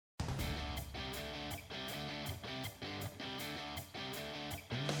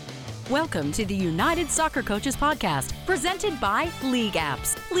Welcome to the United Soccer Coaches Podcast, presented by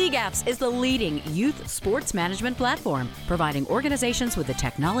LeagueApps. LeagueApps is the leading youth sports management platform, providing organizations with the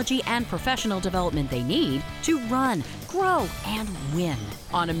technology and professional development they need to run, grow, and win.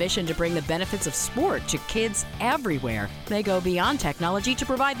 On a mission to bring the benefits of sport to kids everywhere, they go beyond technology to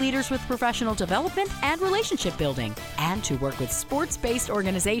provide leaders with professional development and relationship building, and to work with sports-based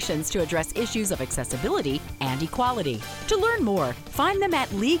organizations to address issues of accessibility and equality. To learn more, find them at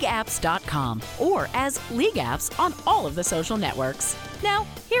LeagueApps.com or as LeagueApps on all of the social networks. Now,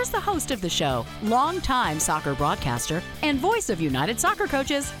 here's the host of the show, longtime soccer broadcaster and voice of United Soccer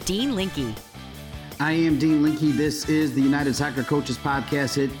Coaches, Dean Linke. I am Dean Linke. This is the United Soccer Coaches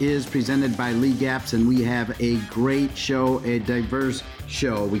Podcast. It is presented by LeagueApps, and we have a great show, a diverse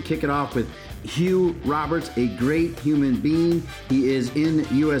show. We kick it off with Hugh Roberts, a great human being. He is in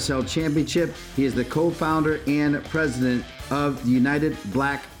USL Championship. He is the co-founder and president of the United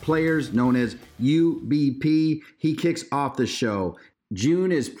Black Players, known as UBP. He kicks off the show.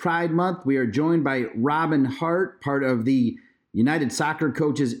 June is Pride Month. We are joined by Robin Hart, part of the United Soccer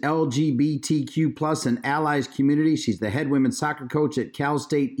Coaches LGBTQ plus and allies community. She's the head women's soccer coach at Cal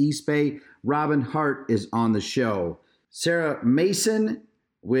State East Bay. Robin Hart is on the show. Sarah Mason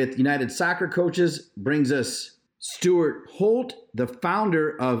with United Soccer Coaches brings us Stuart Holt, the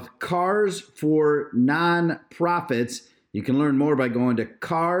founder of Cars for Nonprofits. You can learn more by going to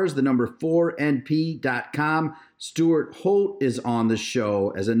cars4np.com. Stuart Holt is on the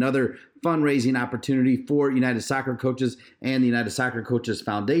show as another fundraising opportunity for United Soccer Coaches and the United Soccer Coaches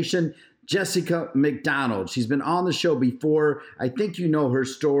Foundation. Jessica McDonald, she's been on the show before. I think you know her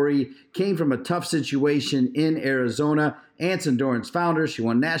story. Came from a tough situation in Arizona. Anson Dorrance founder. She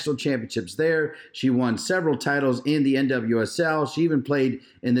won national championships there. She won several titles in the NWSL. She even played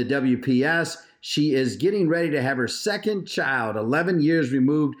in the WPS. She is getting ready to have her second child, 11 years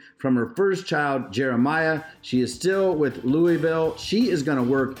removed from her first child, Jeremiah. She is still with Louisville. She is going to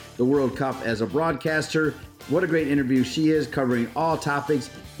work the World Cup as a broadcaster. What a great interview she is, covering all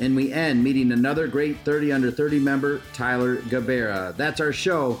topics. And we end meeting another great 30 under 30 member, Tyler Gabarra. That's our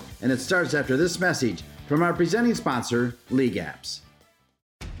show, and it starts after this message from our presenting sponsor, LeagueApps.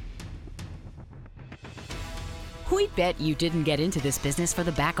 We bet you didn't get into this business for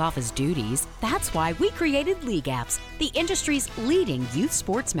the back office duties. That's why we created LeagueApps, the industry's leading youth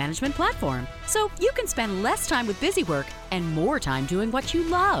sports management platform. So you can spend less time with busy work and more time doing what you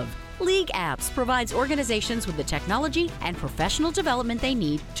love. LeagueApps provides organizations with the technology and professional development they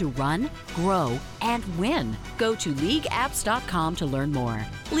need to run, grow, and win. Go to LeagueApps.com to learn more.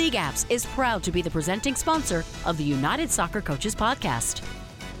 LeagueApps is proud to be the presenting sponsor of the United Soccer Coaches Podcast.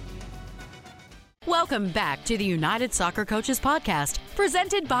 Welcome back to the United Soccer Coaches Podcast,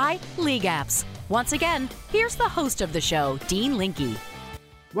 presented by LeagueApps. Once again, here's the host of the show, Dean Linke.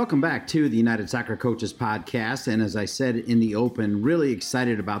 Welcome back to the United Soccer Coaches Podcast. And as I said in the open, really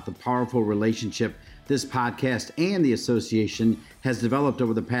excited about the powerful relationship this podcast and the association has developed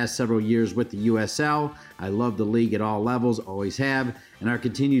over the past several years with the USL. I love the league at all levels, always have, and our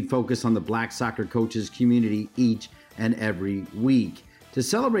continued focus on the Black soccer coaches community each and every week. To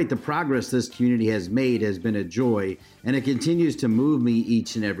celebrate the progress this community has made has been a joy, and it continues to move me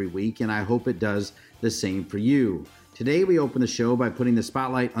each and every week, and I hope it does the same for you. Today we open the show by putting the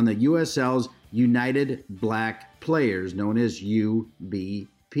spotlight on the USL's United Black Players, known as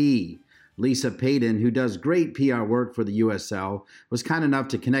UBP. Lisa Payton, who does great PR work for the USL, was kind enough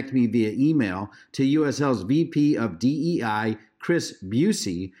to connect me via email to USL's VP of DEI, Chris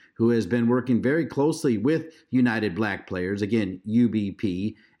Busey, who has been working very closely with United Black Players, again,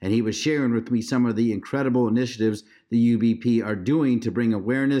 UBP, and he was sharing with me some of the incredible initiatives the UBP are doing to bring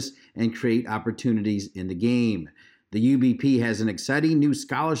awareness and create opportunities in the game. The UBP has an exciting new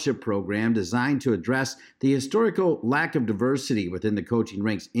scholarship program designed to address the historical lack of diversity within the coaching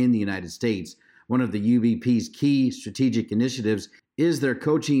ranks in the United States. One of the UBP's key strategic initiatives is their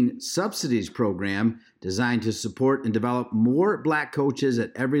coaching subsidies program, designed to support and develop more Black coaches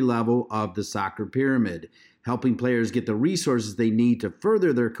at every level of the soccer pyramid. Helping players get the resources they need to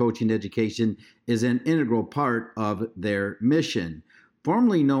further their coaching education is an integral part of their mission.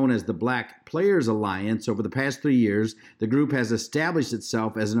 Formerly known as the Black Players Alliance, over the past 3 years, the group has established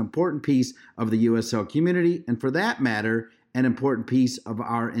itself as an important piece of the USL community, and for that matter, an important piece of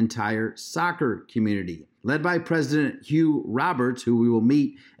our entire soccer community. Led by President Hugh Roberts, who we will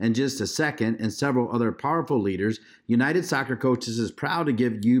meet in just a second, and several other powerful leaders, United Soccer Coaches is proud to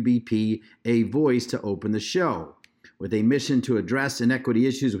give UBP a voice to open the show. With a mission to address inequity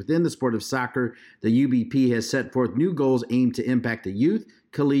issues within the sport of soccer, the UBP has set forth new goals aimed to impact the youth,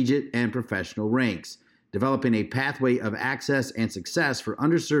 collegiate, and professional ranks. Developing a pathway of access and success for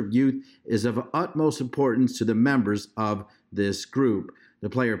underserved youth is of utmost importance to the members of this group. The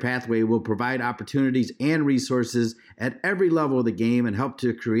player pathway will provide opportunities and resources at every level of the game and help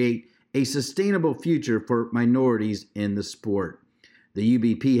to create a sustainable future for minorities in the sport. The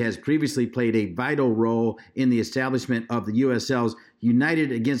UBP has previously played a vital role in the establishment of the USL's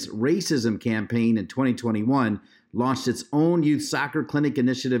United Against Racism campaign in 2021, launched its own youth soccer clinic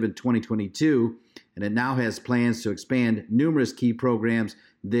initiative in 2022, and it now has plans to expand numerous key programs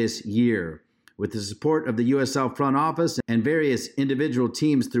this year. With the support of the USL front office and various individual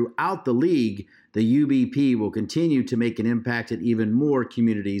teams throughout the league, the UBP will continue to make an impact at even more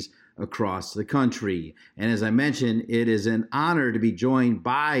communities across the country. And as I mentioned, it is an honor to be joined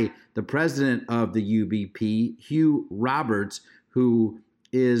by the president of the UBP, Hugh Roberts, who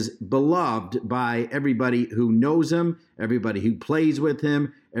is beloved by everybody who knows him, everybody who plays with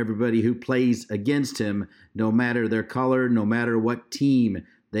him, everybody who plays against him, no matter their color, no matter what team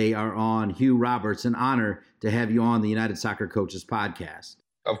they are on. Hugh Roberts, an honor to have you on the United Soccer Coaches podcast.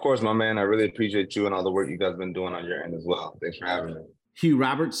 Of course, my man. I really appreciate you and all the work you guys have been doing on your end as well. Thanks for having me. Hugh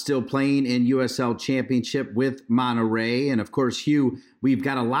Roberts still playing in USL Championship with Monterey. And of course, Hugh, we've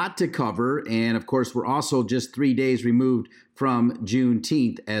got a lot to cover. And of course, we're also just 3 days removed from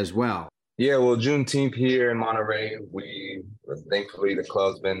Juneteenth as well. Yeah, well, Juneteenth here in Monterey, thankfully the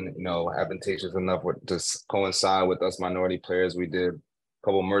club's been, advantageous enough to coincide with us minority players. We did a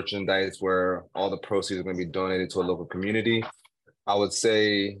couple merchandise where all the proceeds are going to be donated to a local community. I would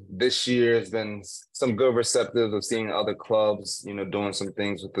say this year has been some good receptive of seeing other clubs, doing some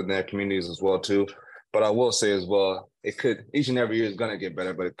things within their communities as well too. But I will say as well, each and every year is going to get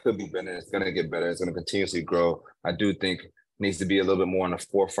better, but it could be better. It's going to get better. It's going to continuously grow. I do think it needs to be a little bit more on the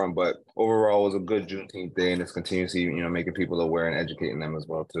forefront, but overall it was a good Juneteenth day, and it's continuously, making people aware and educating them as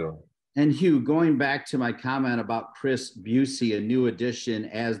well too. And Hugh, going back to my comment about Chris Busey, a new addition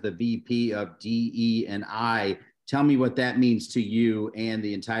as the VP of DE&I, tell me what that means to you and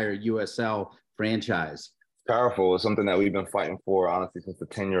the entire USL franchise. Powerful. It's something that we've been fighting for, honestly, since the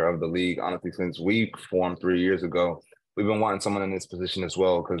tenure of the league. Honestly, since we formed 3 years ago, we've been wanting someone in this position as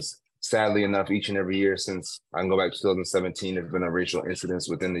well, because sadly enough, each and every year since I can go back to 2017, there's been a racial incidents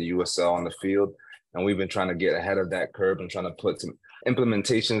within the USL on the field. And we've been trying to get ahead of that curve and trying to put some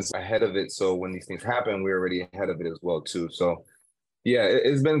implementations ahead of it. So when these things happen, we're already ahead of it as well, too. So, yeah,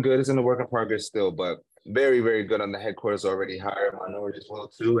 it's been good. It's in the work in progress still, but very, very good on the headquarters already hired minority as well,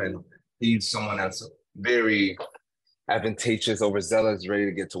 too. And he's someone that's very advantageous, overzealous, ready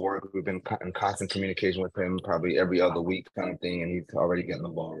to get to work. We've been in constant communication with him probably every other week kind of thing, and he's already getting the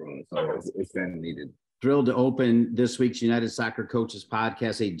ball rolling. So it's been needed. Thrilled to open this week's United Soccer Coaches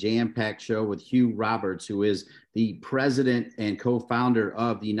podcast, a jam-packed show with Hugh Roberts, who is the president and co-founder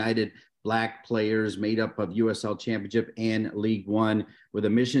of the United Black Players, made up of USL Championship and League One, with a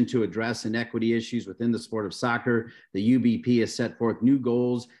mission to address inequity issues within the sport of soccer. The UBP has set forth new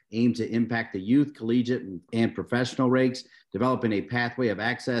goals aimed to impact the youth, collegiate, and professional ranks. Developing a pathway of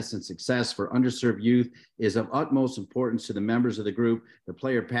access and success for underserved youth is of utmost importance to the members of the group. The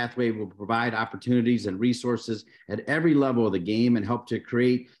player pathway will provide opportunities and resources at every level of the game and help to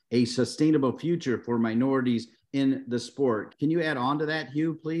create a sustainable future for minorities in the sport. Can you add on to that,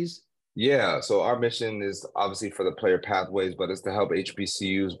 Hugh, please? Yeah, so our mission is obviously for the player pathways, but it's to help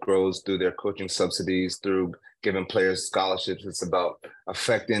HBCUs grow through their coaching subsidies, through giving players scholarships. It's about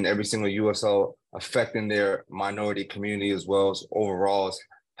affecting every single USL, affecting their minority community as well as overall, it's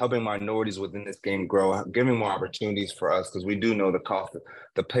helping minorities within this game grow, giving more opportunities for us, because we do know the cost,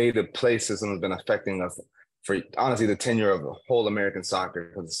 the pay-to-play system has been affecting us for honestly the tenure of the whole American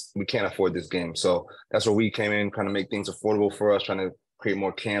soccer, because we can't afford this game. So that's where we came in, trying to make things affordable for us, trying to create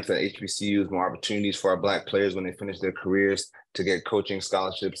more camps at HBCUs, more opportunities for our Black players when they finish their careers to get coaching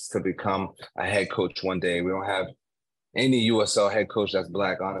scholarships to become a head coach one day. We don't have any USL head coach that's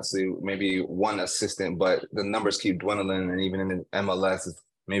Black, honestly, maybe one assistant, but the numbers keep dwindling, and even in the MLS, it's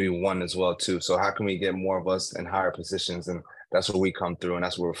maybe one as well too. So how can we get more of us in higher positions? And that's where we come through, and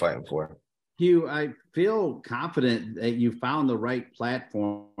that's what we're fighting for. Hugh, I feel confident that you found the right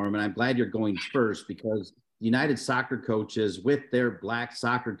platform, and I'm glad you're going first, because United Soccer Coaches, with their Black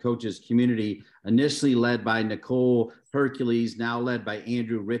soccer coaches community, initially led by Nicole Hercules, now led by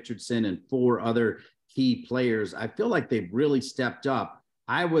Andrew Richardson and 4 other key players, I feel like they've really stepped up.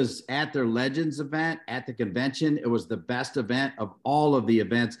 I was at their Legends event at the convention. It was the best event of all of the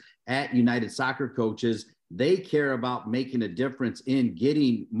events at United Soccer Coaches. They care about making a difference in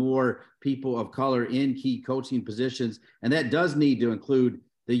getting more people of color in key coaching positions, and that does need to include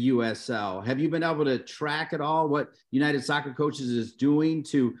the USL. Have you been able to track at all what United Soccer Coaches is doing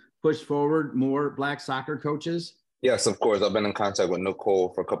to push forward more Black soccer coaches? Yes, of course. I've been in contact with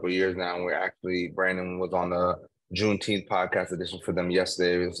Nicole for a couple of years now. And Brandon was on the Juneteenth podcast edition for them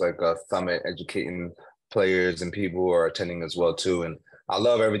yesterday. It was like a summit educating players and people who are attending as well too. And I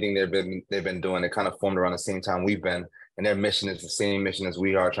love everything they've been doing. They kind of formed around the same time we've been, and their mission is the same mission as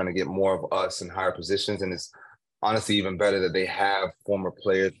we are, trying to get more of us in higher positions. And it's honestly even better that they have former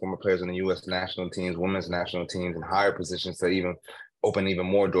players in the U.S. national teams, women's national teams, and higher positions to even open even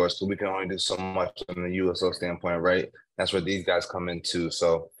more doors. So we can only do so much from the USL standpoint, right? That's where these guys come in too.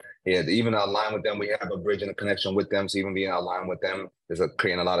 So yeah, to even align with them, we have a bridge and a connection with them. So even being aligned with them is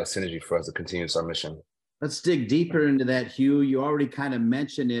creating a lot of synergy for us to continue our mission. Let's dig deeper into that, Hugh. You already kind of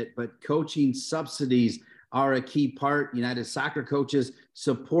mentioned it, but coaching subsidies are a key part. United Soccer Coaches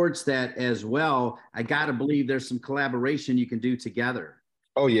supports that as well. I got to believe there's some collaboration you can do together.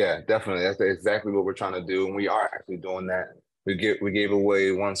 Oh yeah, definitely. That's exactly what we're trying to do. And we are actually doing that. We gave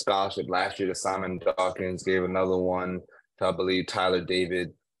away one scholarship last year to Simon Dawkins, gave another one to, I believe, Tyler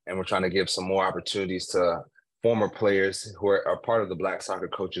David. And we're trying to give some more opportunities to former players who are part of the Black Soccer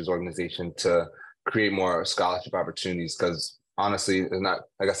Coaches organization to create more scholarship opportunities. Because honestly, there's not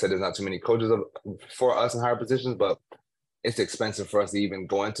too many coaches for us in higher positions, but it's expensive for us to even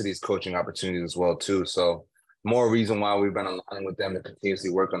go into these coaching opportunities as well too. So more reason why we've been aligning with them to continuously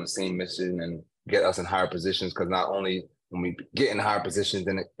work on the same mission and get us in higher positions. Because not only when we get in higher positions,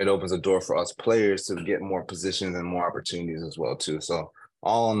 then it opens a door for us players to get more positions and more opportunities as well too. So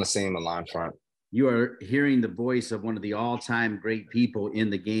all on the same aligned front. You are hearing the voice of one of the all-time great people in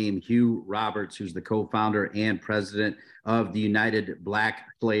the game, Hugh Roberts, who's the co-founder and president of the United Black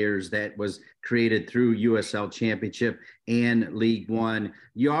Players that was created through USL Championship and League One.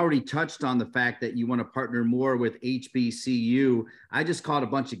 You already touched on the fact that you want to partner more with HBCU. I just caught a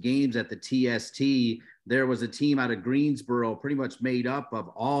bunch of games at the TST. There was a team out of Greensboro pretty much made up of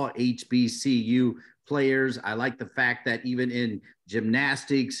all HBCU players. I like the fact that even in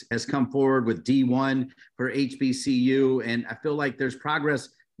gymnastics has come forward with D1 for HBCU. And I feel like there's progress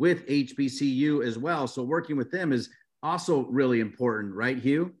with HBCU as well. So working with them is also really important, right,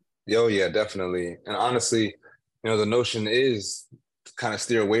 Hugh? Oh, yeah, definitely. And honestly, the notion is to kind of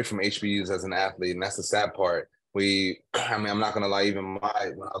steer away from HBCUs as an athlete. And that's the sad part. I'm not going to lie, even when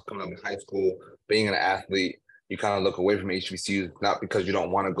I was coming up in high school, being an athlete, you kind of look away from HBCUs, not because you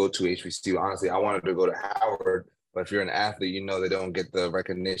don't want to go to HBCU. Honestly, I wanted to go to Howard, but if you're an athlete, they don't get the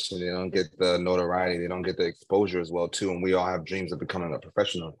recognition, they don't get the notoriety, they don't get the exposure as well too. And we all have dreams of becoming a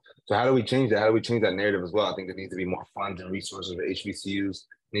professional. So how do we change that? How do we change that narrative as well? I think there needs to be more funds and resources for HBCUs.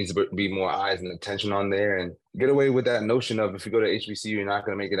 There needs to be more eyes and attention on there, and get away with that notion of if you go to HBCU, you're not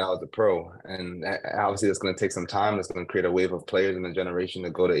going to make it out as a pro. And obviously that's going to take some time. It's going to create a wave of players in the generation to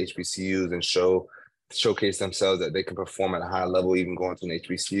go to HBCUs and showcase themselves that they can perform at a high level, even going to an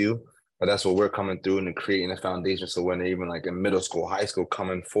HBCU. But that's what we're coming through and creating a foundation. So when they're even like in middle school, high school,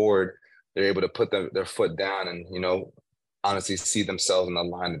 coming forward, they're able to put their foot down and, honestly see themselves in the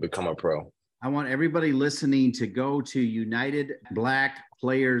line to become a pro. I want everybody listening to go to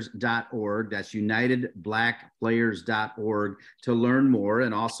unitedblackplayers.org. That's unitedblackplayers.org to learn more,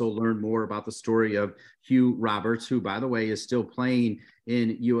 and also learn more about the story of Hugh Roberts, who, by the way, is still playing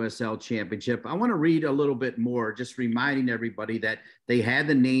in USL Championship. I want to read a little bit more, just reminding everybody that they had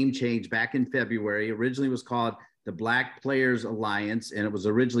the name change back in February. Originally it was called the Black Players Alliance, and it was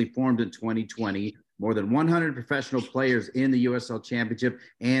originally formed in 2020. More than 100 professional players in the USL Championship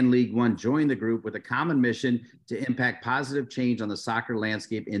and League One joined the group with a common mission to impact positive change on the soccer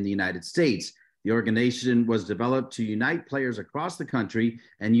landscape in the United States. The organization was developed to unite players across the country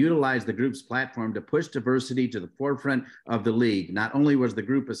and utilize the group's platform to push diversity to the forefront of the league. Not only was the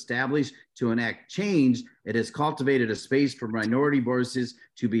group established to enact change, it has cultivated a space for minority voices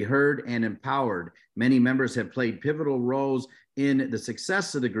to be heard and empowered. Many members have played pivotal roles in the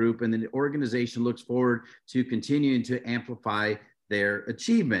success of the group, and the organization looks forward to continuing to amplify their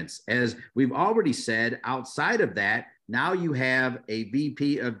achievements. As we've already said, outside of that, now you have a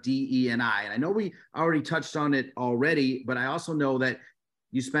VP of DE&I. And I know we already touched on it already, but I also know that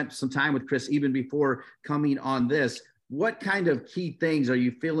you spent some time with Chris even before coming on this. What kind of key things are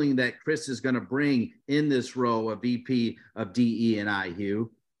you feeling that Chris is going to bring in this role of VP of DE&I,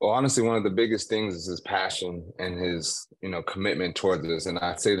 Hugh? Well, honestly, one of the biggest things is his passion and his, commitment towards this. And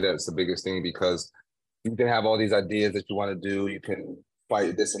I say that's the biggest thing, because you can have all these ideas that you want to do. You can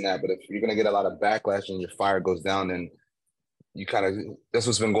fight this and that. But if you're going to get a lot of backlash and your fire goes down, then that's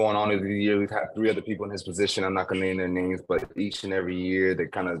what's been going on over the year. We've had 3 other people in his position. I'm not going to name their names, but each and every year they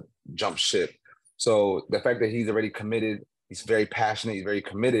kind of jump ship. So the fact that he's already committed, He's very passionate. He's very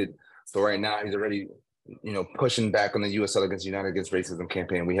committed. So right now he's already, pushing back on the USL Against United Against Racism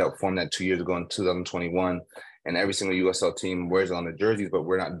campaign. We helped form that 2 years ago in 2021. And every single USL team wears it on their jerseys, but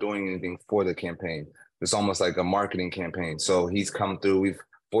we're not doing anything for the campaign. It's almost like a marketing campaign. So he's come through. We've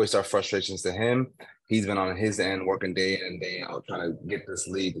voiced our frustrations to him. He's been on his end working day in and day out trying to get this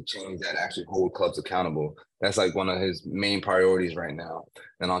league to change that, actually hold clubs accountable. That's like one of his main priorities right now.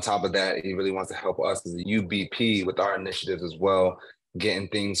 And on top of that, he really wants to help us as a UBP with our initiatives as well, getting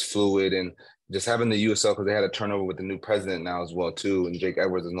things fluid and just having the USL, because they had a turnover with the new president now as well too, and Jake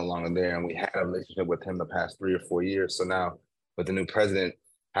Edwards is no longer there, and we had a relationship with him the past 3 or 4 years. So now with the new president,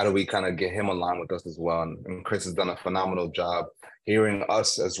 how do we kind of get him aligned with us as well? And Chris has done a phenomenal job hearing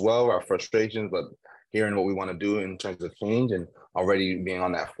us as well, our frustrations, but hearing what we want to do in terms of change, and already being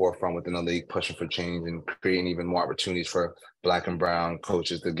on that forefront within the league, pushing for change and creating even more opportunities for Black and brown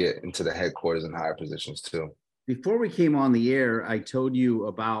coaches to get into the headquarters and higher positions too. Before we came on the air, I told you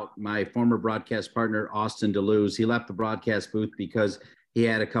about my former broadcast partner, Austin DeLuz. He left the broadcast booth because he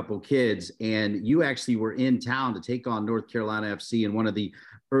had a couple kids, and you actually were in town to take on North Carolina FC in one of the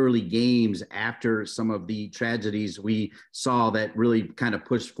early games after some of the tragedies we saw that really kind of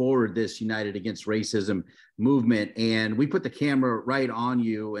pushed forward this United Against Racism movement. And we put the camera right on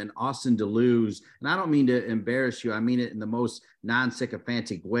you, and Austin DeLuz, and I don't mean to embarrass you, I mean it in the most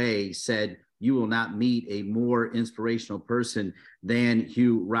non-sycophantic way, said, "You will not meet a more inspirational person than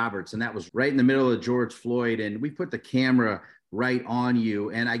Hugh Roberts." And that was right in the middle of George Floyd. And we put the camera right on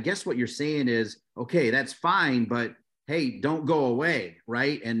you. And I guess what you're saying is, okay, that's fine, but hey, don't go away,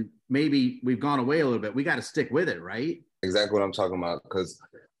 right? And maybe we've gone away a little bit. We got to stick with it, right? Exactly what I'm talking about. Because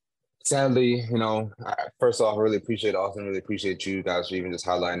sadly, first off, I really appreciate Austin, really appreciate you guys for even just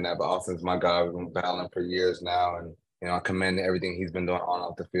highlighting that. But Austin's my guy. We've been battling for years now. And I commend everything he's been doing on and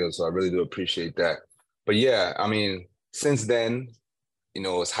off the field. So I really do appreciate that. But yeah, I mean, since then,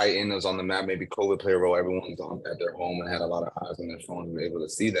 it's heightened. It was on the map. Maybe COVID played a role. Everyone's at their home and had a lot of eyes on their phone and were able to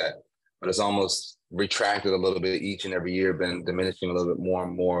see that. But it's almost retracted a little bit each and every year, been diminishing a little bit more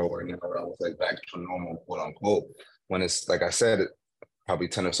and more. Or, almost like back to normal, quote unquote. When it's, like I said, probably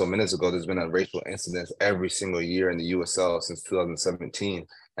 10 or so minutes ago, there's been a racial incident every single year in the USL since 2017.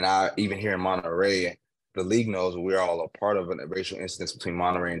 And I even here in Monterey, the league knows we're all a part of a racial incident between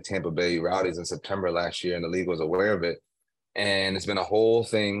Monterey and Tampa Bay Rowdies in September last year, and the league was aware of it. And it's been a whole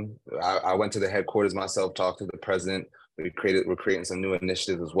thing. I went to the headquarters myself, talked to the president. We're creating some new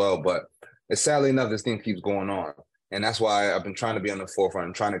initiatives as well. But it's sadly enough, this thing keeps going on. And that's why I've been trying to be on the forefront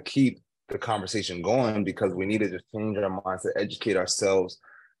and trying to keep the conversation going, because we need to just change our mindset, educate ourselves,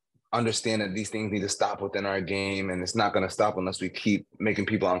 understand that these things need to stop within our game, and it's not going to stop unless we keep making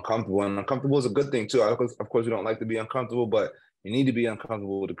people uncomfortable. And uncomfortable is a good thing too. Of course, we don't like to be uncomfortable, but you need to be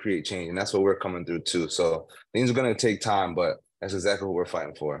uncomfortable to create change, and that's what we're coming through too. So things are going to take time, but that's exactly what we're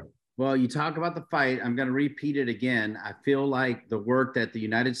fighting for. Well, you talk about the fight. I'm going to repeat it again. I feel like the work that the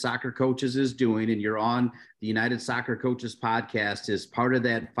United Soccer Coaches is doing, and you're on the United Soccer Coaches podcast, is part of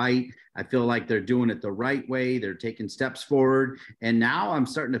that fight. I feel like they're doing it the right way. They're taking steps forward. And now I'm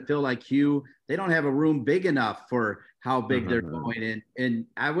starting to feel like, Hugh, they don't have a room big enough for how big they're going in. And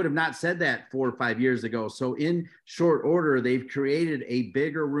I would have not said that 4 or 5 years ago. So in short order, they've created a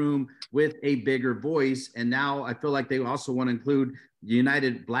bigger room with a bigger voice. And now I feel like they also want to include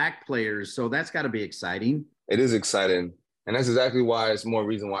United Black players. So that's got to be exciting. It is exciting. And that's exactly why it's more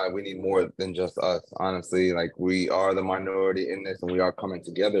reason why we need more than just us. Honestly, like, we are the minority in this and we are coming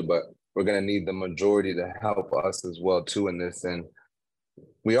together, but we're going to need the majority to help us as well too in this. And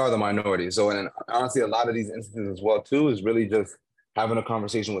we are the minority. So, and honestly, a lot of these instances as well too is really just having a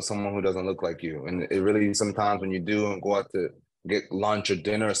conversation with someone who doesn't look like you. And it really, sometimes when you do and go out to get lunch or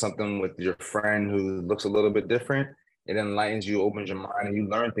dinner or something with your friend who looks a little bit different, it enlightens you, opens your mind, and you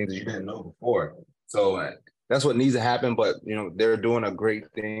learn things that you didn't know before. So that's what needs to happen. But, they're doing a great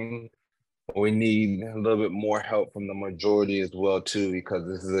thing. We need a little bit more help from the majority as well, too, because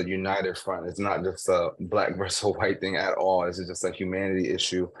this is a united front. It's not just a black versus white thing at all. This is just a humanity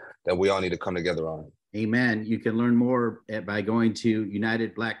issue that we all need to come together on. Amen. You can learn more by going to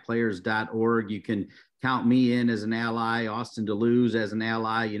unitedblackplayers.org. You can count me in as an ally, Austin DeLuz as an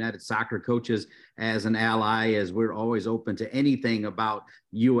ally, United Soccer Coaches as an ally, as we're always open to anything about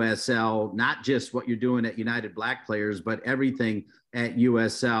USL, not just what you're doing at United Black Players, but everything at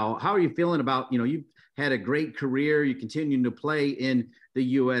USL. How are you feeling about, you've had a great career, you continue to play in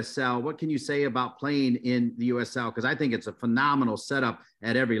the USL. What can you say about playing in the USL? Because I think it's a phenomenal setup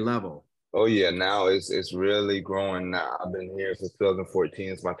at every level. Oh yeah, now it's really growing now. I've been here since 2014.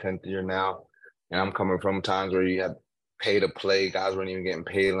 It's my 10th year now. And I'm coming from times where you had pay to play. Guys weren't even getting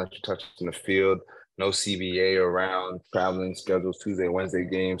paid unless you touched in the field. no CBA around, traveling schedules, Tuesday, Wednesday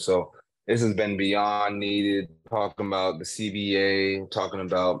games. So this has been beyond needed. Talking about the CBA, talking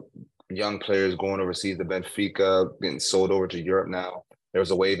about young players going overseas to Benfica, getting sold over to Europe now. There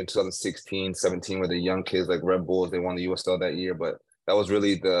was a wave in 2016, 17 where the young kids like Red Bulls, they won the USL that year. But that was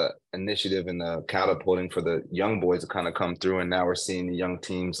really the initiative and the catapulting for the young boys to kind of come through. And now we're seeing the young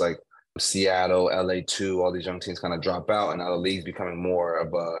teams like Seattle, LA2, all these young teams kind of drop out. And now the league's becoming more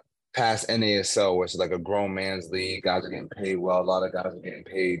of a past NASL, where it's like a grown man's league. Guys are getting paid well. A lot of guys are getting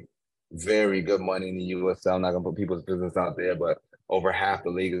paid very good money in the USL. I'm not going to put people's business out there, but over half the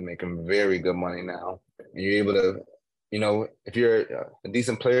league is making very good money now. And you're able to, if you're a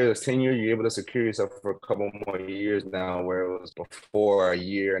decent player that's tenure, you're able to secure yourself for a couple more years now, where it was before a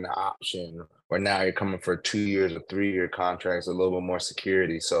year and an option, where now you're coming for 2 years or 3-year contracts, a little bit more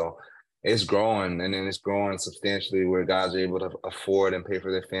security. So it's growing, and then it's growing substantially where guys are able to afford and pay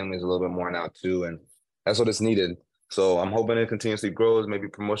for their families a little bit more now too. And that's what it's needed. So I'm hoping it continuously grows, maybe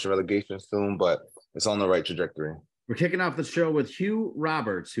promotion, relegation soon, but it's on the right trajectory. We're kicking off the show with Hugh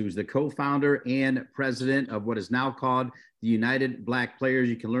Roberts, who's the co-founder and president of what is now called the United Black Players.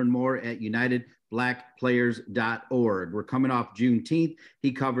 You can learn more at unitedblackplayers.org. We're coming off Juneteenth.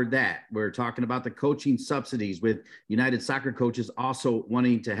 He covered that. We're talking about the coaching subsidies with United Soccer Coaches also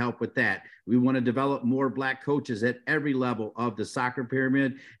wanting to help with that. We want to develop more Black coaches at every level of the soccer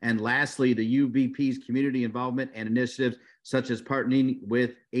pyramid. And lastly, the UVP's community involvement and initiatives such as partnering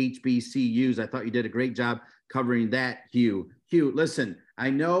with HBCUs. I thought you did a great job covering that, Hugh. Hugh, listen, I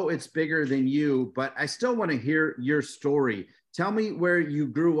know it's bigger than you, but I still want to hear your story. Tell me where you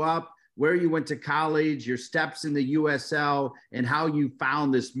grew up, where you went to college, your steps in the USL, and how you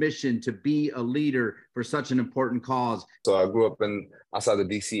found this mission to be a leader for such an important cause. So I grew up outside the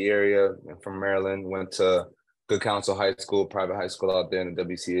DC area. I'm from Maryland, went to Good Counsel High School, private high school out there in the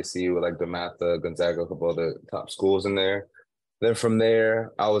WCAC with like DeMatha, Gonzaga, a couple of the top schools in there. Then from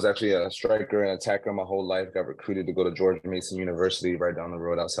there, I was actually a striker and attacker my whole life. Got recruited to go to George Mason University right down the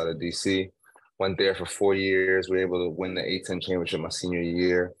road outside of DC. Went there for 4 years. We were able to win the A-10 championship my senior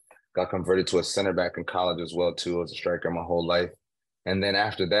year. Got converted to a center back in college as well, too. I was a striker my whole life. And then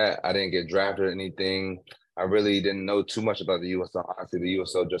after that, I didn't get drafted or anything. I really didn't know too much about the USL. Honestly, the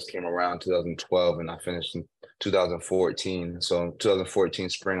USL just came around 2012, and I finished in 2014. So in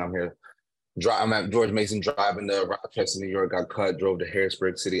 2014 spring, I'm at George Mason, driving to Rochester, New York, got cut, drove to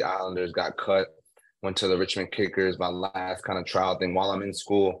Harrisburg City Islanders, got cut, went to the Richmond Kickers, my last kind of trial thing while I'm in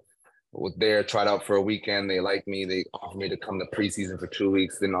school. Was there, tried out for a weekend. They liked me. They offered me to come to preseason for 2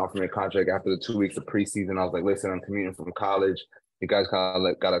 weeks, didn't offer me a contract after the 2 weeks of preseason. I was like, listen, I'm commuting from college. You guys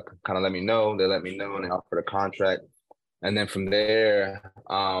gotta let me know. They let me know, and they offered a contract. And then from there,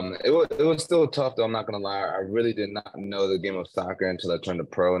 it was still tough, though. I'm not going to lie. I really did not know the game of soccer until I turned to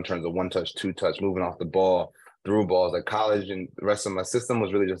pro in terms of one touch, two touch, moving off the ball, through balls. Like college and the rest of my system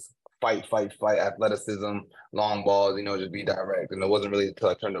was really just fight, athleticism, long balls, just be direct. And it wasn't really until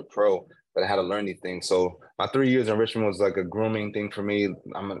I turned to pro that I had to learn these things. So my 3 years in Richmond was like a grooming thing for me.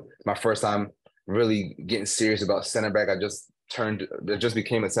 My first time really getting serious about center back. I just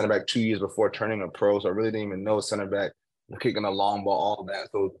became a center back 2 years before turning a pro. So I really didn't even know center back, kicking a long ball, all of that.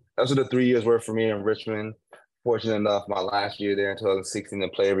 So that's what the 3 years were for me in Richmond. Fortunate enough, my last year there in 2016 to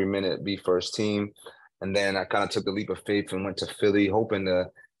play every minute, be first team. And then I kind of took the leap of faith and went to Philly, hoping to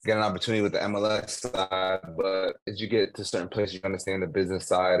get an opportunity with the MLS side. But as you get to certain places, you understand the business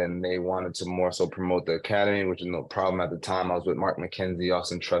side, and they wanted to more so promote the academy, which is no problem at the time. I was with Mark McKenzie,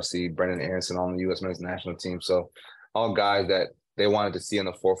 Austin Trusty, Brendan Aronson on the U.S. men's national team. So all guys that they wanted to see in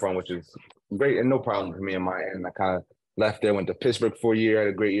the forefront, which is great and no problem for me on my end. I kind of left there, went to Pittsburgh for a year, had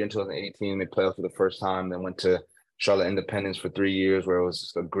a great year in 2018. They played for the first time. Then went to Charlotte Independence for 3 years, where it was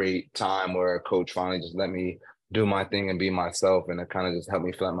just a great time where a coach finally just let me do my thing and be myself. And it kind of just helped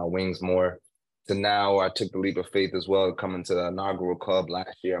me flat my wings more. So now I took the leap of faith as well, coming to the inaugural club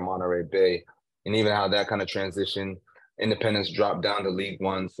last year, Monterey Bay. And even how that kind of transitioned, Independence dropped down to League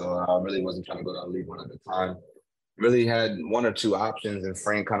One. So I really wasn't trying to go down to League One at the time. Really had one or two options, and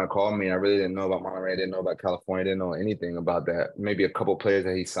Frank kind of called me. I really didn't know about Monterey, didn't know about California, didn't know anything about that. Maybe a couple players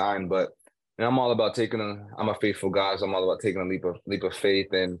that he signed, but I'm all about I'm a faithful guy, so I'm all about taking a leap of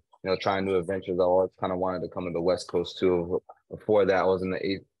faith and trying new adventures. I always kind of wanted to come to the West Coast too. Before that, I was in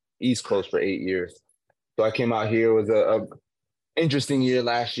the East Coast for 8 years. So I came out here. It was a interesting year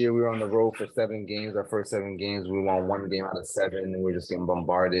last year. We were on the road for 7 games. Our first 7 games, we won 1 game out of 7, and we were just getting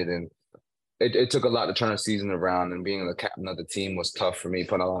bombarded. And it took a lot to turn the season around, and being the captain of the team was tough for me,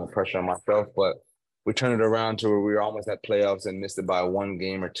 putting a lot of pressure on myself. But we turned it around to where we were almost at playoffs and missed it by 1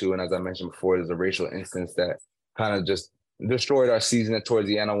 game or 2. And as I mentioned before, there's a racial instance that kind of just destroyed our season towards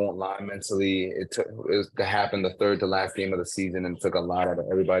the end. I won't lie. Mentally, it was to happen the third to last game of the season, and took a lot out of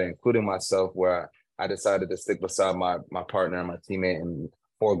everybody, including myself, where I decided to stick beside my partner and my teammate and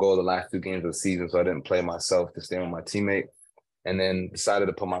forego the last 2 games of the season. So I didn't play myself to stand with my teammate, and then decided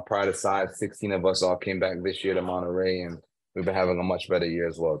to put my pride aside. 16 of us all came back this year to Monterey, and we've been having a much better year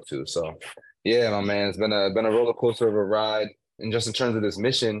as well too. So yeah, my man, it's been a roller coaster of a ride. And just in terms of this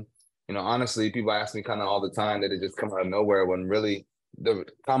mission, honestly, people ask me kind of all the time that it just come out of nowhere, when really the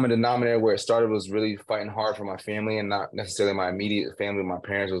common denominator where it started was really fighting hard for my family, and not necessarily my immediate family. My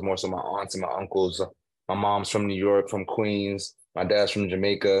parents, was more so my aunts and my uncles. My mom's from New York, from Queens. My dad's from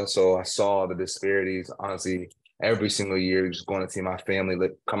Jamaica. So I saw the disparities, honestly, every single year, just going to see my family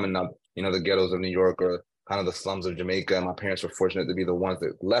coming up, the ghettos of New York or kind of the slums of Jamaica. And my parents were fortunate to be the ones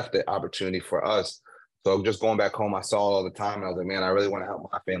that left the opportunity for us. So just going back home, I saw it all the time. And I was like, man, I really want to help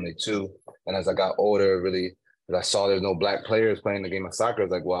my family too. And as I got older, really, as I saw there's no Black players playing the game of soccer, I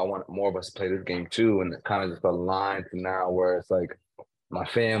was like, well, I want more of us to play this game too. And it kind of just aligned to now where it's like my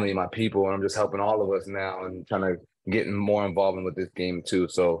family, my people, and I'm just helping all of us now and trying to get more involved with this game too.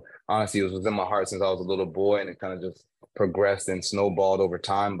 So honestly, it was in my heart since I was a little boy, and it kind of just progressed and snowballed over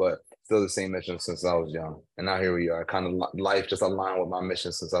time, but still the same mission since I was young. And now here we are, kind of life just aligned with my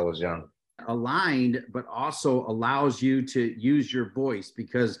mission since I was young. Aligned, but also allows you to use your voice,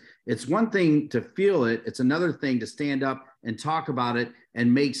 because it's one thing to feel it. It's another thing to stand up and talk about it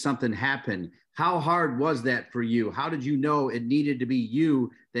and make something happen. How hard was that for you? How did you know it needed to be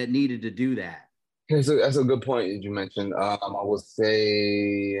you that needed to do that? That's a good point that you mentioned. I would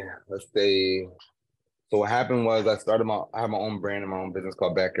say, so what happened was I have my own brand and my own business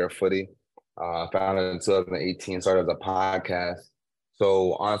called BackYardFooty. I founded it in 2018, started as a podcast.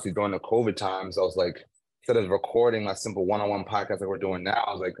 So honestly, during the COVID times, I was like, instead of recording a simple one-on-one podcast like we're doing now,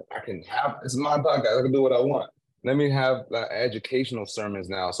 I was like, this is my podcast. I can do what I want. Let me have educational sermons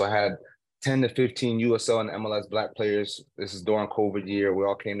now. So I had 10 to 15 USL and MLS Black players. This is during COVID year. We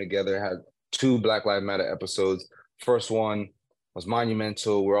all came together, had 2 Black Lives Matter episodes. First one was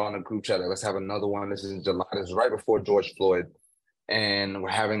monumental. We're all in a group chat. Like, let's have another one. This is in July. This is right before George Floyd. And we're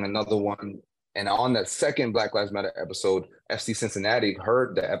having another one. And on that second Black Lives Matter episode, FC Cincinnati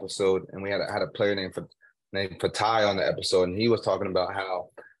heard the episode, and we had a player named Fatai on the episode, and he was talking about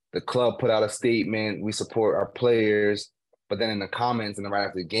how the club put out a statement, we support our players, but then in the comments and right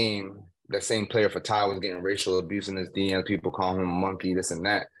after the game, that same player Fatai was getting racial abuse in his DMs, people calling him a monkey, this and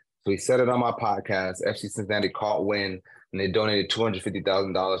that. So he said it on my podcast. FC Cincinnati caught wind, and they donated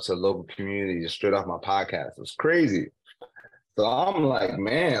 $250,000 to the local community just straight off my podcast. It was crazy. So I'm like,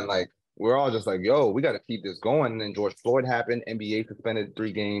 man, like, we're all just like, yo, we got to keep this going. And then George Floyd happened. NBA suspended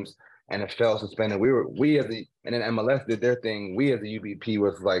 3 games. NFL suspended. And then MLS did their thing. We as the UBP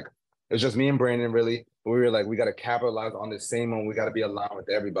was like, it was just me and Brandon really. But we were like, we got to capitalize on this same one. We got to be aligned with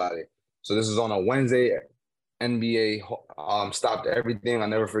everybody. So this is on a Wednesday. NBA stopped everything. I'll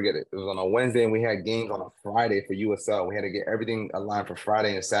never forget it. It was on a Wednesday, and we had games on a Friday for USL. We had to get everything aligned for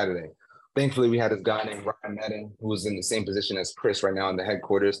Friday and Saturday. Thankfully, we had this guy named Ryan Madden, who was in the same position as Chris right now in the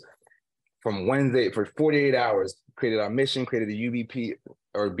headquarters. From Wednesday, for 48 hours, created our mission, created the UBP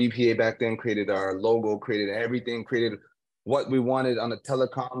or BPA back then, created our logo, created everything, created what we wanted on the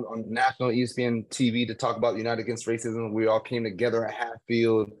telecom, on national ESPN TV to talk about United Against Racism. We all came together at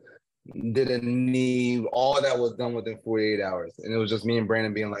Hatfield, did a knee, all that was done within 48 hours. And it was just me and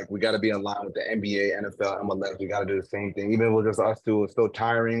Brandon being like, we got to be aligned with the NBA, NFL, MLS. We got to do the same thing. Even if it was just us two, it was still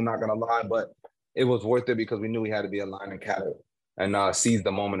tiring, not going to lie, but it was worth it because we knew we had to be aligned and seize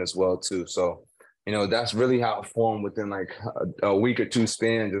the moment as well too. So, that's really how it formed within like a week or 2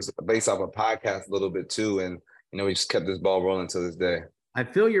 span, just based off a podcast a little bit too. And, we just kept this ball rolling to this day. I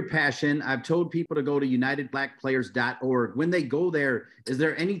feel your passion. I've told people to go to unitedblackplayers.org. When they go there, is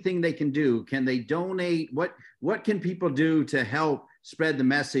there anything they can do? Can they donate? What can people do to help spread the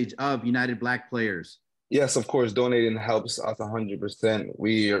message of United Black Players? Yes, of course, donating helps us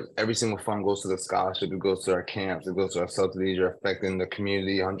 100%. Every single fund goes to the scholarship. It goes to our camps. It goes to our subsidies. You're affecting the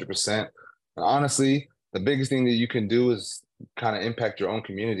community 100%. And honestly, the biggest thing that you can do is kind of impact your own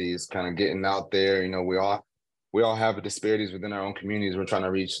communities, kind of getting out there. We all have disparities within our own communities. We're trying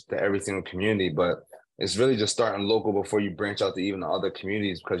to reach to every single community, but it's really just starting local before you branch out to even the other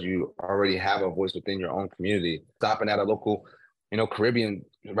communities, because you already have a voice within your own community. Stopping at a local, Caribbean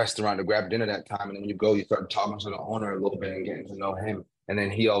restaurant to grab dinner that time, and then you start talking to the owner a little bit and getting to know him. And then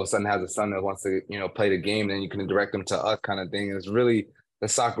he all of a sudden has a son that wants to, play the game, and then you can direct him to us kind of thing. And it's really, the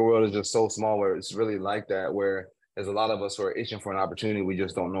soccer world is just so small where it's really like that, where there's a lot of us who are itching for an opportunity. We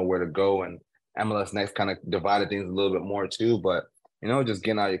just don't know where to go. And MLS Next kind of divided things a little bit more too, but just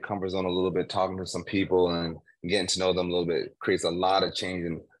getting out of your comfort zone a little bit, talking to some people and getting to know them a little bit creates a lot of change.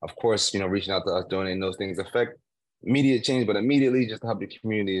 And of course, reaching out to us, donating those things affect immediate change, but immediately just to help the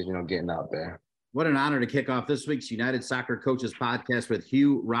community is, getting out there. What an honor to kick off this week's United Soccer Coaches podcast with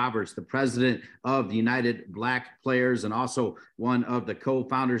Hugh Roberts, the president of the United Black Players and also one of the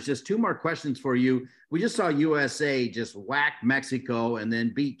co-founders. Just two more questions for you. We just saw USA just whack Mexico and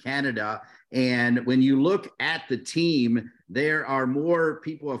then beat Canada. And when you look at the team, there are more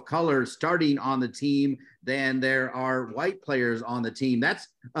people of color starting on the team than there are white players on the team. That's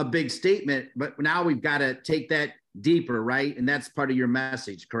a big statement, but now we've got to take that deeper, right? And that's part of your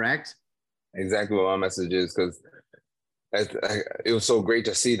message, correct? Exactly what my message is, because it was so great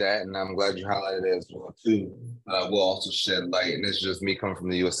to see that, and I'm glad you highlighted it as well too. We'll also shed light, and it's just me coming from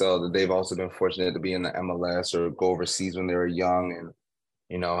the USL, that they've also been fortunate to be in the MLS or go overseas when they were young,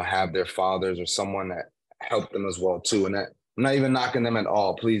 and have their fathers or someone that helped them as well too. And that, I'm not even knocking them at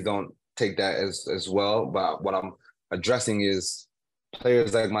all. Please don't take that as well. But what I'm addressing is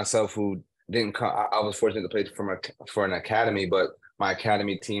players like myself who didn't come. I was fortunate to play for an academy, but my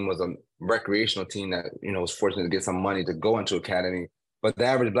academy team was a recreational team that, was fortunate to get some money to go into academy. But the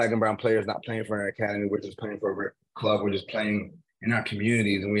average Black and brown player is not playing for an academy. We're just playing for a club. We're just playing in our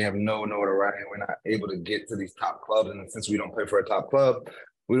communities, and we have no notoriety. We're not able to get to these top clubs. And since we don't play for a top club,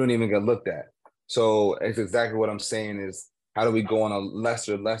 we don't even get looked at. So it's exactly what I'm saying is, how do we go on a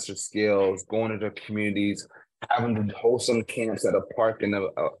lesser scales, going into communities, having wholesome camps at a park in a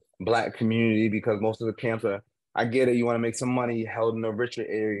Black community, because most of the camps are, I get it, you want to make some money held in the richer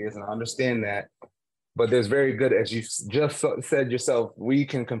areas, and I understand that. But there's very good, as you just said yourself, we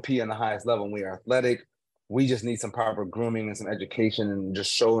can compete on the highest level, and we are athletic. We just need some proper grooming and some education, and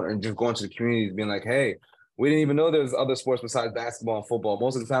just going to the communities, being like, hey, we didn't even know there's other sports besides basketball and football.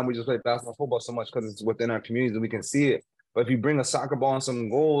 Most of the time we just play basketball and football so much because it's within our communities and we can see it. But if you bring a soccer ball and some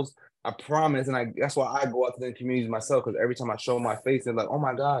goals, I promise, and that's why I go out to the communities myself, because every time I show my face, they're like, oh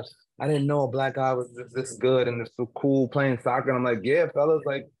my gosh, I didn't know a Black guy was this good and it's so cool playing soccer. And I'm like, yeah, fellas,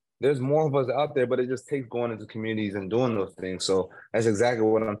 like there's more of us out there, but it just takes going into communities and doing those things. So that's exactly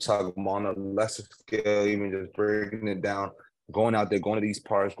what I'm talking about on a lesser scale, even just breaking it down, going out there, going to these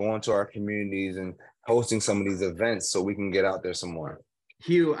parks, going to our communities and hosting some of these events so we can get out there some more.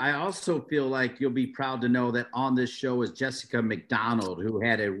 Hugh, I also feel like you'll be proud to know that on this show is Jessica McDonald, who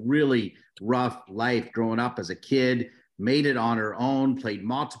had a really rough life growing up as a kid, made it on her own, played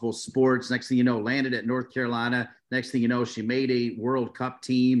multiple sports. Next thing you know, landed at North Carolina. Next thing you know, she made a World Cup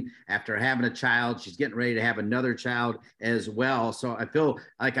team after having a child. She's getting ready to have another child as well. So I feel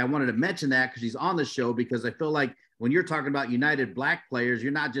like I wanted to mention that because she's on the show, because I feel like when you're talking about United Black players,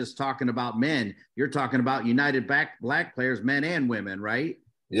 you're not just talking about men. You're talking about United Black players, men and women, right?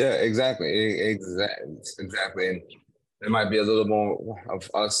 Yeah, exactly. Exactly. And there might be a little more of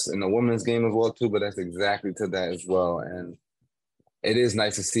us in the women's game as well, too, but that's exactly to that as well. And it is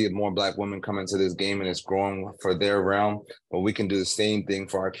nice to see more Black women come into this game, and it's growing for their realm. But we can do the same thing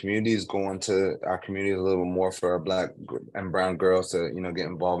for our communities, go into our communities a little bit more for our Black and brown girls to, get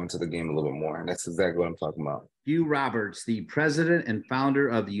involved into the game a little bit more. And that's exactly what I'm talking about. Hugh Roberts, the president and founder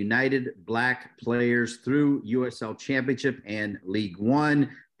of the United Black Players through USL Championship and League One.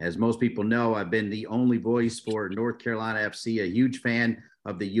 As most people know, I've been the only voice for North Carolina FC, a huge fan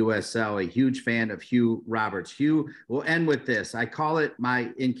of the USL, a huge fan of Hugh Roberts. Hugh, we'll end with this. I call it my,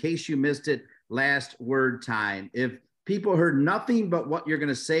 in case you missed it, last word time. If people heard nothing but what you're going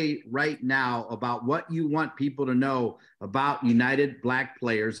to say right now about what you want people to know about United Black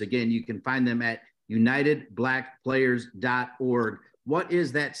Players, again, you can find them at UnitedBlackPlayers.org. What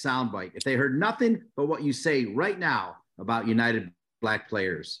is that soundbite? If they heard nothing but what you say right now about United Black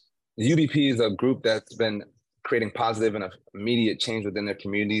Players. The UBP is a group that's been creating positive and immediate change within their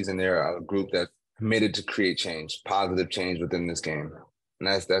communities, and they're a group that's committed to create change, positive change within this game. And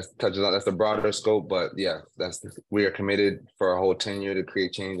that's the broader scope, but yeah, we are committed for a whole tenure to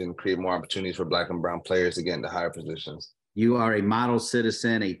create change and create more opportunities for Black and brown players to get into higher positions. You are a model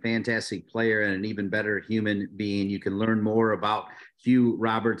citizen, a fantastic player, and an even better human being. You can learn more about Hugh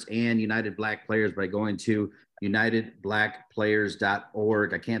Roberts and United Black Players by going to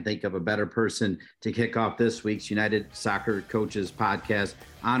UnitedBlackPlayers.org. I can't think of a better person to kick off this week's United Soccer Coaches podcast.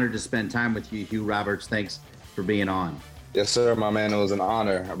 Honored to spend time with you, Hugh Roberts. Thanks for being on. Yes, sir, my man. It was an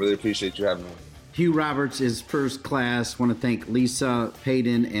honor. I really appreciate you having me. Hugh Roberts is first class. I want to thank Lisa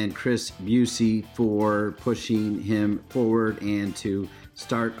Payton and Chris Busey for pushing him forward and to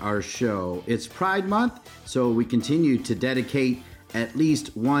start our show. It's Pride Month, so we continue to dedicate at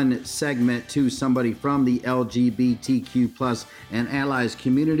least one segment to somebody from the LGBTQ plus and allies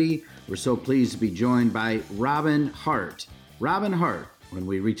community. We're so pleased to be joined by Robin Hart, Robin Hart when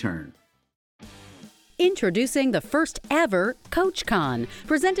we return. Introducing the first ever CoachCon,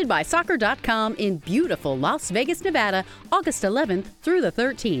 presented by Soccer.com in beautiful Las Vegas, Nevada, August 11th through the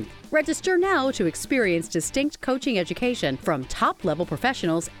 13th. Register now to experience distinct coaching education from top-level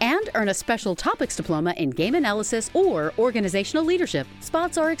professionals and earn a special topics diploma in game analysis or organizational leadership.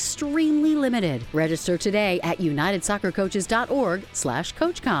 Spots are extremely limited. Register today at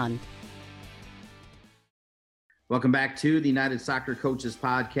unitedsoccercoaches.org/CoachCon. Welcome back to the United Soccer Coaches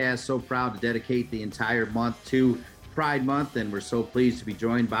Podcast. So proud to dedicate the entire month to Pride Month, and we're so pleased to be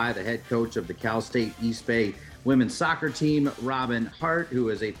joined by the head coach of the Cal State East Bay women's soccer team, Robin Hart, who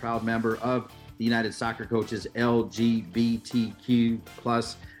is a proud member of the United Soccer Coaches LGBTQ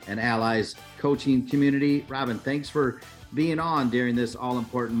plus and allies coaching community. Robin, thanks for being on during this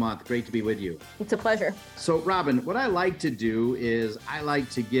all-important month. Great to be with you. It's a pleasure. So, Robin, what I like to do is I like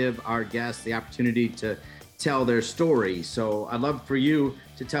to give our guests the opportunity to tell their story. So I'd love for you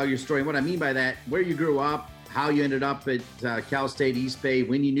to tell your story. What I mean by that, where you grew up, how you ended up at Cal State East Bay,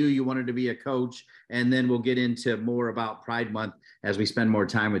 when you knew you wanted to be a coach, and then we'll get into more about Pride Month as we spend more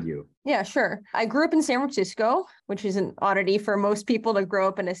time with you. Yeah, sure. I grew up in San Francisco, which is an oddity for most people to grow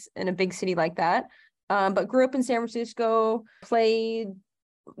up in a big city like that. But grew up in San Francisco, played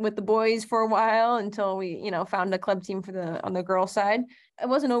with the boys for a while until we, found a club team on the girls' side. I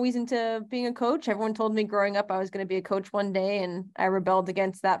wasn't always into being a coach. Everyone told me growing up I was going to be a coach one day, and I rebelled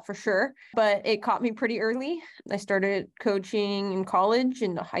against that for sure. But it caught me pretty early. I started coaching in college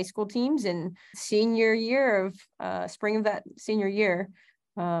and high school teams, and spring of that senior year,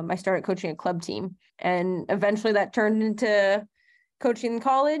 I started coaching a club team, and eventually that turned into coaching in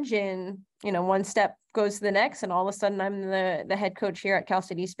college, and one step goes to the next, and all of a sudden I'm the head coach here at Cal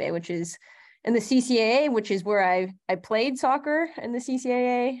State East Bay, which is in the CCAA, which is where I played soccer in the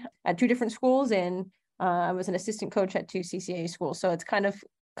CCAA at two different schools, and I was an assistant coach at two CCAA schools. So it's kind of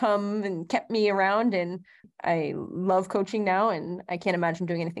come and kept me around, and I love coaching now, and I can't imagine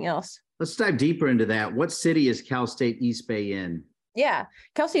doing anything else. Let's dive deeper into that. What city is Cal State East Bay in? Yeah,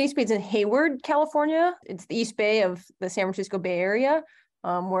 Cal State East Bay is in Hayward, California. It's the East Bay of the San Francisco Bay Area.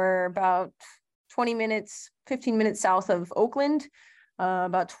 We're about 15 minutes south of Oakland,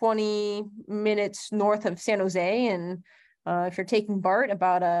 about 20 minutes north of San Jose. And if you're taking BART,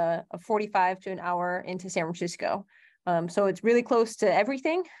 about a 45 to an hour into San Francisco. So it's really close to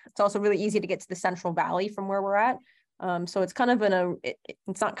everything. It's also really easy to get to the Central Valley from where we're at. So it's kind of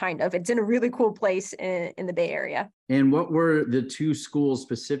it's in a really cool place in the Bay Area. And what were the two schools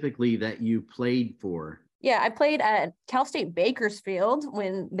specifically that you played for? Yeah, I played at Cal State Bakersfield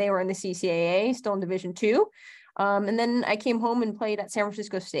when they were in the CCAA, still in Division II. And then I came home and played at San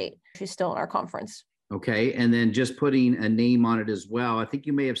Francisco State, which is still in our conference. Okay. And then just putting a name on it as well. I think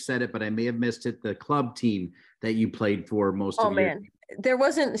you may have said it, but I may have missed it. The club team that you played for most of your... There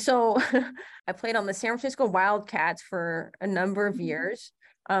wasn't. So I played on the San Francisco Wildcats for a number of years.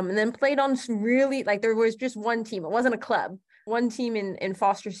 And then played on some really, there was just one team. It wasn't a club. One team in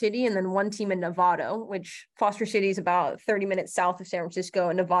Foster City, and then one team in Novato, which Foster City is about 30 minutes south of San Francisco,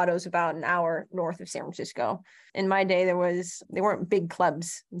 and Novato is about an hour north of San Francisco. In my day, they weren't big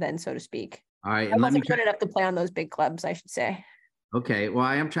clubs then, so to speak. All right. I wasn't good enough to play on those big clubs, I should say. Okay. Well,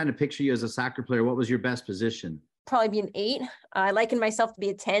 I am trying to picture you as a soccer player. What was your best position? Probably be an 8. I likened myself to be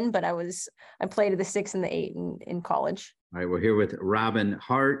a 10, but I played at the 6 and the 8 in college. All right, we're here with Robin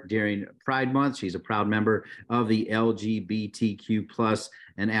Hart during Pride Month. She's a proud member of the LGBTQ plus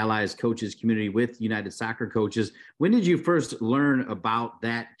and allies coaches community with United Soccer Coaches. When did you first learn about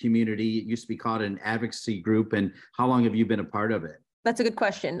that community? It used to be called an advocacy group, and how long have you been a part of it? That's a good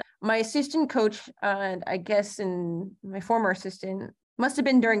question. My assistant coach, I guess, and my former assistant, must have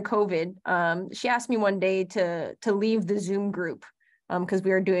been during COVID. She asked me one day to leave the Zoom group because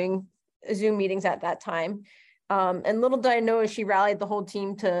we were doing Zoom meetings at that time. And little did I know, she rallied the whole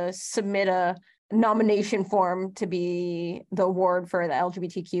team to submit a nomination form to be the award for the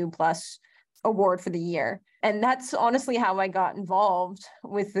LGBTQ plus award for the year. And that's honestly how I got involved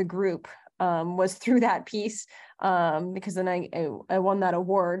with the group, was through that piece, because then I won that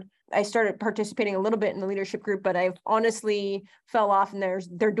award. I started participating a little bit in the leadership group, but I've honestly fell off, and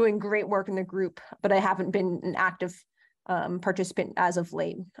they're doing great work in the group, but I haven't been an active participant as of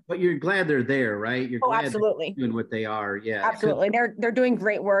late. But you're glad they're there, right? You're glad absolutely they're doing what they are. Yeah, absolutely. They're doing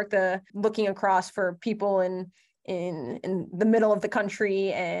great work. Looking across for people in the middle of the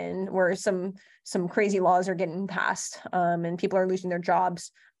country, and where some crazy laws are getting passed, and people are losing their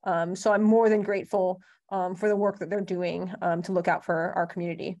jobs. So I'm more than grateful for the work that they're doing to look out for our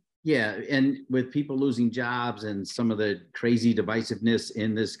community. Yeah, and with people losing jobs and some of the crazy divisiveness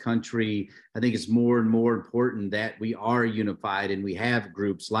in this country, I think it's more and more important that we are unified and we have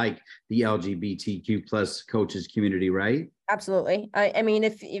groups like the LGBTQ plus coaches community, right? Absolutely. I mean,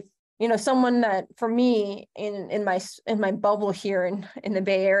 if someone that, for me, in my bubble here in the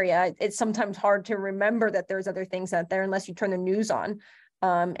Bay Area, it's sometimes hard to remember that there's other things out there unless you turn the news on.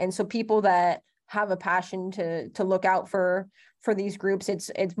 And so people that have a passion to look out for these groups,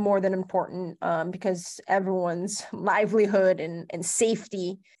 it's more than important, because everyone's livelihood and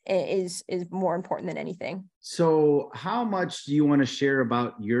safety is more important than anything. So how much do you want to share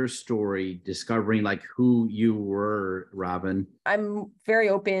about your story, discovering like who you were, Robin? I'm very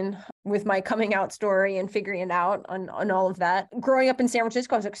open with my coming out story and figuring it out on all of that. Growing up in San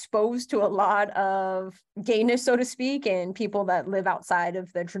Francisco, I was exposed to a lot of gayness, so to speak, and people that live outside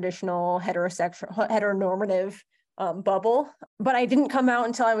of the traditional heteronormative bubble. But I didn't come out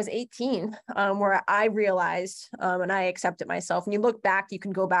until I was 18, where I realized and I accepted myself. And you look back, you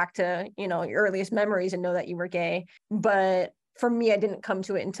can go back to, your earliest memories and know that you were gay. But for me, I didn't come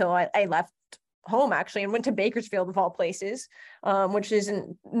to it until I left home, actually, and went to Bakersfield, of all places, which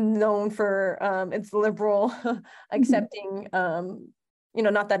isn't known for its liberal accepting,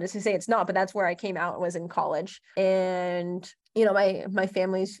 not that it's to say it's not, but that's where I came out, was in college. And my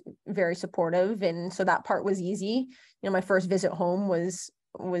family's very supportive, and so that part was easy. My first visit home was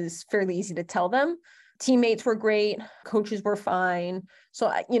fairly easy to tell them. Teammates were great, coaches were fine. So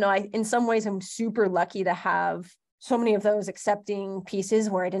I in some ways I'm super lucky to have so many of those accepting pieces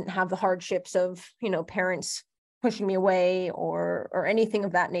where I didn't have the hardships of parents pushing me away or anything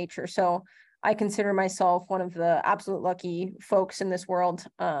of that nature. So I consider myself one of the absolute lucky folks in this world,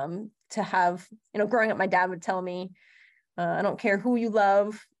 to have, growing up, my dad would tell me, I don't care who you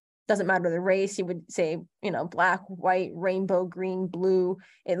love, doesn't matter the race. He would say, black, white, rainbow, green, blue.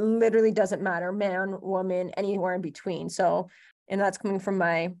 It literally doesn't matter, man, woman, anywhere in between. So, and that's coming from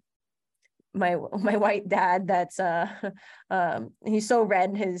my white dad. That's he's so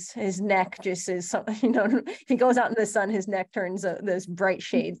red, his neck just is, if he goes out in the sun, his neck turns this bright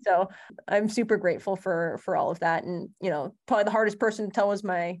shade. So I'm super grateful for all of that. And probably the hardest person to tell was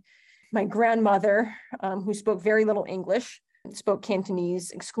my grandmother, who spoke very little English, spoke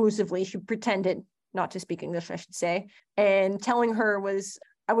Cantonese exclusively. She pretended not to speak English, I should say. And telling her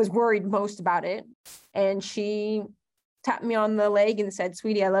I was worried most about it. And she tapped me on the leg and said,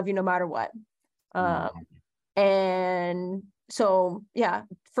 "Sweetie, I love you no matter what." And so, yeah,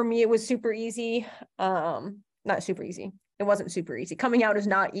 for me, it was super easy. Not super easy. It wasn't super easy. Coming out is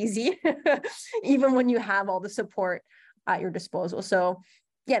not easy, even when you have all the support at your disposal. So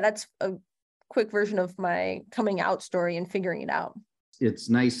yeah, that's a quick version of my coming out story and figuring it out. It's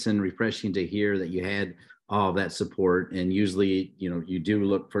nice and refreshing to hear that you had all that support. And usually, you do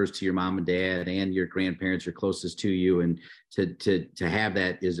look first to your mom and dad and your grandparents are closest to you, and to have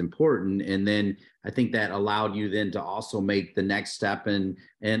that is important. And then I think that allowed you then to also make the next step and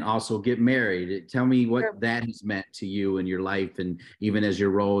also get married. Tell me what Sure. that has meant to you in your life, and even as your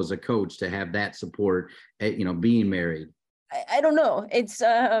role as a coach, to have that support at, being married. I don't know. It's,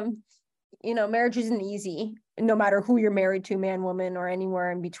 marriage isn't easy, no matter who you're married to, man, woman, or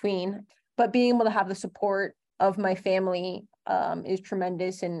anywhere in between. But being able to have the support of my family is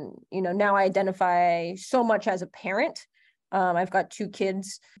tremendous. And, now I identify so much as a parent. I've got 2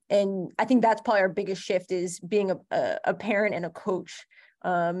 kids. And I think that's probably our biggest shift, is being a parent and a coach,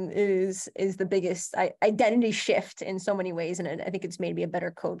 is the biggest identity shift in so many ways. And I think it's made me a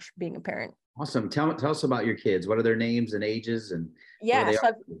better coach being a parent. Awesome. Tell us about your kids. What are their names and ages, and Yeah,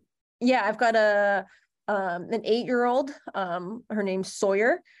 I've got an 8-year-old. Her name's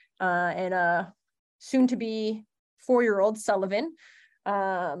Sawyer, and a soon-to-be 4-year-old, Sullivan.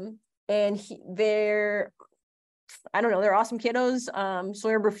 And they're awesome kiddos.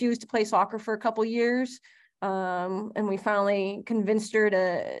 Sawyer refused to play soccer for a couple years, and we finally convinced her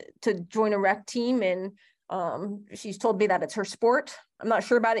to join a rec team. And she's told me that it's her sport. I'm not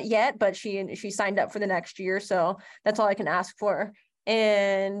sure about it yet, but she signed up for the next year, so that's all I can ask for.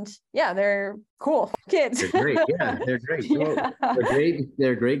 And yeah, they're cool kids. They're great. Yeah, they're great. Yeah. They're great.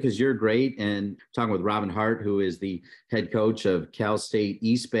 They're great because you're great. And talking with Robin Hart, who is the head coach of Cal State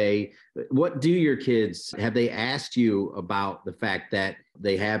East Bay. What do your kids, have they asked you about the fact that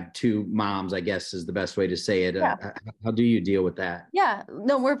they have 2 moms, I guess is the best way to say it? Yeah. How do you deal with that? Yeah,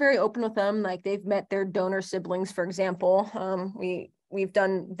 no, we're very open with them. Like, they've met their donor siblings, for example. We've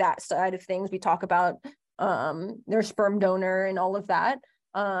done that side of things. We talk about their sperm donor and all of that.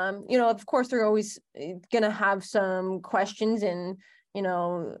 Of course, they're always going to have some questions, and you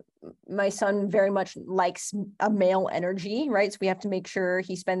know, my son very much likes a male energy, right? So we have to make sure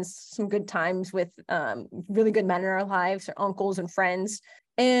he spends some good times with really good men in our lives, our uncles and friends.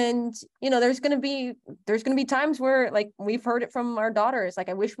 And, you know, there's going to be times where, like, we've heard it from our daughters, like,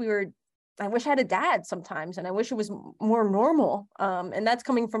 I wish I had a dad sometimes, and I wish it was more normal. And that's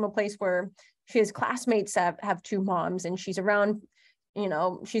coming from a place where she has classmates that have two moms, and she's around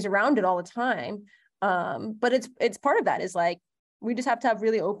it all the time. But it's part of that is like, we just have to have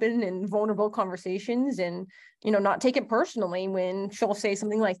really open and vulnerable conversations, and, you know, not take it personally when she'll say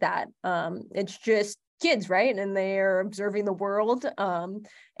something like that. It's just kids, right? And they're observing the world,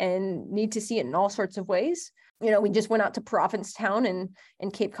 and need to see it in all sorts of ways. You know, we just went out to Provincetown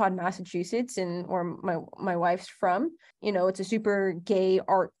in Cape Cod, Massachusetts, and where my wife's from. You know, it's a super gay,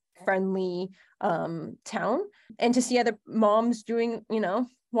 art friendly town, and to see other moms doing, you know,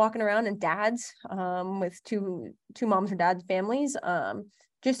 walking around, and dads with two moms or dads families,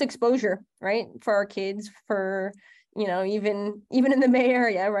 just exposure, right, for our kids, for, you know, even in the Bay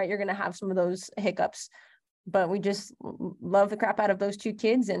Area, right, you're going to have some of those hiccups, but we just love the crap out of those two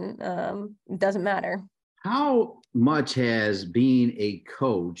kids, and it doesn't matter. How much has being a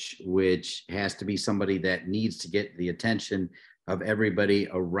coach, which has to be somebody that needs to get the attention of everybody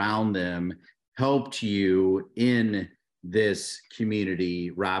around them, helped you in this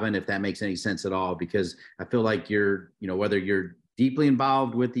community, Robin, if that makes any sense at all? Because I feel like you're, you know, whether you're deeply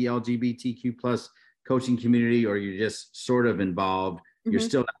involved with the LGBTQ plus coaching community or you're just sort of involved, you're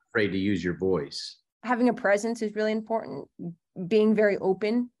still not afraid to use your voice. Having a presence is really important. Being very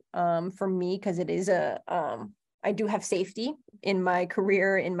open for me, because it is I do have safety in my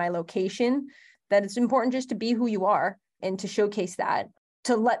career, in my location, that it's important just to be who you are and to showcase that,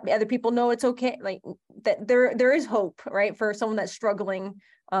 to let other people know it's okay, like that there is hope, right, for someone that's struggling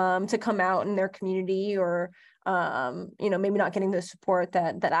to come out in their community, or you know, maybe not getting the support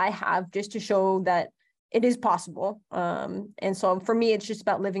that I have, just to show that it is possible. And so for me, it's just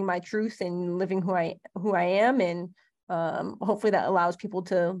about living my truth and living who I am, and hopefully that allows people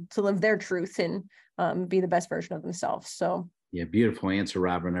to live their truth and be the best version of themselves. So yeah, beautiful answer,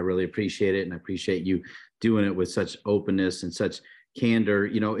 Robin. I really appreciate it, and I appreciate you doing it with such openness and such candor.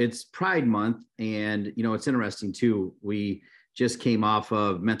 You know, it's Pride Month, and, you know, it's interesting too. We just came off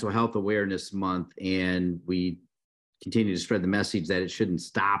of Mental Health Awareness Month, and we continue to spread the message that it shouldn't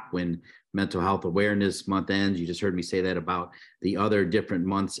stop when Mental Health Awareness Month ends. You just heard me say that about the other different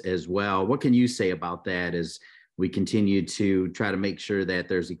months as well. What can you say about that as we continue to try to make sure that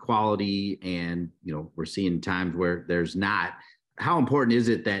there's equality, and, you know, we're seeing times where there's not? How important is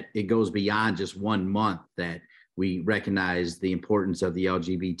it that it goes beyond just 1 month, that we recognize the importance of the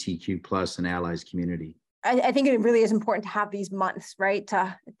LGBTQ plus and allies community? I think it really is important to have these months, right,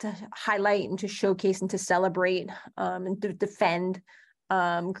 to highlight and to showcase and to celebrate and to defend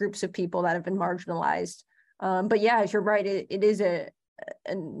groups of people that have been marginalized. But yeah, you're right, it is a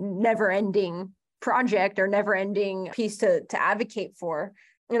never-ending project, or never-ending piece to advocate for.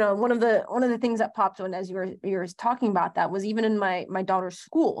 You know, one of the things that popped when, as you were talking about that, was even in my daughter's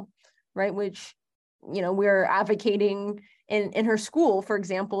school, right, which, you know, we're advocating in her school, for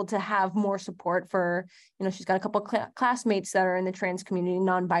example, to have more support for, you know, she's got a couple of classmates that are in the trans community,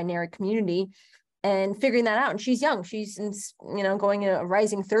 non-binary community, and figuring that out. And she's young, she's in, you know, going a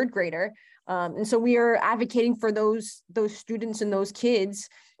rising third grader. And so we are advocating for those students and those kids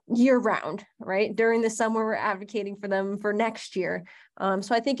year round, right? During the summer, we're advocating for them for next year.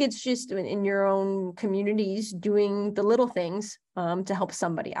 So I think it's just in your own communities, doing the little things to help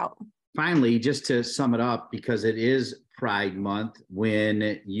somebody out. Finally, just to sum it up, because it is Pride Month,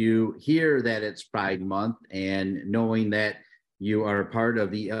 when you hear that it's Pride Month, and knowing that you are a part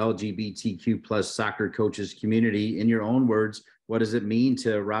of the LGBTQ plus soccer coaches community, in your own words, what does it mean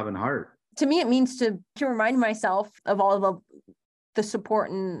to Robin Hart? To me, it means to remind myself of all of the support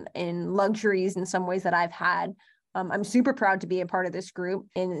and luxuries in some ways that I've had. I'm super proud to be a part of this group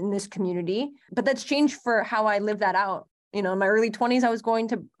in this community, but that's changed for how I live that out. You know, in my early 20s, I was going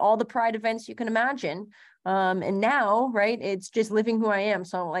to all the Pride events you can imagine. And now, right, it's just living who I am.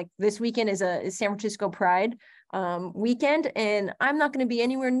 So like this weekend is San Francisco Pride weekend, and I'm not going to be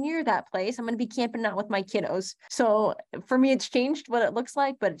anywhere near that place. I'm going to be camping out with my kiddos. So for me, it's changed what it looks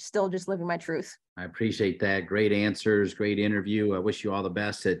like, but it's still just living my truth. I appreciate that. Great answers, great interview. I wish you all the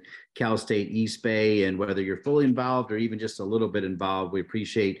best at Cal State East Bay, and whether you're fully involved or even just a little bit involved, we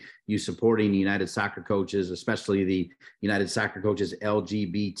appreciate you supporting the United Soccer Coaches, especially the United Soccer Coaches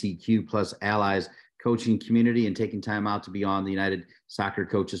LGBTQ plus allies coaching community, and taking time out to be on the United Soccer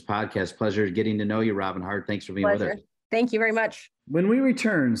Coaches podcast. Pleasure getting to know you, Robin Hart. Thanks for being with us. Thank you very much. When we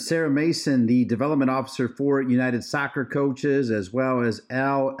return, Sarah Mason, the development officer for United Soccer Coaches, as well as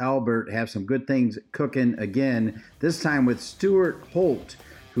Al Albert, have some good things cooking again, this time with Stuart Holt,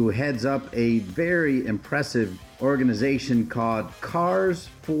 who heads up a very impressive organization called Cars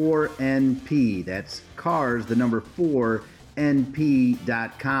 4NP. That's Cars, the number 4,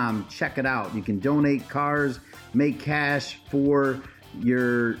 np.com. Check it out. You can donate cars, make cash for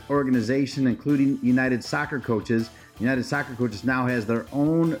your organization, including United Soccer Coaches. United Soccer Coaches now has their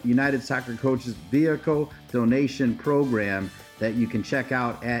own United Soccer Coaches vehicle donation program that you can check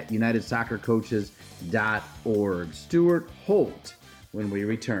out at unitedsoccercoaches.org. Stuart Holt when we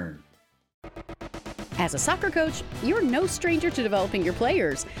return. As a soccer coach, you're no stranger to developing your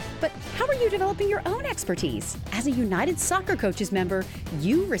players. But how are you developing your own expertise? As a United Soccer Coaches member,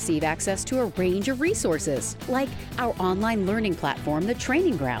 you receive access to a range of resources, like our online learning platform, The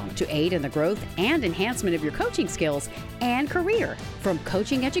Training Ground, to aid in the growth and enhancement of your coaching skills and career. From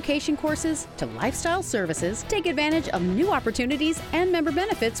coaching education courses to lifestyle services, take advantage of new opportunities and member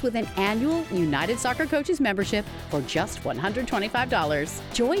benefits with an annual United Soccer Coaches membership for just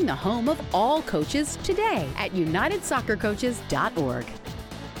 $125. Join the home of all coaches today at unitedsoccercoaches.org.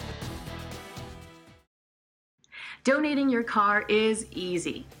 Donating your car is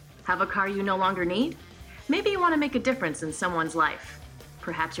easy. Have a car you no longer need? Maybe you want to make a difference in someone's life.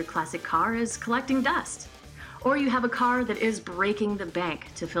 Perhaps your classic car is collecting dust. Or you have a car that is breaking the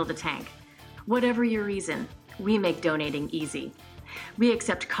bank to fill the tank. Whatever your reason, we make donating easy. We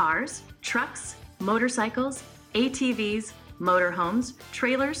accept cars, trucks, motorcycles, ATVs, motorhomes,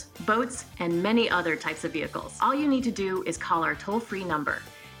 trailers, boats, and many other types of vehicles. All you need to do is call our toll-free number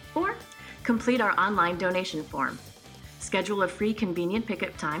or complete our online donation form. Schedule a free convenient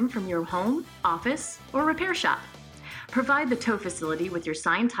pickup time from your home, office, or repair shop. Provide the tow facility with your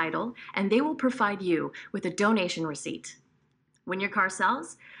signed title, and they will provide you with a donation receipt. When your car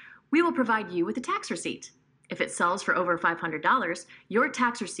sells, we will provide you with a tax receipt. If it sells for over $500, your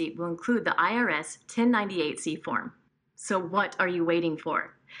tax receipt will include the IRS 1098-C form. So what are you waiting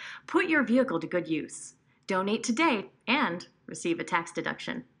for? Put your vehicle to good use. Donate today and receive a tax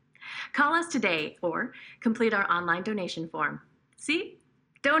deduction. Call us today or complete our online donation form. See?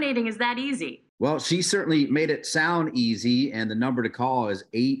 Donating is that easy. Well, she certainly made it sound easy, and the number to call is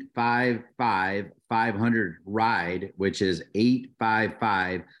 855-500-RIDE, which is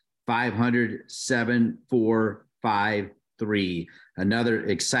 855-500-7453. Another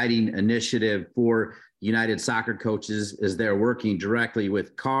exciting initiative for United Soccer Coaches is they're working directly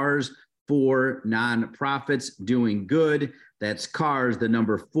with Cars for Nonprofits Doing Good. That's Cars, the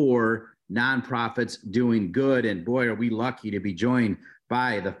number 4, Nonprofits Doing Good. And boy, are we lucky to be joined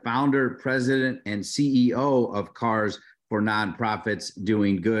by the founder, president, and CEO of Cars for Nonprofits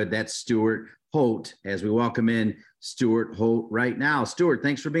Doing Good. That's Stuart Holt, as we welcome in Stuart Holt right now. Stuart,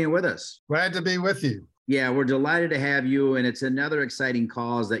 thanks for being with us. Glad to be with you. Yeah, we're delighted to have you, and it's another exciting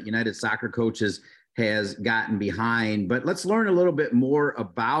cause that United Soccer Coaches has gotten behind. But let's learn a little bit more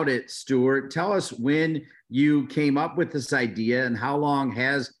about it, Stuart. Tell us when you came up with this idea and how long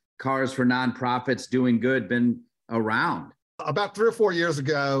has Cars for Nonprofits Doing Good been around? About 3 or 4 years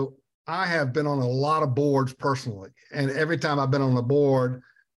ago, I have been on a lot of boards personally. And every time I've been on the board,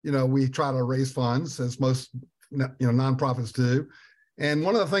 we try to raise funds, as most, nonprofits do. And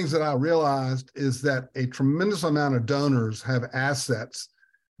one of the things that I realized is that a tremendous amount of donors have assets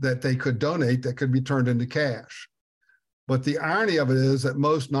that they could donate that could be turned into cash. But the irony of it is that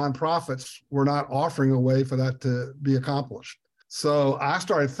most nonprofits were not offering a way for that to be accomplished. So I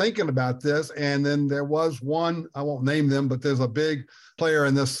started thinking about this, and then there was one, I won't name them, but there's a big player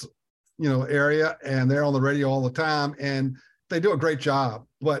in this, area, and they're on the radio all the time, and they do a great job.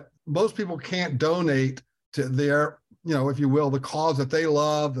 But most people can't donate to their, if you will, the cause that they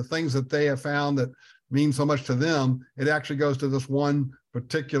love, the things that they have found that mean so much to them. It actually goes to this one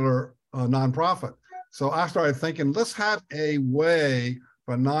particular nonprofit. So I started thinking, let's have a way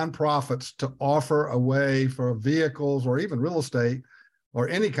for nonprofits to offer a way for vehicles or even real estate or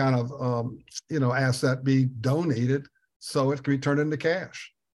any kind of, asset be donated so it can be turned into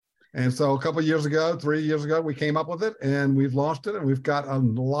cash. And so a couple of years ago, 3 years ago, we came up with it and we've launched it, and we've got a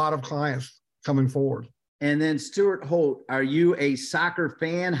lot of clients coming forward. And then Stuart Holt, are you a soccer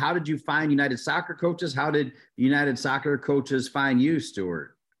fan? How did you find United Soccer Coaches? How did United Soccer Coaches find you,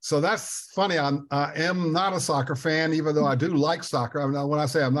 Stuart? So that's funny. I am not a soccer fan, even though I do like soccer. I mean, when I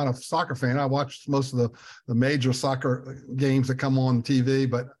say I'm not a soccer fan, I watch most of the major soccer games that come on TV,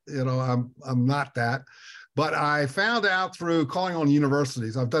 but I'm not that. But I found out through calling on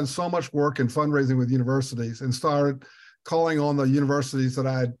universities. I've done so much work in fundraising with universities and started calling on the universities that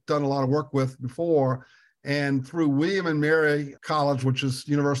I had done a lot of work with before. And through William and Mary College, which is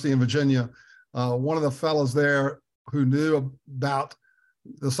University in Virginia, one of the fellows there who knew about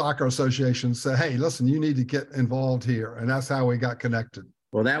the soccer association said, hey, listen, you need to get involved here. And that's how we got connected.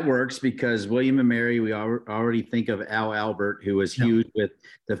 Well, that works because William and Mary, we already think of Al Albert, who was huge with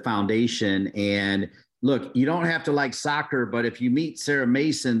the foundation. And look, you don't have to like soccer, but if you meet Sarah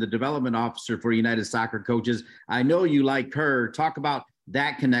Mason, the development officer for United Soccer Coaches, I know you like her. Talk about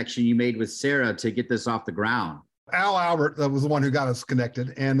that connection you made with Sarah to get this off the ground. Al Albert was the one who got us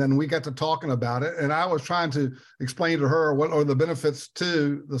connected, and then we got to talking about it, and I was trying to explain to her what are the benefits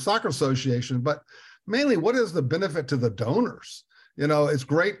to the Soccer Association, but mainly what is the benefit to the donors? You know, it's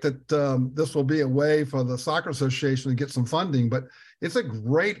great that this will be a way for the Soccer Association to get some funding, but it's a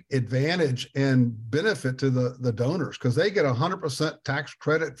great advantage and benefit to the donors because they get 100% tax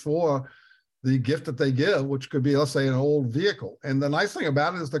credit for the gift that they give, which could be, let's say, an old vehicle. And the nice thing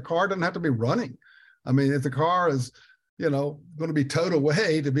about it is the car doesn't have to be running. I mean, if the car is, going to be towed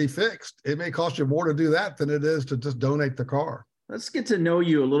away to be fixed, it may cost you more to do that than it is to just donate the car. Let's get to know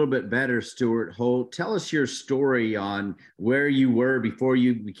you a little bit better, Stuart Holt. Tell us your story on where you were before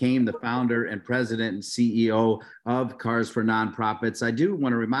you became the founder and president and CEO of Cars for Nonprofits. I do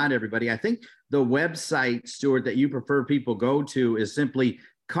want to remind everybody, I think the website, Stuart, that you prefer people go to is simply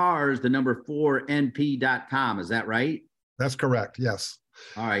cars4np.com. Is that right? That's correct. Yes.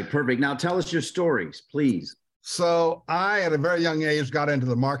 All right, perfect. Now tell us your stories, please. So I, at a very young age, got into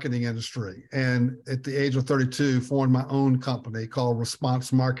the marketing industry, and at the age of 32, formed my own company called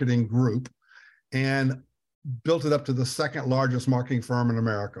Response Marketing Group, and built it up to the second largest marketing firm in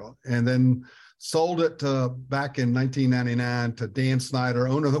America, and then sold it back in 1999 to Dan Snyder,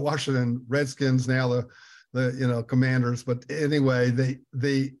 owner of the Washington Redskins, now the Commanders. But anyway,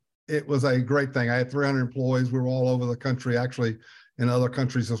 it was a great thing. I had 300 employees. We were all over the country, actually in other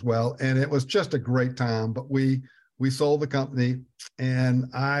countries as well. And it was just a great time. But we sold the company, and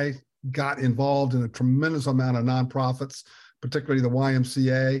I got involved in a tremendous amount of nonprofits, particularly the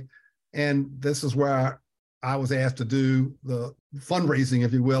YMCA. And this is where I was asked to do the fundraising,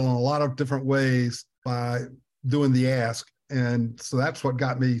 if you will, in a lot of different ways by doing the ask. And so that's what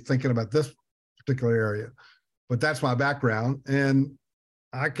got me thinking about this particular area. But that's my background. And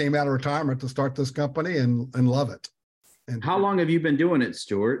I came out of retirement to start this company and love it. And how long have you been doing it,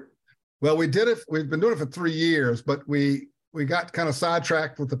 Stuart? Well, we've been doing it for 3 years, but we got kind of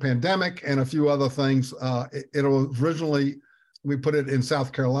sidetracked with the pandemic and a few other things. It was originally, we put it in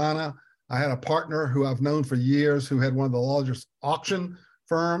South Carolina. I had a partner who I've known for years who had one of the largest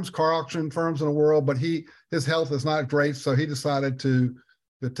car auction firms in the world, but his health is not great. So he decided to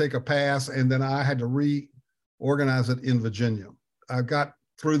take a pass, and then I had to reorganize it in Virginia. I got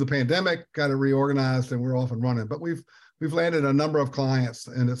through the pandemic, got it reorganized, and we're off and running. But we've landed a number of clients,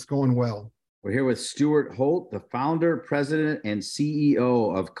 and it's going well. We're here with Stuart Holt, the founder, president, and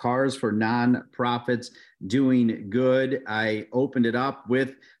CEO of Cars for Nonprofits, doing good. I opened it up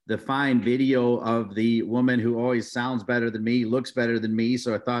with the fine video of the woman who always sounds better than me, looks better than me.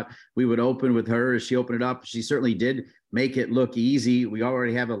 So I thought we would open with her as she opened it up. She certainly did make it look easy. We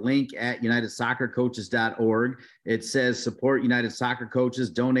already have a link at unitedsoccercoaches.org. It says support United Soccer Coaches,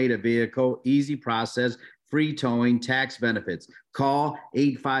 donate a vehicle, easy process, free towing, tax benefits. Call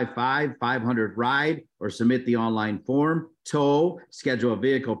 855-500-RIDE or submit the online form. Tow, schedule a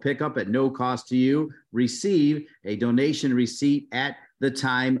vehicle pickup at no cost to you. Receive a donation receipt at the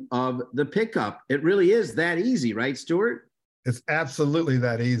time of the pickup. It really is that easy, right, Stuart? It's absolutely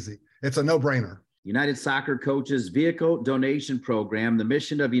that easy. It's a no-brainer. United Soccer Coaches Vehicle Donation Program. The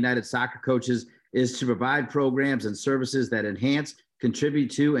mission of United Soccer Coaches is to provide programs and services that enhance,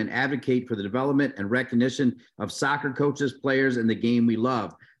 contribute to, and advocate for the development and recognition of soccer coaches, players, and the game we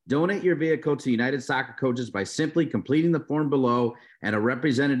love. Donate your vehicle to United Soccer Coaches by simply completing the form below, and a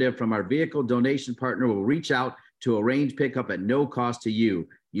representative from our vehicle donation partner will reach out to arrange pickup at no cost to you.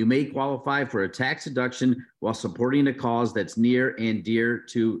 You may qualify for a tax deduction while supporting a cause that's near and dear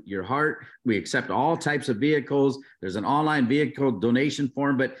to your heart. We accept all types of vehicles. There's an online vehicle donation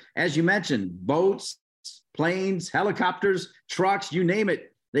form, but as you mentioned, boats, planes, helicopters, trucks, you name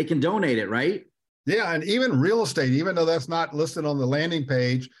it, they can donate it, right? Yeah, and even real estate, even though that's not listed on the landing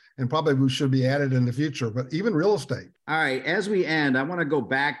page, and probably should be added in the future, but even real estate. All right, as we end, I want to go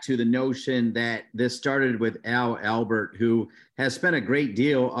back to the notion that this started with Al Albert, who has spent a great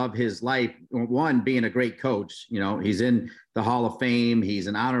deal of his life, one, being a great coach. You know, he's in the Hall of Fame. He's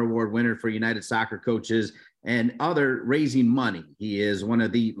an honor award winner for United Soccer Coaches. and other raising money. He is one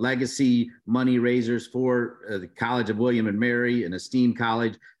of the legacy money raisers for the College of William and Mary, an esteemed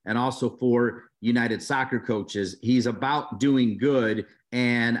college, and also for United Soccer Coaches. He's about doing good.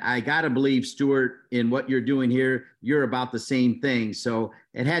 And I got to believe, Stuart, in what you're doing here, you're about the same thing. So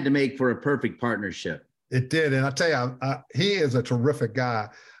it had to make for a perfect partnership. It did. And I tell you, he is a terrific guy.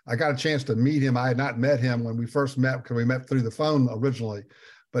 I got a chance to meet him. I had not met him when we first met, because we met through the phone originally,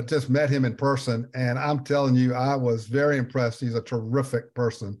 but just met him in person. And I'm telling you, I was very impressed. He's a terrific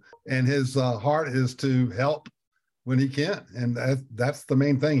person. And his heart is to help when he can. And that's the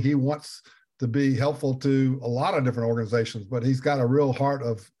main thing. He wants to be helpful to a lot of different organizations, but he's got a real heart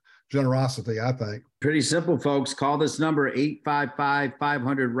of generosity, I think. Pretty simple, folks. Call this number,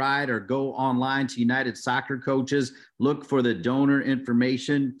 855-500-RIDE, or go online to United Soccer Coaches. Look for the donor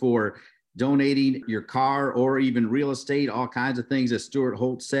information for donating your car or even real estate, all kinds of things, as Stuart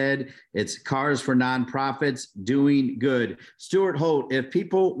Holt said. It's Cars for Nonprofits, doing good. Stuart Holt, if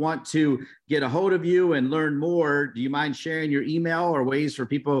people want to get a hold of you and learn more, do you mind sharing your email or ways for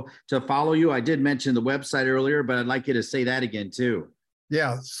people to follow you? I did mention the website earlier, but I'd like you to say that again too.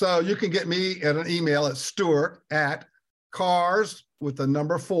 Yeah, so you can get me at an email at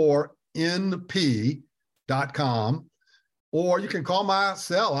Stuart@cars4np.com. Or you can call my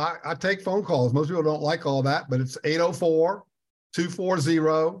cell. I take phone calls. Most people don't like all that, but it's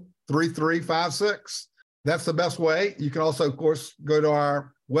 804-240-3356. That's the best way. You can also, of course, go to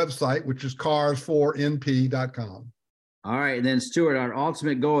our website, which is cars4np.com. All right. And then, Stuart, our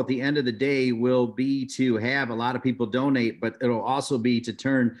ultimate goal at the end of the day will be to have a lot of people donate, but it'll also be to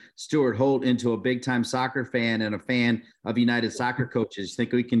turn Stuart Holt into a big-time soccer fan and a fan of United Soccer Coaches.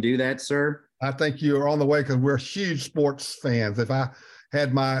 Think we can do that, sir? I think you're on the way, because we're huge sports fans. If I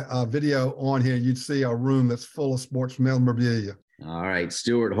had my video on here, you'd see a room that's full of sports memorabilia. All right.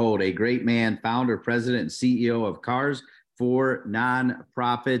 Stuart Holt, a great man, founder, president, and CEO of Cars for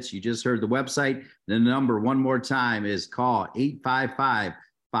Nonprofits. You just heard the website. The number, one more time, is call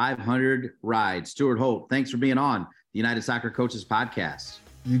 855-500-RIDE. Stuart Holt, thanks for being on the United Soccer Coaches podcast.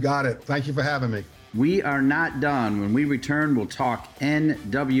 You got it. Thank you for having me. We are not done. When we return, we'll talk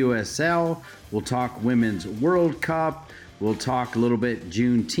NWSL. We'll talk Women's World Cup. We'll talk a little bit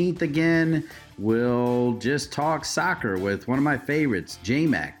Juneteenth again. We'll just talk soccer with one of my favorites,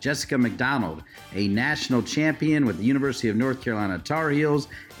 JMac, Jessica McDonald, a national champion with the University of North Carolina Tar Heels,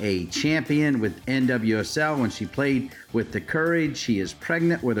 a champion with NWSL when she played with the Courage. She is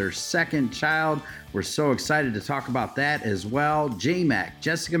pregnant with her second child. We're so excited to talk about that as well. JMac,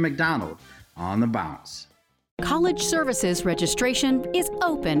 Jessica McDonald, on the bounce. College Services registration is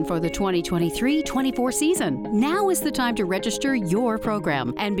open for the 2023-24 season. Now is the time to register your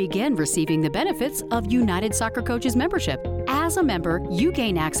program and begin receiving the benefits of United Soccer Coaches membership. As a member, you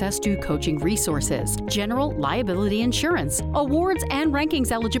gain access to coaching resources, general liability insurance, awards and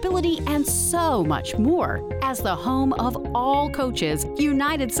rankings eligibility, and so much more. As the home of all coaches,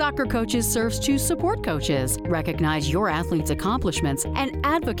 United Soccer Coaches serves to support coaches, recognize your athletes' accomplishments, and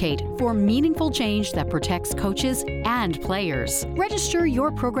advocate for meaningful change that protects coaches and players. Register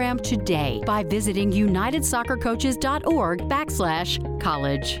your program today by visiting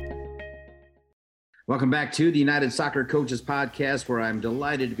unitedsoccercoaches.org/college. Welcome back to the United Soccer Coaches podcast, where I'm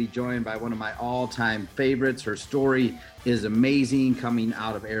delighted to be joined by one of my all-time favorites. Her story is amazing, coming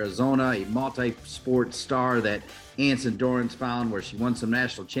out of Arizona, a multi-sport star that Anson Dorrance found, where she won some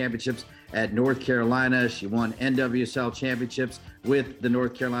national championships at North Carolina. She won NWSL championships with the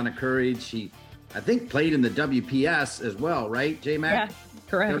North Carolina Courage. She, I think, played in the WPS as well, right, J-Mac? Yeah,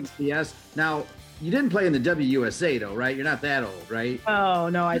 correct. WPS. Now, you didn't play in the WUSA, though, right? You're not that old, right? Oh,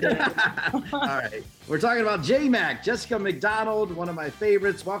 no, I didn't. All right. We're talking about J-Mac, Jessica McDonald, one of my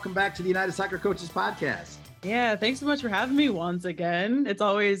favorites. Welcome back to the United Soccer Coaches podcast. Yeah, thanks so much for having me once again. It's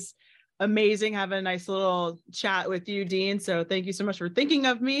always amazing having a nice little chat with you, Dean. So thank you so much for thinking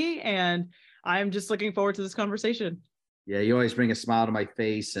of me. And I'm just looking forward to this conversation. Yeah, you always bring a smile to my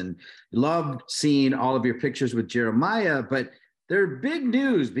face, and love seeing all of your pictures with Jeremiah, but they're big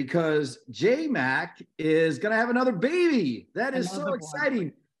news because J-Mac is going to have another baby. That is so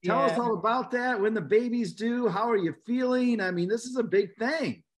exciting. Tell us all about that. When the baby's due, how are you feeling? I mean, this is a big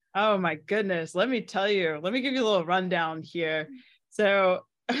thing. Oh my goodness. Let me tell you, let me give you a little rundown here. So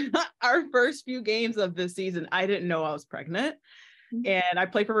our first few games of this season, I didn't know I was pregnant. And I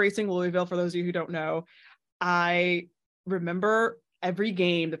play for Racing Louisville. For those of you who don't know, I remember every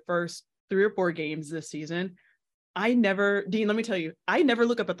game, the first 3 or 4 games this season, Dean, let me tell you, I never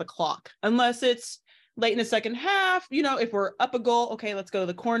look up at the clock unless it's late in the second half. You know, if we're up a goal, okay, let's go to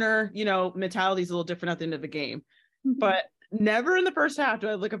the corner. You know, mentality is a little different at the end of the game, but never in the first half do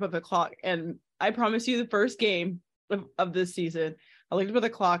I look up at the clock. And I promise you, the first game of this season, I looked at the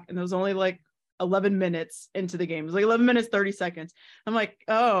clock and it was only like 11 minutes into the game. It was like 11 minutes, 30 seconds. I'm like,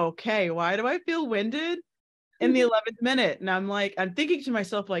 oh, okay. Why do I feel winded in the 11th minute? And I'm thinking to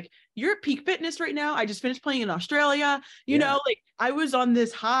myself, like, you're at peak fitness right now. I just finished playing in Australia. You know, like I was on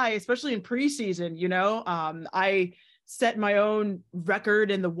this high, especially in preseason, you know. I set my own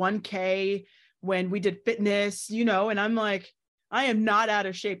record in the 1K when we did fitness, you know, and I'm like, I am not out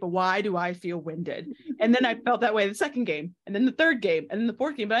of shape, but why do I feel winded? And then I felt that way the second game, and then the third game, and then the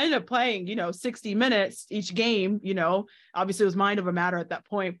fourth game. But I ended up playing, you know, 60 minutes each game, you know. Obviously it was mind over matter at that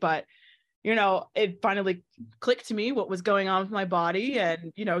point, but you know, it finally clicked to me what was going on with my body,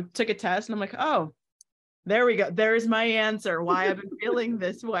 and, you know, took a test, and I'm like, oh, there we go. There's my answer. Why I've been feeling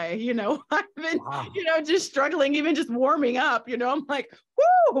this way. You know, I've been, you know, just struggling, even just warming up, you know, I'm like,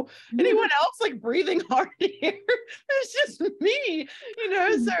 whoo, anyone else like breathing hard here? It's just me, you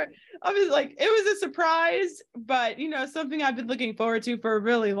know. So I was like, it was a surprise, but, you know, something I've been looking forward to for a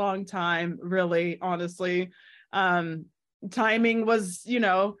really long time, really, honestly. Timing was, you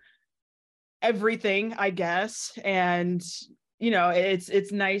know, everything, I guess. And, you know,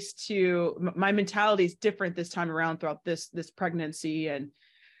 it's nice to, my mentality is different this time around throughout this pregnancy. And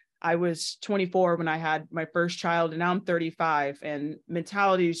I was 24 when I had my first child, and now I'm 35, and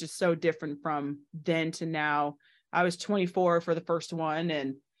mentality is just so different from then to now. I was 24 for the first one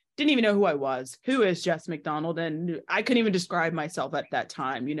and didn't even know who I was. Who is Jess McDonald? And I couldn't even describe myself at that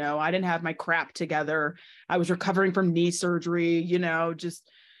time. You know, I didn't have my crap together. I was recovering from knee surgery, you know, just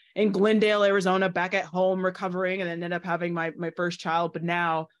in Glendale, Arizona, back at home recovering, and then ended up having my first child. But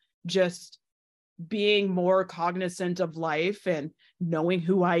now just being more cognizant of life and knowing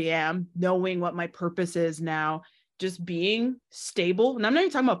who I am, knowing what my purpose is now, just being stable. And I'm not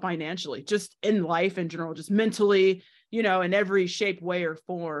even talking about financially, just in life in general, just mentally, you know, in every shape, way, or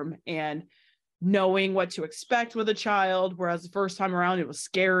form, and knowing what to expect with a child. Whereas the first time around, it was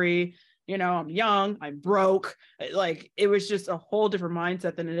scary. You know, I'm young, I'm broke. Like, it was just a whole different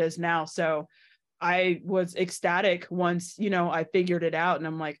mindset than it is now. So I was ecstatic once, you know, I figured it out, and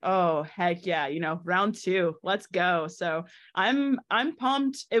I'm like, oh, heck yeah, you know, round 2, let's go. So I'm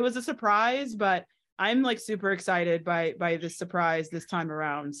pumped. It was a surprise, but I'm like super excited by this surprise this time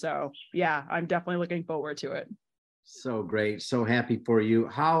around. So yeah, I'm definitely looking forward to it. So great. So happy for you.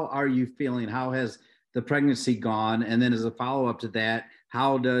 How are you feeling? How has the pregnancy gone? And then as a follow-up to that,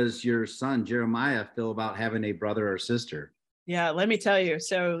 how does your son, Jeremiah, feel about having a brother or sister? Yeah, let me tell you.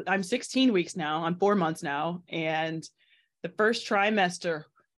 So I'm 16 weeks now. I'm 4 months now. And the first trimester,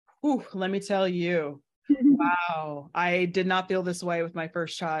 whew, let me tell you, wow, I did not feel this way with my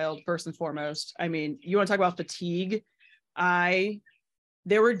first child, first and foremost. I mean, you want to talk about fatigue?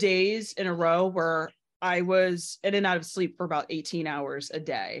 There were days in a row where I was in and out of sleep for about 18 hours a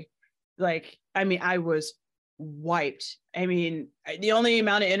day. Like, I mean, I was wiped. I mean, the only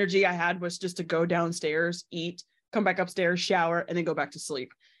amount of energy I had was just to go downstairs, eat, come back upstairs, shower, and then go back to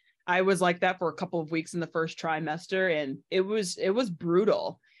sleep. I was like that for a couple of weeks in the first trimester, and it was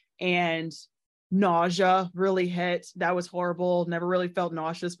brutal. And nausea really hit. That was horrible. Never really felt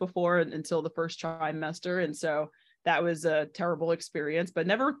nauseous before until the first trimester. And so that was a terrible experience, but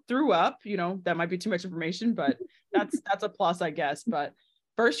never threw up. You know, that might be too much information, but that's a plus, I guess. But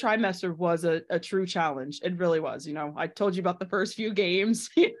first trimester was a true challenge. It really was. You know, I told you about the first few games,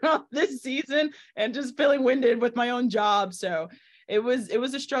 you know, this season, and just feeling winded with my own job. So it was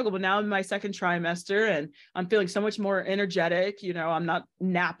a struggle, but now I'm in my second trimester and I'm feeling so much more energetic. You know, I'm not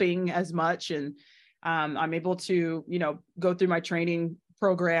napping as much, and I'm able to, you know, go through my training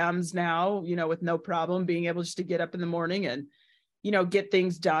programs now, you know, with no problem, being able just to get up in the morning and, you know, get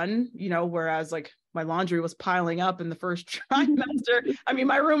things done, you know, whereas like my laundry was piling up in the first trimester. I mean,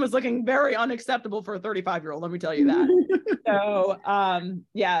 my room was looking very unacceptable for a 35-year-old, let me tell you that. So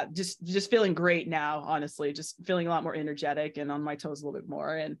yeah, just feeling great now, honestly, just feeling a lot more energetic and on my toes a little bit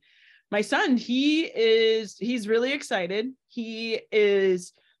more. And my son, he's really excited. He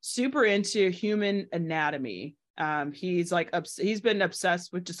is super into human anatomy. He's been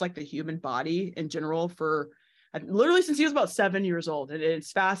obsessed with just like the human body in general for literally since he was about 7 years old. And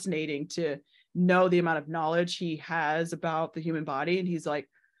it's fascinating to know the amount of knowledge he has about the human body. And he's like,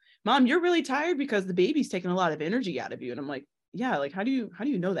 Mom, you're really tired because the baby's taking a lot of energy out of you. And I'm like, yeah, like, how do you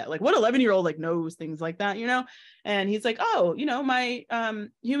know that? Like, what 11-year-old like knows things like that, you know? And he's like, oh, you know, my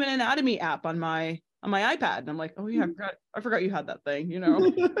human anatomy app on my iPad. And I'm like, oh yeah, I forgot you had that thing, you know.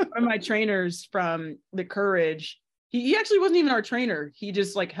 One of my trainers from the Courage, he actually wasn't even our trainer. He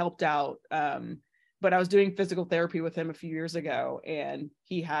just like helped out but I was doing physical therapy with him a few years ago, and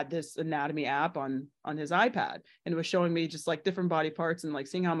he had this anatomy app on his iPad, and it was showing me just like different body parts and like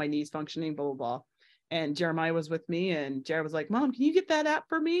seeing how my knee's functioning, blah, blah, blah. And Jeremiah was with me, and Jared was like, Mom, can you get that app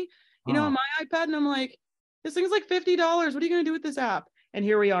for me? You know, on my iPad. And I'm like, this thing's like $50. What are you going to do with this app? And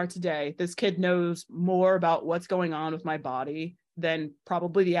here we are today. This kid knows more about what's going on with my body than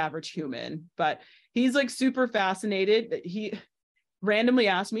probably the average human, but he's like super fascinated. He randomly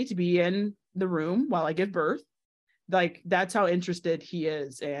asked me to be in the room while I give birth. Like, that's how interested he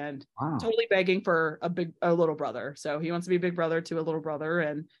is, and totally begging for a little brother. So he wants to be a big brother to a little brother,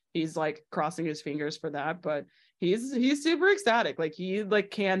 and he's like crossing his fingers for that, but he's super ecstatic. Like, he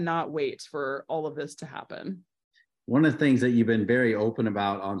like cannot wait for all of this to happen. One of the things that you've been very open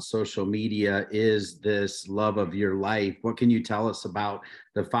about on social media is this love of your life. What can you tell us about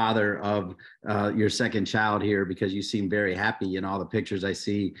the father of your second child here? Because you seem very happy in all the pictures I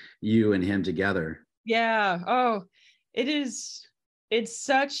see you and him together. Yeah. Oh, it's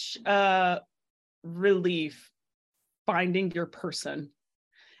such a relief finding your person.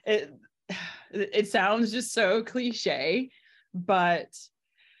 It sounds just so cliche, but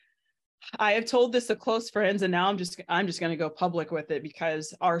I have told this to close friends, and now I'm just going to go public with it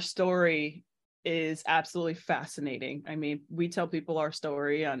because our story is absolutely fascinating. I mean, we tell people our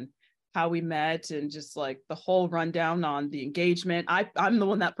story on how we met and just like the whole rundown on the engagement. I'm the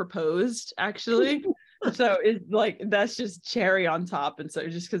one that proposed, actually. So it's like, that's just cherry on top. And so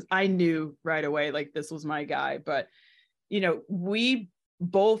just because I knew right away, like, this was my guy. But, you know, we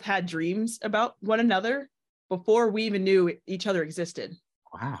both had dreams about one another before we even knew each other existed.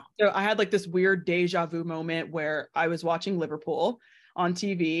 Wow. So I had like this weird deja vu moment where I was watching Liverpool on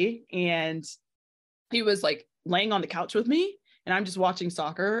TV, and he was like laying on the couch with me, and I'm just watching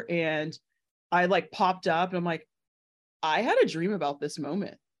soccer, and I like popped up, and I'm like, I had a dream about this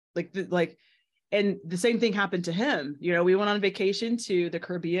moment. And the same thing happened to him. You know, we went on vacation to the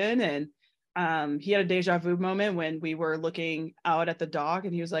Caribbean, and he had a deja vu moment when we were looking out at the dock,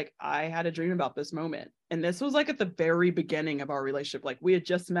 and he was like, I had a dream about this moment. And this was like at the very beginning of our relationship. Like, we had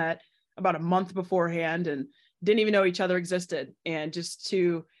just met about a month beforehand and didn't even know each other existed. And just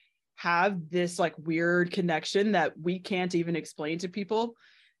to have this like weird connection that we can't even explain to people,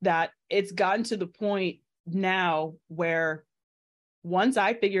 that it's gotten to the point now where once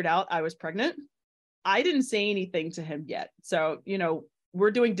I figured out I was pregnant, I didn't say anything to him yet. So, you know,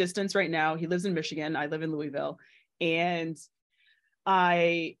 we're doing distance right now. He lives in Michigan. I live in Louisville. And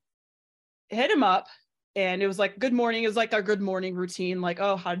I hit him up, and it was like, good morning. It was like our good morning routine. Like,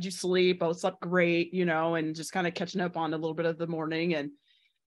 oh, how did you sleep? Oh, slept great, you know, and just kind of catching up on a little bit of the morning. And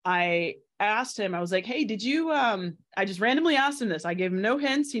I asked him, I was like, hey, did you, I just randomly asked him this. I gave him no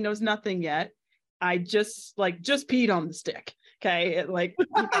hints. He knows nothing yet. I just peed on the stick. Okay. Like,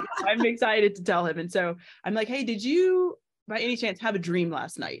 I'm excited to tell him. And so I'm like, hey, did you by any chance have a dream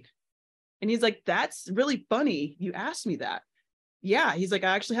last night? And he's like, that's really funny. You asked me that. Yeah. He's like,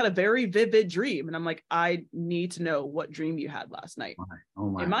 I actually had a very vivid dream. And I'm like, I need to know what dream you had last night. Oh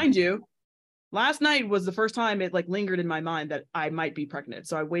my. And mind you, last night was the first time it like lingered in my mind that I might be pregnant.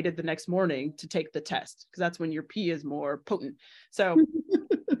 So I waited the next morning to take the test, because that's when your pee is more potent. So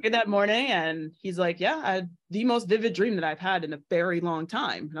that morning, and he's like, yeah, I had the most vivid dream that I've had in a very long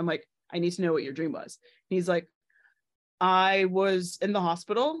time. And I'm like, I need to know what your dream was. And he's like, I was in the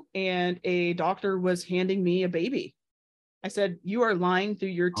hospital and a doctor was handing me a baby. I said, you are lying through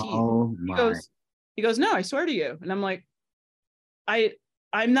your teeth. Oh my. He goes, no, I swear to you. And I'm like,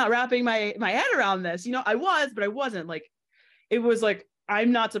 I'm not wrapping my head around this. You know, I was, but I wasn't. Like, it was like,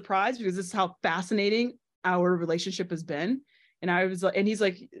 I'm not surprised, because this is how fascinating our relationship has been. And I was like, and he's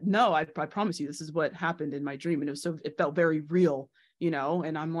like, no, I promise you, this is what happened in my dream. And it felt very real, you know?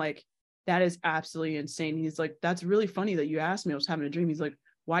 And I'm like, that is absolutely insane. He's like, that's really funny that you asked me. I was having a dream. He's like,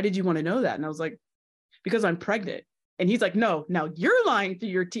 why did you want to know that? And I was like, because I'm pregnant. And he's like, no, now you're lying through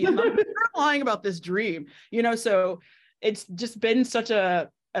your teeth. You're lying about this dream, you know? So it's just been such a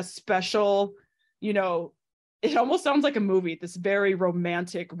special, you know, it almost sounds like a movie, this very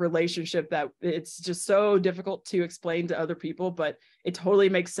romantic relationship that it's just so difficult to explain to other people, but it totally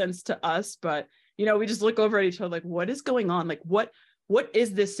makes sense to us. But, you know, we just look over at each other like, what is going on? Like, what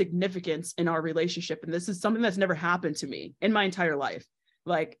is this significance in our relationship? And this is something that's never happened to me in my entire life.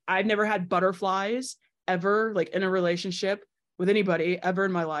 Like, I've never had butterflies ever, like in a relationship with anybody ever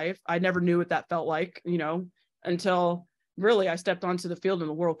in my life. I never knew what that felt like, you know, until really I stepped onto the field in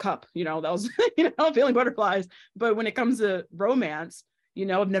the World Cup. You know, that was, you know, feeling butterflies. But when it comes to romance, you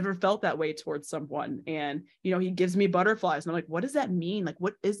know, I've never felt that way towards someone. And, you know, he gives me butterflies. And I'm like, what does that mean? Like,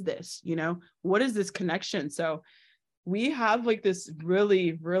 what is this? You know, what is this connection? So we have like this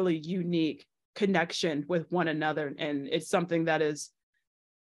really, really unique connection with one another. And it's something that is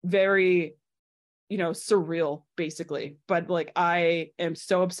very, surreal, basically. But like, I am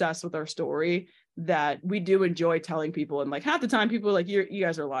so obsessed with our story that we do enjoy telling people. And like half the time people are like, you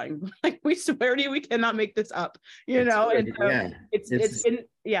guys are lying. Like, we swear to you, we cannot make this up, And so it's been,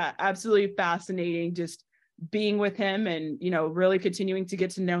 absolutely fascinating just being with him and, really continuing to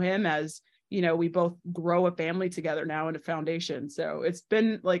get to know him as, we both grow a family together now in a foundation. So it's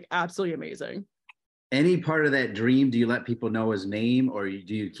been like absolutely amazing. Any part of that dream, do you let people know his name, or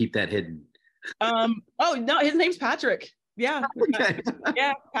do you keep that hidden? Oh no, his name's Patrick. Yeah. Okay.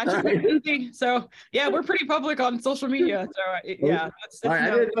 Yeah, Patrick McKenzie. So yeah, we're pretty public on social media. So yeah. All right,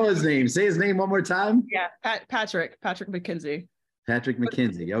 I didn't know his name. Say his name one more time. Yeah, Patrick McKenzie. Patrick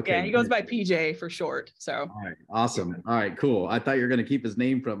McKenzie. Okay. Yeah, he goes by PJ for short. So. All right. Awesome. All right. Cool. I thought you were going to keep his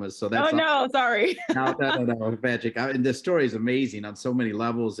name from us. So that's. Oh no, sorry. No, Patrick. And the story is amazing on so many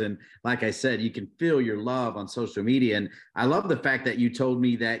levels. And like I said, you can feel your love on social media. And I love the fact that you told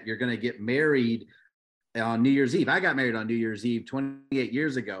me that you're going to get married on New Year's Eve. I got married on New Year's Eve 28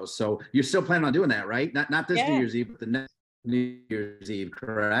 years ago. So you're still planning on doing that, right? Not this New Year's Eve, but the next New Year's Eve,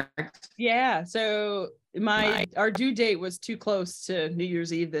 correct? Yeah. So our due date was too close to New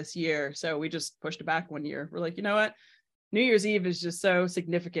Year's Eve this year. So we just pushed it back 1 year. We're like, you know what? New Year's Eve is just so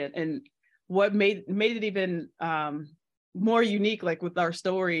significant. And what made it even more unique, like with our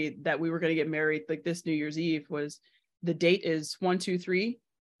story that we were going to get married, like this New Year's Eve, was the date is 123,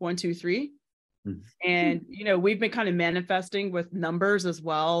 123. And, we've been kind of manifesting with numbers as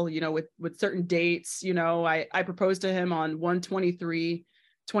well, with certain dates. I proposed to him on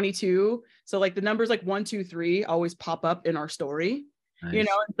 123/22. So like the numbers like 123 always pop up in our story, nice. And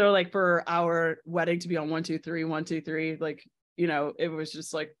so like for our wedding to be on 123, 123, like, it was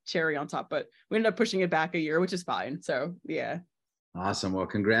just like cherry on top, but we ended up pushing it back a year, which is fine. So yeah. Awesome. Well,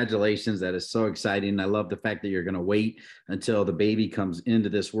 congratulations. That is so exciting. I love the fact that you're going to wait until the baby comes into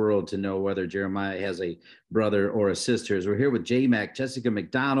this world to know whether Jeremiah has a brother or a sister. As we're here with J-Mac, Jessica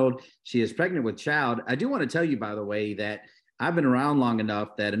McDonald. She is pregnant with child. I do want to tell you, by the way, that I've been around long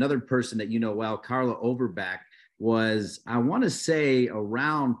enough that another person that you know well, Carla Overback, was, I want to say,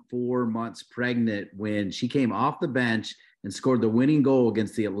 around 4 months pregnant when she came off the bench and scored the winning goal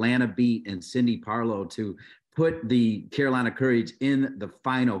against the Atlanta Beat and Cindy Parlow to put the Carolina Courage in the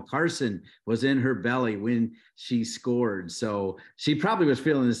final. Carson was in her belly when she scored. So she probably was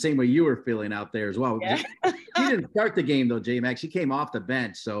feeling the same way you were feeling out there as well. Yeah. She didn't start the game though, J-Mac. She came off the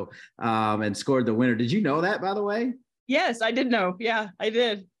bench and scored the winner. Did you know that, by the way? Yes, I did know. Yeah, I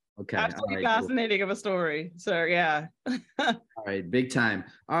did. Okay. Absolutely fascinating cool. Of a story. So yeah. All right. Big time.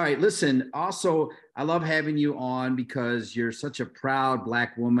 All right. Listen, also, I love having you on because you're such a proud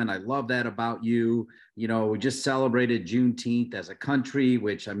Black woman. I love that about you. We just celebrated Juneteenth as a country,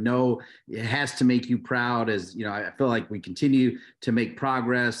 which I know it has to make you proud as, I feel like we continue to make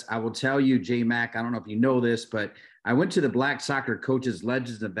progress. I will tell you, J-Mac, I don't know if you know this, but I went to the Black Soccer Coaches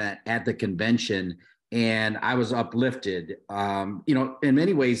Legends event at the convention, and I was uplifted, in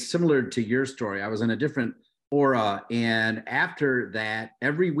many ways, similar to your story. I was in a different aura. And after that,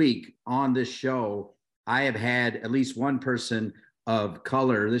 every week on this show, I have had at least one person of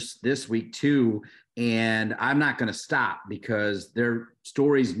color this week too. And I'm not going to stop because their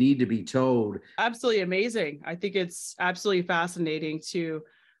stories need to be told. Absolutely amazing. I think it's absolutely fascinating to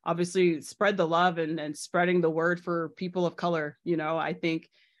obviously spread the love and spreading the word for people of color. I think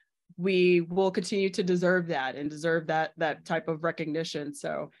we will continue to deserve that and deserve that type of recognition.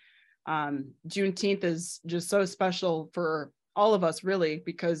 So Juneteenth is just so special for all of us, really,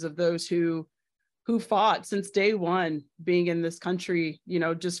 because of those who fought since day one, being in this country,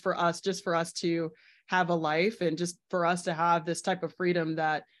 just for us to have a life and just for us to have this type of freedom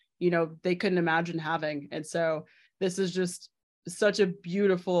that, they couldn't imagine having. And so this is just such a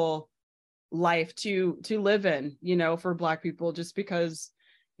beautiful life to live in, for Black people, just because,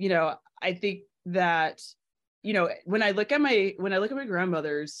 I think that, when I look at my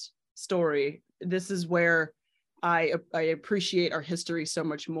grandmother's story, this is where I appreciate our history so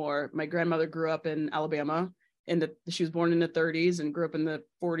much more. My grandmother grew up in Alabama, she was born in the 30s and grew up in the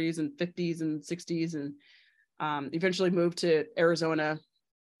 40s and 50s and 60s, and eventually moved to Arizona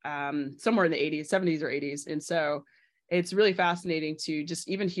somewhere in the 80s, 70s or 80s. And so it's really fascinating to just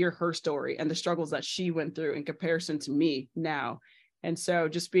even hear her story and the struggles that she went through in comparison to me now. And so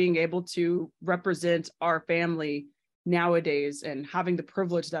just being able to represent our family nowadays and having the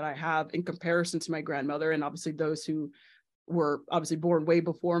privilege that I have in comparison to my grandmother, and obviously those who were obviously born way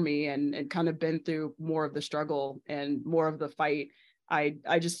before me and kind of been through more of the struggle and more of the fight, I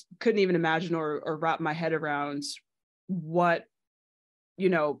just couldn't even imagine or wrap my head around what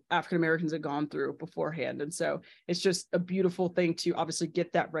African Americans had gone through beforehand. And so it's just a beautiful thing to obviously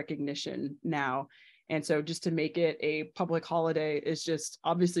get that recognition now. And so just to make it a public holiday is just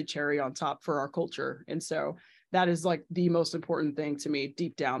obviously cherry on top for our culture. And so that is like the most important thing to me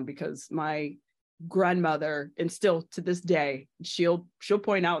deep down, because my grandmother, and still to this day, she'll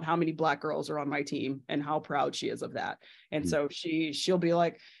point out how many Black girls are on my team and how proud she is of that. And so she'll be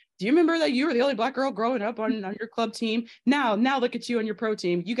like, do you remember that you were the only Black girl growing up on your club team? Now look at you on your pro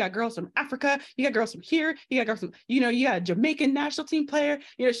team. You got girls from Africa. You got girls from here. You got girls from, you got a Jamaican national team player.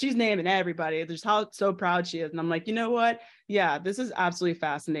 She's naming everybody. There's so proud she is. And I'm like, you know what? Yeah, this is absolutely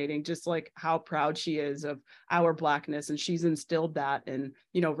fascinating. Just like how proud she is of our Blackness. And she's instilled that in,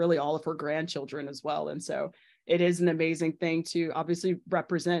 really all of her grandchildren as well. And so it is an amazing thing to obviously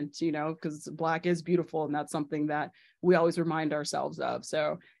represent, because Black is beautiful. And that's something that we always remind ourselves of.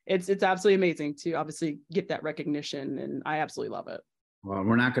 So it's absolutely amazing to obviously get that recognition. And I absolutely love it. Well,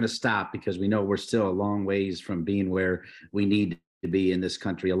 we're not going to stop, because we know we're still a long ways from being where we need to be in this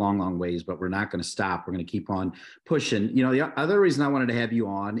country, a long, long ways, but we're not going to stop. We're going to keep on pushing. The other reason I wanted to have you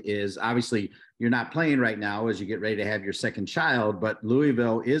on is obviously you're not playing right now as you get ready to have your second child, but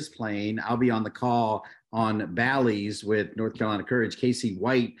Louisville is playing. I'll be on the call on Bally's with North Carolina Courage. Casey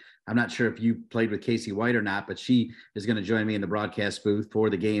White, I'm not sure if you played with Casey White or not, but she is going to join me in the broadcast booth for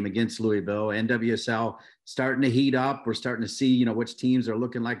the game against Louisville. NWSL starting to heat up. We're starting to see, which teams are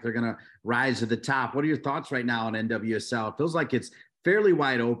looking like they're going to rise to the top. What are your thoughts right now on NWSL? It feels like it's fairly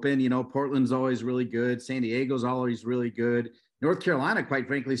wide open. Portland's always really good. San Diego's always really good. North Carolina, quite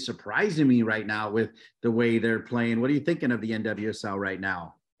frankly, surprising me right now with the way they're playing. What are you thinking of the NWSL right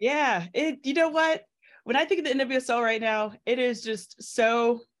now? Yeah, you know what? When I think of the NWSL right now, it is just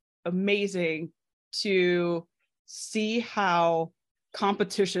so amazing to see how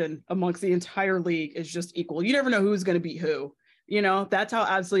competition amongst the entire league is just equal. You never know who's going to beat who. That's how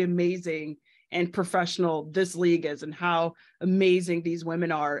absolutely amazing and professional this league is, and how amazing these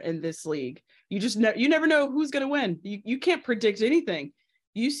women are in this league. You never know who's going to win. You can't predict anything.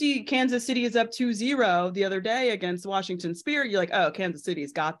 You see Kansas City is up 2-0 the other day against Washington Spirit. You're like, oh, Kansas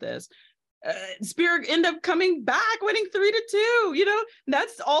City's got this. Spirit end up coming back, winning 3-2.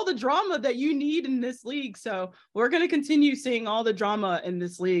 That's all the drama that you need in this league. So we're going to continue seeing all the drama in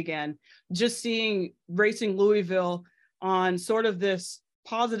this league, and just seeing Racing Louisville on sort of this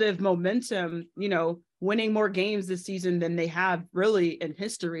positive momentum, winning more games this season than they have really in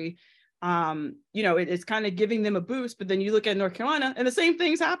history. It's kind of giving them a boost. But then you look at North Carolina and the same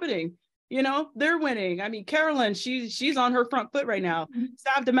thing's happening. They're winning. I mean, Carolyn, she's on her front foot right now.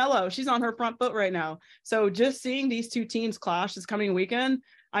 Sav DeMello, she's on her front foot right now. So just seeing these two teams clash this coming weekend,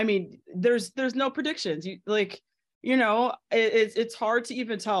 I mean, there's no predictions. It's hard to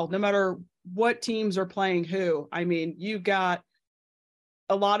even tell, no matter what teams are playing who. I mean, you got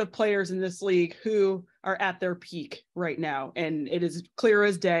a lot of players in this league who are at their peak right now, and it is clear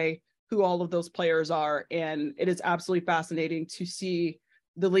as day who all of those players are. And it is absolutely fascinating to see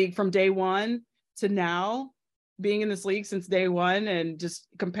the league from day one to now, being in this league since day one, and just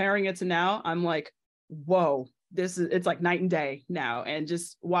comparing it to now, I'm like, whoa, it's like night and day now. And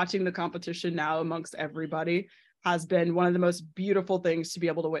just watching the competition now amongst everybody has been one of the most beautiful things to be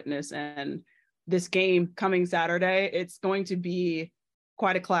able to witness. And this game coming Saturday, it's going to be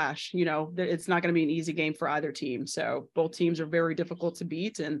quite a clash. It's not going to be an easy game for either team. So both teams are very difficult to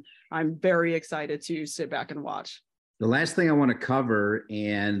beat, and I'm very excited to sit back and watch. The last thing I want to cover,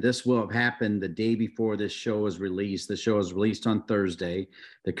 and this will have happened the day before this show is released. The show is released on Thursday.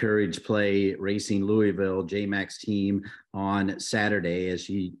 The Courage play Racing Louisville, J-Mac's team, on Saturday as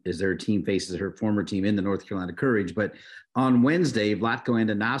their team faces her former team in the North Carolina Courage. But on Wednesday, Vlatko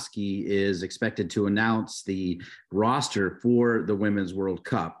Andonovski is expected to announce the roster for the Women's World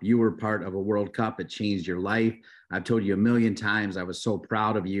Cup. You were part of a World Cup. It changed your life. I've told you a million times, I was so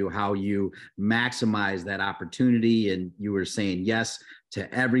proud of you, how you maximized that opportunity, and you were saying yes to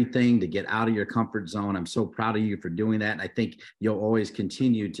everything to get out of your comfort zone. I'm so proud of you for doing that. And I think you'll always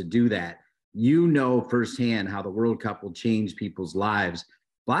continue to do that. Firsthand how the World Cup will change people's lives.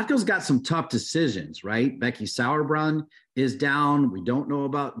 Vlatko's got some tough decisions, right? Becky Sauerbrunn is down. We don't know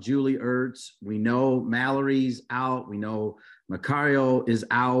about Julie Ertz. We know Mallory's out. We know Macario is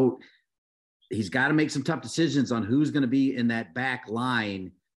out. He's got to make some tough decisions on who's going to be in that back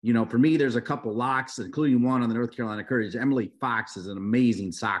line. For me, there's a couple locks, including one on the North Carolina Courage. Emily Fox is an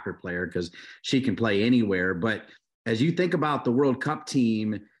amazing soccer player because she can play anywhere. But as you think about the World Cup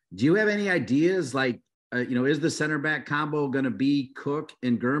team, do you have any ideas is the center back combo going to be Cook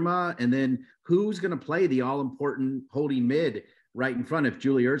and Girma? And then who's going to play the all-important holding mid right in front if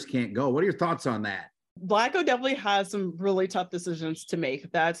Julie Ertz can't go? What are your thoughts on that? Vlatko definitely has some really tough decisions to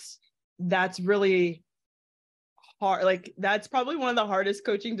make. That's really hard. Like, that's probably one of the hardest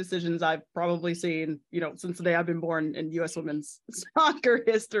coaching decisions I've probably seen, since the day I've been born in U.S. women's soccer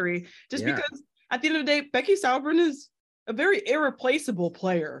history. Just because at the end of the day, Becky Sauerbrunn is a very irreplaceable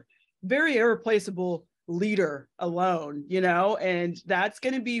player, very irreplaceable leader alone, and that's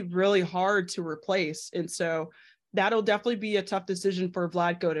going to be really hard to replace. And so that'll definitely be a tough decision for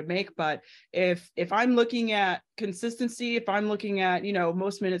Vlatko to make. But if I'm looking at consistency, if I'm looking at,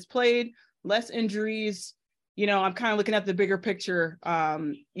 most minutes played, less injuries, I'm kind of looking at the bigger picture.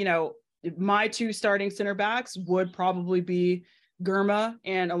 My two starting center backs would probably be Girma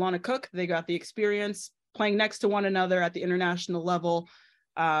and Alana Cook. They got the experience playing next to one another at the international level.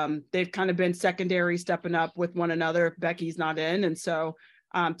 They've kind of been secondary, stepping up with one another if Becky's not in. And so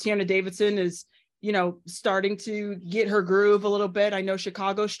Tiana Davidson is, starting to get her groove a little bit. I know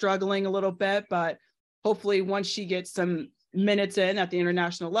Chicago's struggling a little bit, but hopefully once she gets some minutes in at the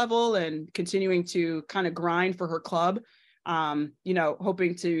international level and continuing to kind of grind for her club,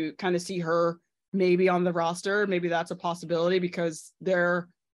 hoping to kind of see her maybe on the roster. Maybe that's a possibility, because there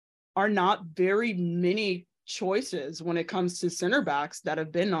are not very many choices when it comes to center backs that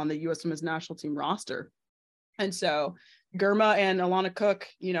have been on the U.S. Women's National Team roster. And so Girma and Alana Cook,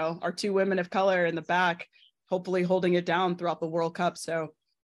 are two women of color in the back, hopefully holding it down throughout the World Cup. So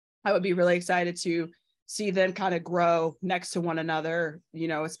I would be really excited to see them kind of grow next to one another,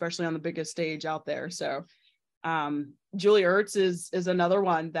 especially on the biggest stage out there. So Julie Ertz is another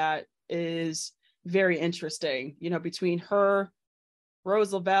one that is very interesting, between her,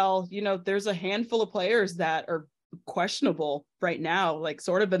 Rose Lavelle, there's a handful of players that are questionable right now, like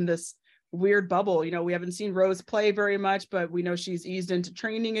sort of in this weird bubble. We haven't seen Rose play very much, but we know she's eased into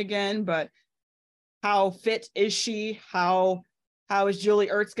training again. But how fit is she? How is Julie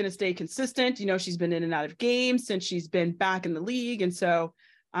Ertz going to stay consistent? She's been in and out of games since she's been back in the league. And so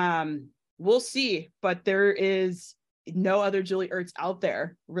we'll see. But there is no other Julie Ertz out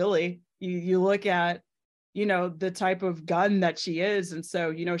there, really. You look at, the type of gun that she is. And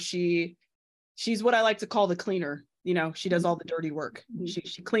so, she's what I like to call the cleaner. She does all the dirty work.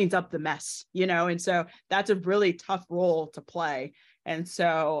 She cleans up the mess, and so that's a really tough role to play. And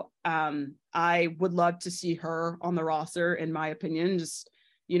so I would love to see her on the roster, in my opinion, just,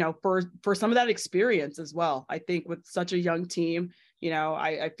 for some of that experience as well. I think with such a young team,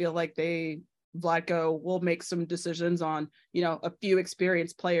 I feel like Vlatko will make some decisions on, a few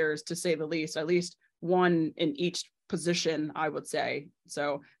experienced players, to say the least, at least one in each position, I would say.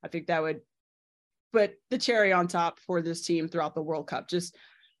 So I think that would put the cherry on top for this team throughout the World Cup. Just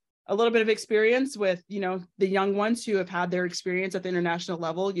a little bit of experience with, the young ones who have had their experience at the international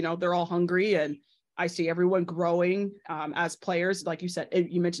level. They're all hungry, and I see everyone growing as players. Like you said,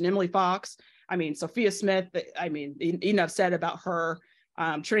 you mentioned Emily Fox. Sophia Smith, enough said about her.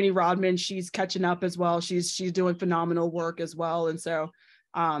 Trini Rodman, she's catching up as well. She's doing phenomenal work as well. And so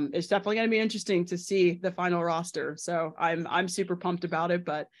it's definitely going to be interesting to see the final roster. So I'm super pumped about it,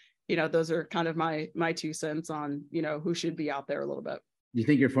 but those are kind of my 2 cents on, who should be out there a little bit. Do you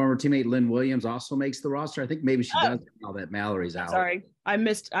think your former teammate Lynn Williams also makes the roster? I think maybe she does now that Mallory's out. Sorry, I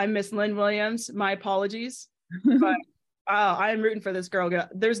missed Lynn Williams. My apologies. But I'm rooting for this girl.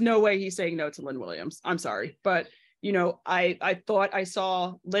 There's no way he's saying no to Lynn Williams. I'm sorry. But, I thought I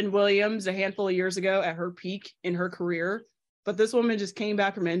saw Lynn Williams a handful of years ago at her peak in her career. But this woman just came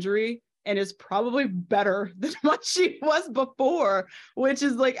back from injury and is probably better than what she was before, which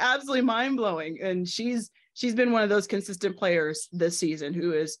is like absolutely mind-blowing. And she's been one of those consistent players this season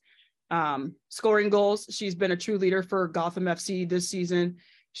who is scoring goals. She's been a true leader for Gotham FC this season.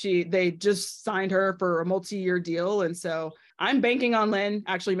 They just signed her for a multi-year deal. And so I'm banking on Lynn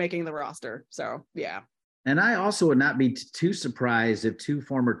actually making the roster. So, yeah. And I also would not be too surprised if 2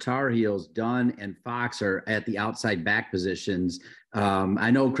 former Tar Heels, Dunn and Fox, are at the outside back positions. I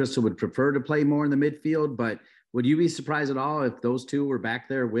know Crystal would prefer to play more in the midfield, but would you be surprised at all if those 2 were back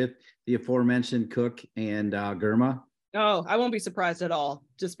there with the aforementioned Cook and Girma? No, I won't be surprised at all,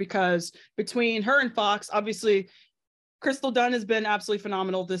 just because between her and Fox, obviously, Crystal Dunn has been absolutely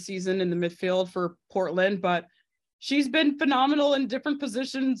phenomenal this season in the midfield for Portland, but she's been phenomenal in different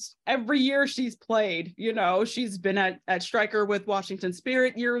positions every year she's played. She's been at striker with Washington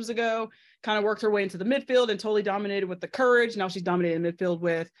Spirit years ago, kind of worked her way into the midfield and totally dominated with the Courage. Now she's dominated midfield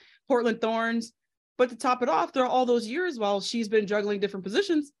with Portland Thorns. But to top it off, there are all those years while she's been juggling different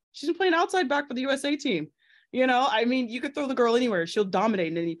positions, she's been playing outside back for the USA team. You could throw the girl anywhere. She'll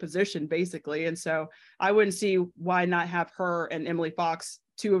dominate in any position, basically. And so I wouldn't see why not have her and Emily Fox,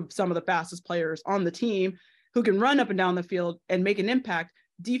 2 of some of the fastest players on the team, who can run up and down the field and make an impact,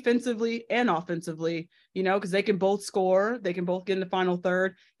 defensively and offensively, because they can both score, they can both get in the final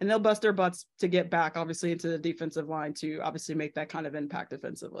third, and they'll bust their butts to get back, obviously, into the defensive line to obviously make that kind of impact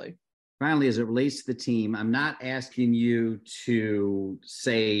defensively. Finally, as it relates to the team, I'm not asking you to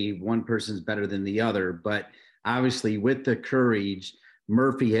say one person's better than the other, but obviously with the Courage,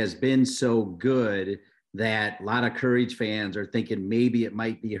 Murphy has been so good that a lot of Courage fans are thinking maybe it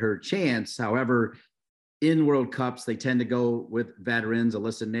might be her chance. However, in World Cups, they tend to go with veterans.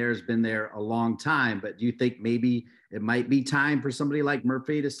 Alyssa Nair's been there a long time, but do you think maybe it might be time for somebody like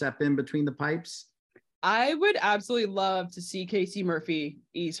Murphy to step in between the pipes? I would absolutely love to see Casey Murphy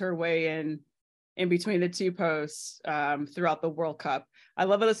ease her way in between the two posts throughout the World Cup. I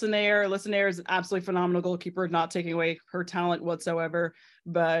love Alyssa Nair. Alyssa Nair is an absolutely phenomenal goalkeeper, not taking away her talent whatsoever,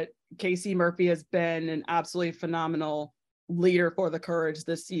 but Casey Murphy has been an absolutely phenomenal leader for the Courage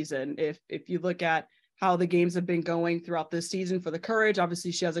this season. If you look at how the games have been going throughout this season for the Courage,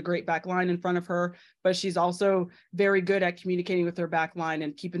 obviously she has a great back line in front of her, but she's also very good at communicating with her back line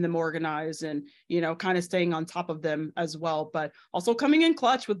and keeping them organized and, kind of staying on top of them as well, but also coming in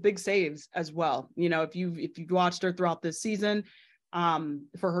clutch with big saves as well. If you've watched her throughout this season,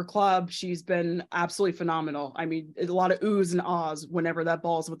 for her club, she's been absolutely phenomenal. I mean, a lot of oohs and ahs whenever that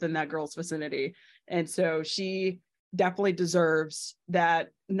ball's within that girl's vicinity. And so she definitely deserves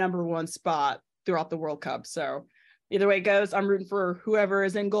that number one spot throughout the World Cup. So either way it goes, I'm rooting for whoever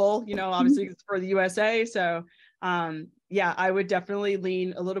is in goal, obviously it's for the USA. So I would definitely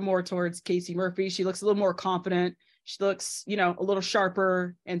lean a little more towards Casey Murphy. She looks a little more confident. She looks, a little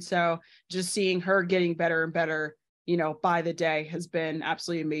sharper. And so just seeing her getting better and better, by the day has been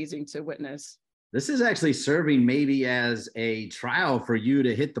absolutely amazing to witness. This is actually serving maybe as a trial for you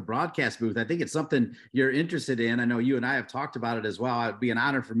to hit the broadcast booth. I think it's something you're interested in. I know you and I have talked about it as well. It'd be an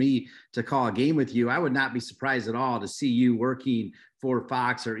honor for me to call a game with you. I would not be surprised at all to see you working for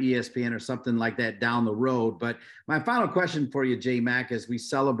Fox or ESPN or something like that down the road. But my final question for you, J Mac, as we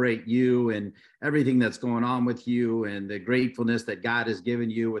celebrate you and everything that's going on with you and the gratefulness that God has given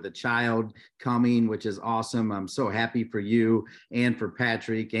you with a child coming, which is awesome. I'm so happy for you and for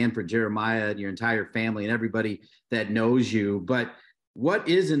Patrick and for Jeremiah and your entire family and everybody that knows you. But what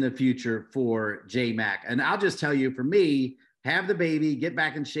is in the future for J Mac? And I'll just tell you, for me, have the baby, get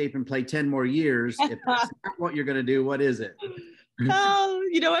back in shape and play 10 more years. If that's not what you're going to do, what is it?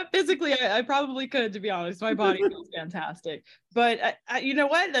 You know what? Physically, I probably could, to be honest. My body feels fantastic. But you know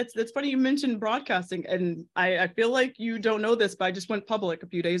what? That's funny you mentioned broadcasting. And I feel like you don't know this, but I just went public a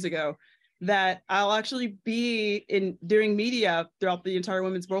few days ago that I'll actually be doing media throughout the entire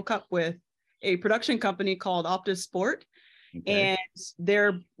Women's World Cup with a production company called Optus Sport. Okay. And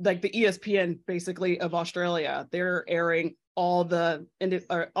they're like the ESPN basically of Australia. They're airing all the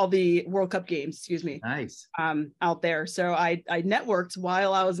World Cup games, Nice. Out there. So I networked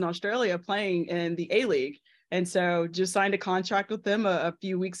while I was in Australia playing in the A-League. And so just signed a contract with them a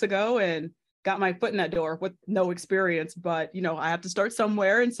few weeks ago and got my foot in that door with no experience, but I have to start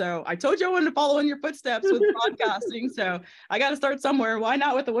somewhere. And so I told you I wanted to follow in your footsteps with broadcasting. So I got to start somewhere. Why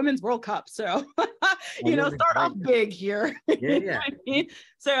not with the Women's World Cup? So, start off big here. Yeah. I mean?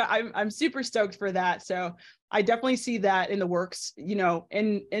 So I'm super stoked for that. So I definitely see that in the works,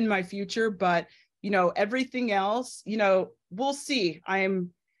 in my future, but, everything else, we'll see.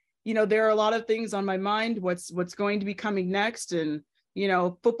 There are a lot of things on my mind, what's going to be coming next. And,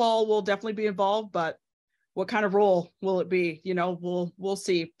 football will definitely be involved, but what kind of role will it be? We'll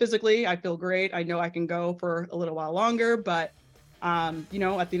see. Physically, I feel great. I know I can go for a little while longer, but, at the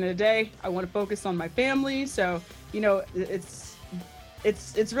end of the day, I want to focus on my family. So,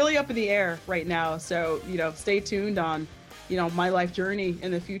 it's really up in the air right now. So, stay tuned on, my life journey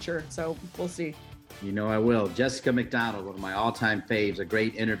in the future. So we'll see. I will. Jessica McDonald, one of my all-time faves, a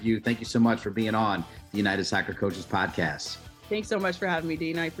great interview. Thank you so much for being on the United Soccer Coaches podcast. Thanks so much for having me,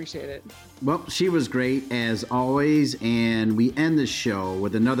 Dean. I appreciate it. Well, she was great as always. And we end the show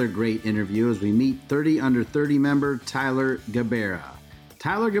with another great interview as we meet 30 Under 30 member Tyler Gabarra.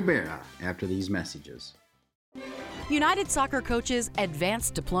 Tyler Gabarra after these messages. United Soccer Coaches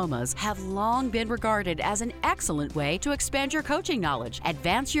Advanced Diplomas have long been regarded as an excellent way to expand your coaching knowledge,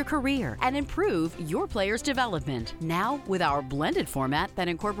 advance your career, and improve your players' development. Now, with our blended format that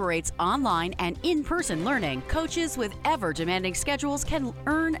incorporates online and in-person learning, coaches with ever-demanding schedules can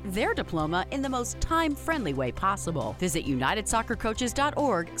earn their diploma in the most time-friendly way possible. Visit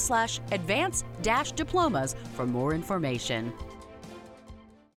unitedsoccercoaches.org/advanced-diplomas for more information.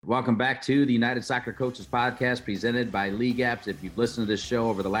 Welcome back to the United Soccer Coaches podcast presented by LeagueApps. If you've listened to this show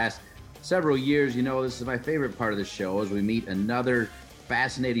over the last several years, this is my favorite part of the show as we meet another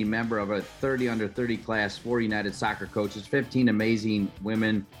fascinating member of a 30 under 30 class for United Soccer Coaches, 15 amazing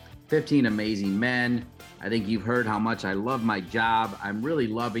women, 15 amazing men. I think you've heard how much I love my job. I'm really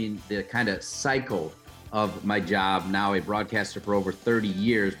loving the kind of cycle of my job, now a broadcaster for over 30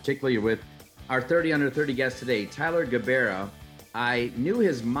 years, particularly with our 30 under 30 guest today, Tyler Gabarra. I knew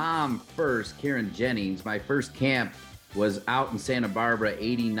his mom first, Karen Jennings. My first camp was out in Santa Barbara,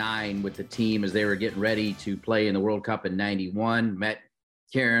 89, with the team as they were getting ready to play in the World Cup in 91. Met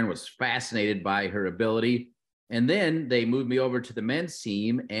Karen, was fascinated by her ability. And then they moved me over to the men's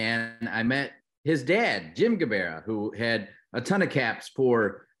team, and I met his dad, Jim Gabarra, who had a ton of caps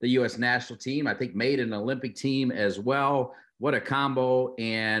for the U.S. national team. I think made an Olympic team as well. What a combo.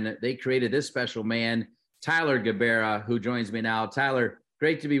 And they created this special man, Tyler Gabarra, who joins me now. Tyler,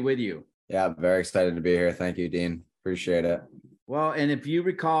 great to be with you. Yeah, very excited to be here. Thank you, Dean. Appreciate it. Well, and if you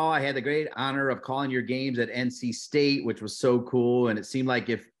recall, I had the great honor of calling your games at NC State, which was so cool. And it seemed like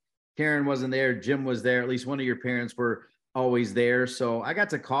if Karen wasn't there, Jim was there. At least one of your parents were always there. So I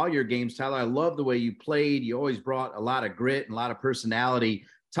got to call your games, Tyler. I love the way you played. You always brought a lot of grit and a lot of personality.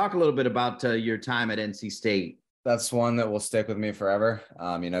 Talk a little bit about your time at NC State. That's one that will stick with me forever.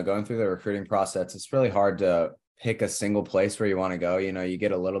 Going through the recruiting process, it's really hard to pick a single place where you want to go. You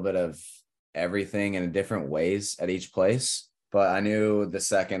get a little bit of everything in different ways at each place. But I knew the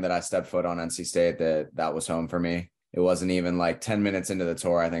second that I stepped foot on NC State that was home for me. It wasn't even like 10 minutes into the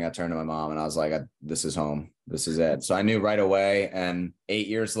tour. I think I turned to my mom and I was like, this is home. This is it. So I knew right away. And 8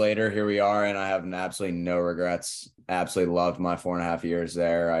 years later, here we are. And I have absolutely no regrets. Absolutely loved my 4.5 years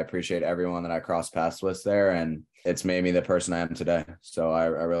there. I appreciate everyone that I crossed paths with there. And it's made me the person I am today. So I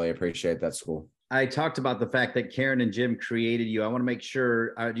really appreciate that school. I talked about the fact that Karen and Jim created you. I want to make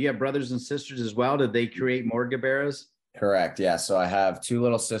sure, do you have brothers and sisters as well? Did they create more Gabarras? Correct. Yeah. So I have two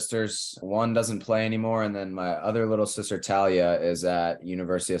little sisters. One doesn't play anymore. And then my other little sister, Talia, is at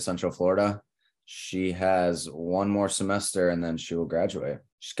University of Central Florida. She has one more semester and then she will graduate.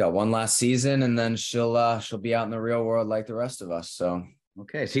 She's got one last season and then she'll be out in the real world like the rest of us. So.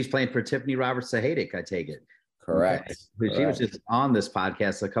 Okay. So she's playing for Tiffany Roberts-Sahadic, I take it. Correct. Okay. She was just on this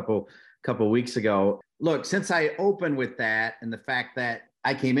podcast a couple weeks ago. Look, since I opened with that and the fact that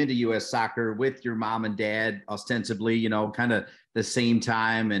I came into U.S. soccer with your mom and dad, ostensibly, kind of the same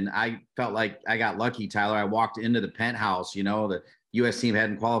time. And I felt like I got lucky, Tyler. I walked into the penthouse, the U.S. team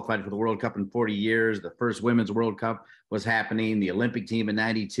hadn't qualified for the World Cup in 40 years. The first Women's World Cup was happening. The Olympic team in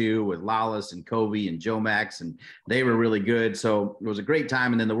 92 with Lawless and Kobe and Joe Max, and they were really good. So it was a great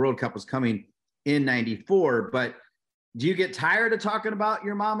time. And then the World Cup was coming in 94. But do you get tired of talking about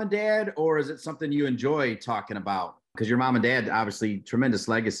your mom and dad, or is it something you enjoy talking about? Because your mom and dad, obviously, tremendous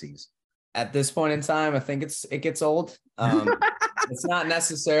legacies. At this point in time, I think it gets old. It's not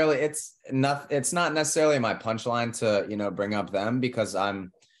necessarily my punchline to bring up them, because I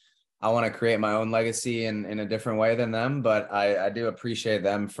want to create my own legacy in a different way than them. But I do appreciate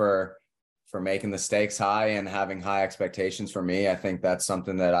them for making the stakes high and having high expectations for me. I think that's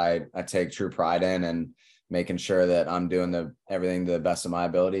something that I take true pride in, and making sure that I'm doing everything to the best of my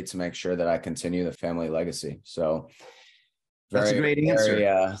ability to make sure that I continue the family legacy. So that's a great answer.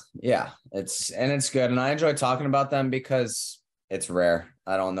 Yeah, it's good. And I enjoy talking about them because it's rare.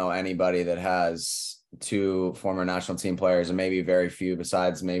 I don't know anybody that has two former national team players, and maybe very few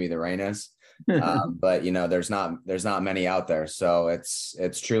besides maybe the Reynas. But there's not many out there. So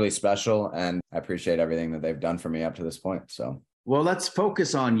it's truly special. And I appreciate everything that they've done for me up to this point. So. Well, let's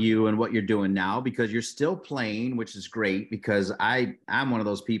focus on you and what you're doing now, because you're still playing, which is great, because I'm one of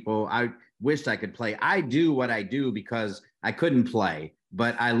those people. I wished I could play. I do what I do because I couldn't play,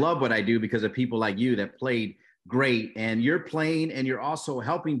 but I love what I do because of people like you that played great, and you're playing and you're also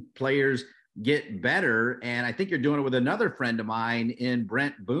helping players get better. And I think you're doing it with another friend of mine in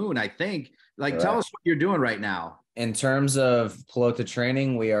Brent Boone, I think. Tell us what you're doing right now. In terms of Pelota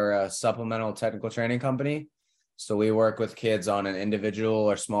Training, we are a supplemental technical training company. So we work with kids on an individual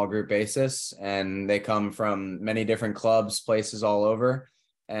or small group basis, and they come from many different clubs, places all over,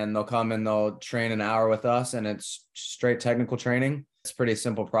 and they'll come and they'll train an hour with us, and it's straight technical training. It's a pretty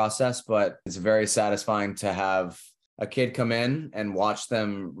simple process, but it's very satisfying to have a kid come in and watch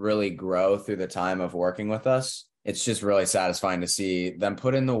them really grow through the time of working with us. It's just really satisfying to see them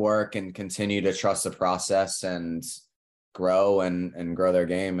put in the work and continue to trust the process and grow and grow their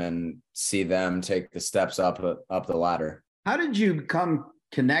game, and see them take the steps up the ladder. How did you come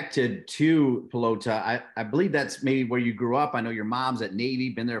connected to Pelota. I believe that's maybe where you grew up. I know your mom's at Navy,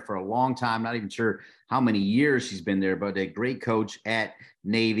 been there for a long time. Not even sure how many years she's been there, but a great coach at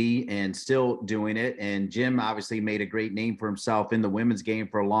Navy and still doing it. And Jim obviously made a great name for himself in the women's game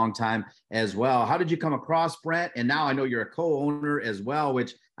for a long time as well. How did you come across Brent? And now I know you're a co-owner as well,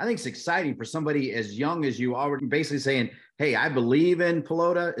 which I think is exciting for somebody as young as you, already basically saying, hey, I believe in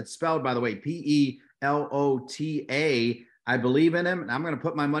Pelota. It's spelled, by the way, Pelota. I believe in him, and I'm going to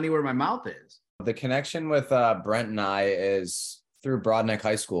put my money where my mouth is. The connection with Brent and I is through Broadneck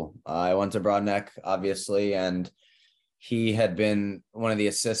High School. I went to Broadneck, obviously, and he had been one of the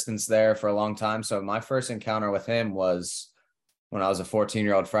assistants there for a long time. So my first encounter with him was when I was a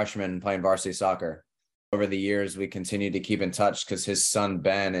 14-year-old freshman playing varsity soccer. Over the years, we continued to keep in touch because his son,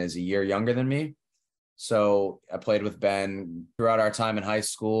 Ben, is a year younger than me. So I played with Ben throughout our time in high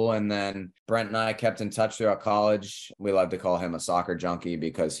school. And then Brent and I kept in touch throughout college. We love to call him a soccer junkie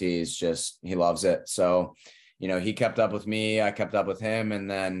because he loves it. So, he kept up with me. I kept up with him. And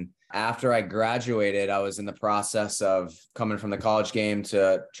then after I graduated, I was in the process of coming from the college game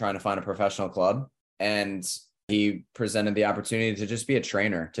to trying to find a professional club. And he presented the opportunity to just be a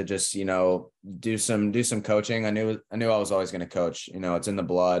trainer, to just, do some coaching. I knew I was always going to coach. It's in the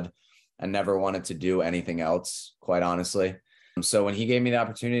blood. I never wanted to do anything else, quite honestly. So when he gave me the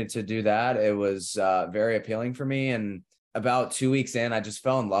opportunity to do that, it was very appealing for me. And about 2 weeks in, I just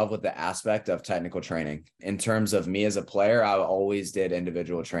fell in love with the aspect of technical training. In terms of me as a player, I always did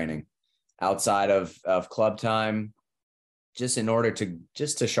individual training outside of club time, just in order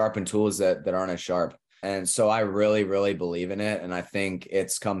to sharpen tools that aren't as sharp. And so I really, really believe in it. And I think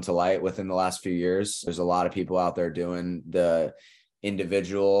it's come to light within the last few years. There's a lot of people out there doing the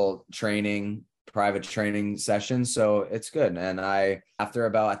individual training, private training sessions. So it's good. And after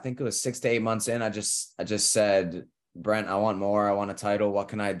about, I think it was 6 to 8 months in, I just said, Brent, I want more. I want a title. What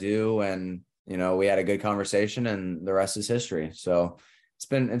can I do? And, we had a good conversation and the rest is history. So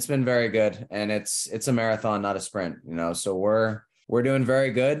it's been very good. And it's a marathon, not a sprint, so we're doing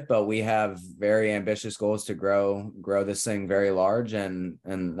very good, but we have very ambitious goals to grow this thing very large. And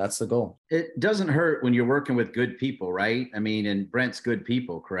that's the goal. It doesn't hurt when you're working with good people, right? I mean, and Brent's good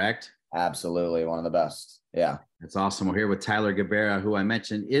people, correct? Absolutely. One of the best. Yeah. That's awesome. We're here with Tyler Gabarra, who I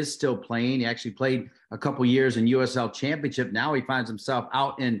mentioned is still playing. He actually played a couple years in USL Championship. Now he finds himself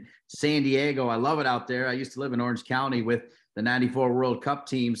out in San Diego. I love it out there. I used to live in Orange County with the 94 World Cup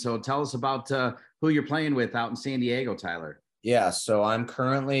team. So tell us about who you're playing with out in San Diego, Tyler. Yeah, so I'm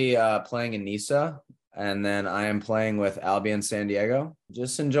currently playing in Nisa, and then I am playing with Albion San Diego.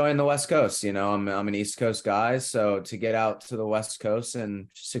 Just enjoying the West Coast. I'm an East Coast guy, so to get out to the West Coast and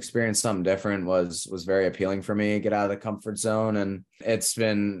just experience something different was very appealing for me. Get out of the comfort zone, and it's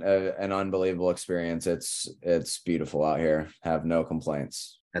been an unbelievable experience. It's beautiful out here. Have no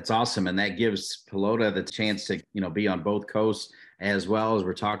complaints. That's awesome, and that gives Pelota the chance to be on both coasts, as well as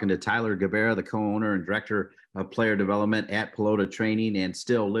we're talking to Tyler Gabarra, the co-owner and director of player development at Pelota Training, and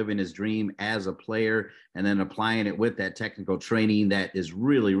still living his dream as a player and then applying it with that technical training that is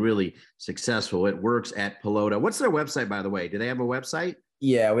really, really successful. It works at Pelota. What's their website, by the way? Do they have a website?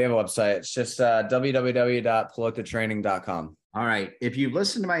 Yeah, we have a website. It's just www.pelotatraining.com. All right. If you've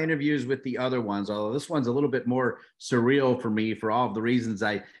listened to my interviews with the other ones, although this one's a little bit more surreal for me for all of the reasons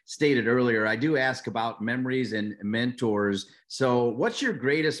I stated earlier, I do ask about memories and mentors. So what's your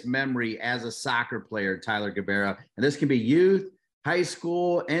greatest memory as a soccer player, Tyler Gabarra? And this can be youth, high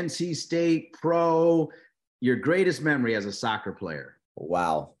school, NC State, pro, your greatest memory as a soccer player.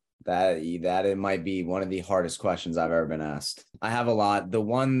 Wow. That it might be one of the hardest questions I've ever been asked. I have a lot. The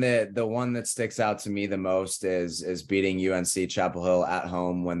one that sticks out to me the most is beating UNC Chapel Hill at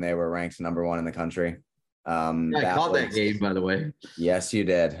home when they were ranked #1 in the country. I called that game, by the way. Yes, you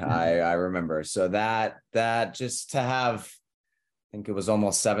did. I remember. So that just to have, I think it was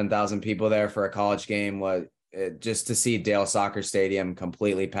almost 7,000 people there for a college game, just to see Dale Soccer Stadium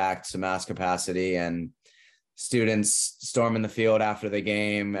completely packed to max capacity and students storming the field after the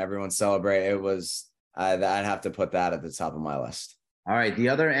game, everyone celebrate. It was, I'd have to put that at the top of my list. All right. The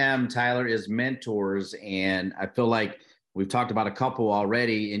other M, Tyler, is mentors. And I feel like we've talked about a couple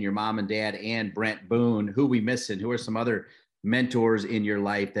already in your mom and dad and Brent Boone. Who we missing? Who are some other mentors in your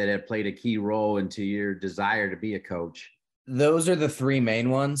life that have played a key role into your desire to be a coach? Those are the three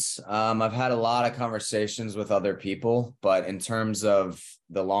main ones. I've had a lot of conversations with other people, but in terms of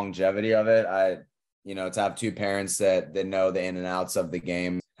the longevity of it, to have two parents that know the in and outs of the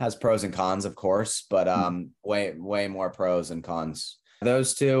game has pros and cons, of course, but way more pros than cons.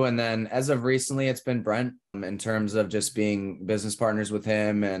 Those two. And then as of recently, it's been Brent in terms of just being business partners with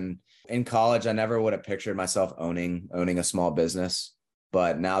him. And in college, I never would have pictured myself owning a small business.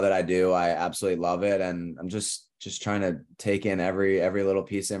 But now that I do, I absolutely love it. And I'm just trying to take in every little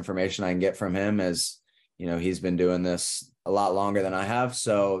piece of information I can get from him, as, you know, he's been doing this a lot longer than I have.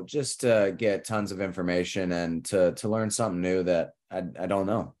 So just to get tons of information and to learn something new that I don't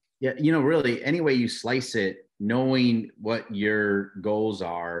know. Yeah, really, any way you slice it, knowing what your goals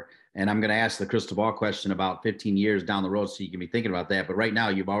are, and I'm going to ask the crystal ball question about 15 years down the road, so you can be thinking about that. But right now,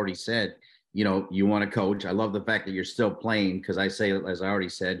 you've already said, you want to coach. I love the fact that you're still playing, because I say, as I already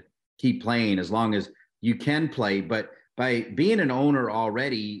said, keep playing as long as you can play. But by being an owner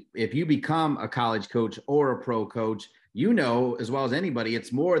already, if you become a college coach or a pro coach, as well as anybody,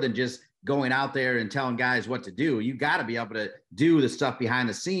 it's more than just going out there and telling guys what to do. You got to be able to do the stuff behind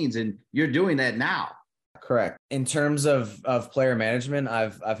the scenes, and you're doing that now. Correct. In terms of player management,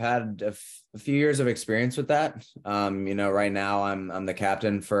 I've had a few years of experience with that. Right now I'm the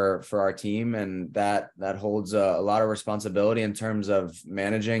captain for our team, and that holds a lot of responsibility in terms of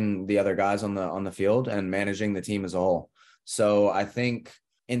managing the other guys on the field and managing the team as a whole. So I think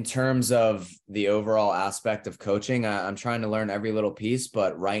in terms of the overall aspect of coaching, I'm trying to learn every little piece,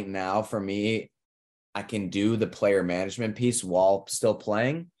 but right now for me, I can do the player management piece while still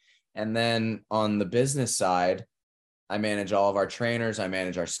playing. And then on the business side, I manage all of our trainers, I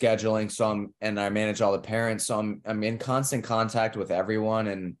manage our scheduling. And I manage all the parents. So I'm in constant contact with everyone.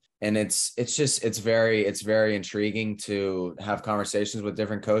 And it's very intriguing to have conversations with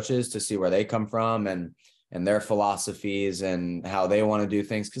different coaches to see where they come from and their philosophies and how they want to do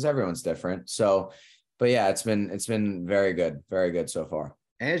things, because everyone's different. So, but yeah, it's been very good so far.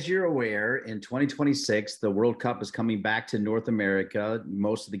 As you're aware, in 2026, the World Cup is coming back to North America.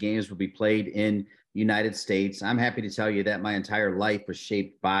 Most of the games will be played in United States. I'm happy to tell you that my entire life was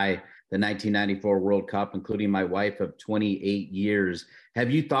shaped by the 1994 World Cup, including my wife of 28 years. Have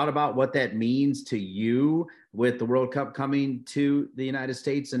you thought about what that means to you with the World Cup coming to the United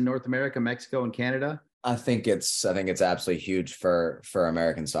States and North America, Mexico, and Canada? I think it's absolutely huge for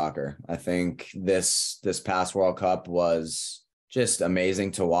American soccer. I think this past World Cup was just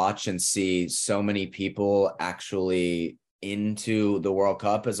amazing to watch and see so many people actually into the World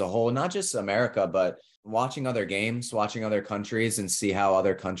Cup as a whole, not just America, but watching other games, watching other countries, and see how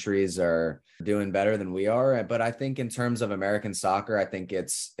other countries are doing better than we are. But I think in terms of American soccer, I think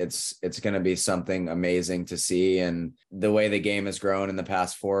it's going to be something amazing to see. And the way the game has grown in the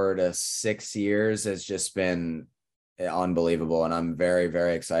past 4 to 6 years has just been unbelievable. And I'm very,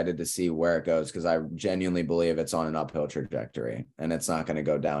 very excited to see where it goes, because I genuinely believe it's on an uphill trajectory and it's not going to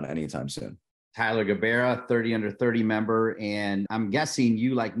go down anytime soon. Tyler Gabarra, 30 under 30 member. And I'm guessing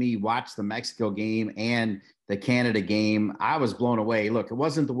you, like me, watched the Mexico game and the Canada game. I was blown away. Look, it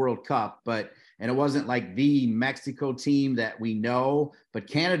wasn't the World Cup, and it wasn't like the Mexico team that we know, but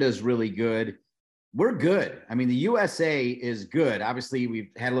Canada's really good. We're good. I mean, the USA is good. Obviously,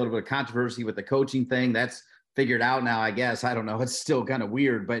 we've had a little bit of controversy with the coaching thing. That's figured out now, I guess. I don't know. It's still kind of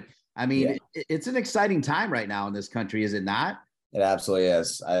weird, but I mean, it's an exciting time right now in this country, is it not? It absolutely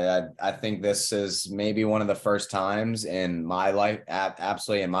is. I think this is maybe one of the first times in my life,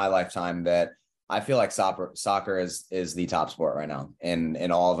 absolutely in my lifetime, that I feel like soccer is the top sport right now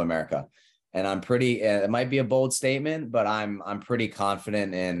in all of America. And I'm pretty, it might be a bold statement, but I'm pretty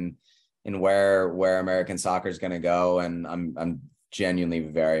confident in where American soccer is going to go. And I'm genuinely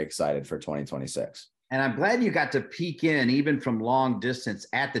very excited for 2026. And I'm glad you got to peek in, even from long distance,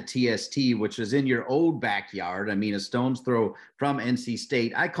 at the TST, which was in your old backyard. I mean, a stone's throw from NC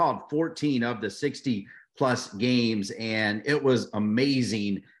State. I called 14 of the 60 plus games, and it was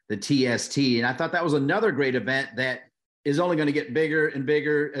amazing, the TST. And I thought that was another great event that is only going to get bigger and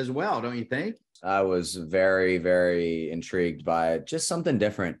bigger as well, don't you think? I was very, very intrigued by just something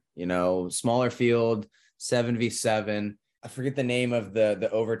different, smaller field, 7v7. I forget the name of the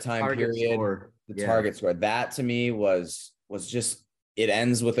overtime target period. Score. Target score. That to me was just, it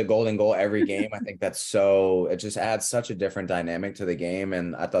ends with a golden goal every game. I think it just adds such a different dynamic to the game.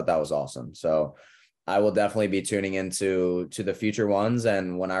 And I thought that was awesome. So I will definitely be tuning into the future ones.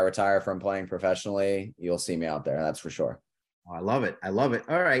 And when I retire from playing professionally, you'll see me out there. That's for sure. Oh, I love it.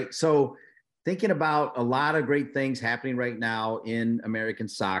 All right. So thinking about a lot of great things happening right now in American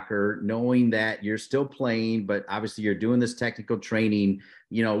soccer, knowing that you're still playing, but obviously you're doing this technical training.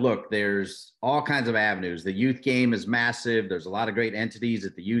 Look, there's all kinds of avenues. The youth game is massive. There's a lot of great entities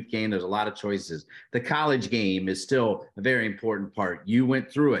at the youth game. There's a lot of choices. The college game is still a very important part. You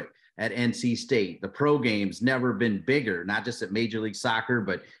went through it at NC State. The pro game's never been bigger, not just at Major League Soccer,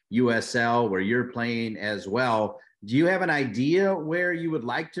 but USL, where you're playing as well. Do you have an idea where you would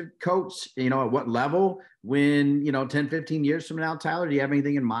like to coach, at what level when, 10, 15 years from now, Tyler? Do you have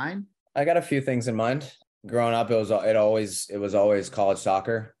anything in mind? I got a few things in mind. growing up, it was always college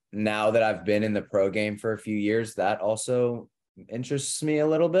soccer. Now that I've been in the pro game for a few years, that also interests me a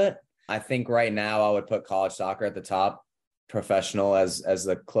little bit. I think right now I would put college soccer at the top, professional as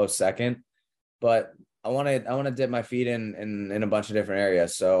the close second. But I want to dip my feet in a bunch of different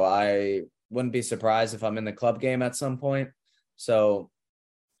areas. So I wouldn't be surprised if I'm in the club game at some point. So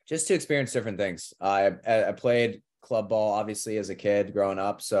just to experience different things. I played club ball obviously as a kid growing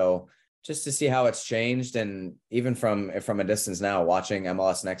up. So just to see how it's changed, and even from a distance now, watching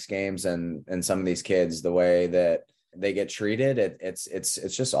MLS Next games and some of these kids, the way that they get treated, it's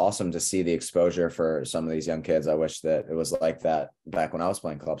just awesome to see the exposure for some of these young kids. I wish that it was like that back when I was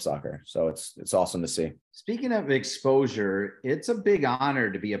playing club soccer. So it's awesome to see. Speaking of exposure, it's a big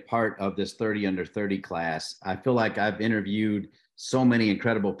honor to be a part of this 30 under 30 class. I feel like I've interviewed so many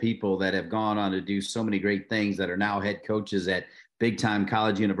incredible people that have gone on to do so many great things, that are now head coaches at big time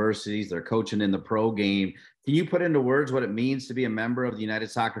college universities. They're coaching in the pro game. Can you put into words what it means to be a member of the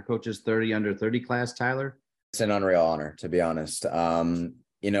United Soccer Coaches 30 under 30 class, Tyler? It's an unreal honor, to be honest. When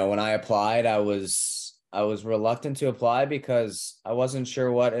I applied, I was reluctant to apply because I wasn't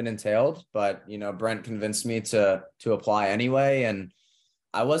sure what it entailed, but Brent convinced me to apply anyway. And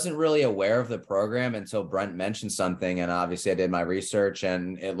I wasn't really aware of the program until Brent mentioned something. And obviously I did my research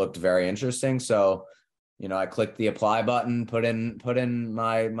and it looked very interesting. So I clicked the apply button, put in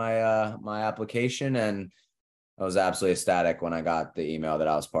my application, and I was absolutely ecstatic when I got the email that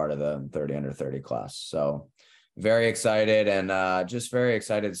I was part of the 30 under 30 class. So very excited, and just very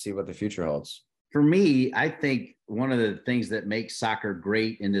excited to see what the future holds. For me, I think one of the things that makes soccer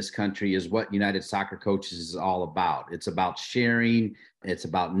great in this country is what United Soccer Coaches is all about. It's about sharing. It's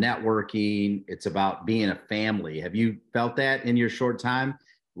about networking. It's about being a family. Have you felt that in your short time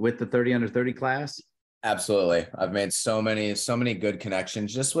with the 30 under 30 class? Absolutely. I've made so many good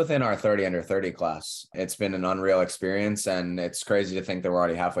connections just within our 30 under 30 class. It's been an unreal experience, and it's crazy to think that we're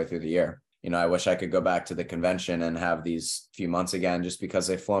already halfway through the year. I wish I could go back to the convention and have these few months again, just because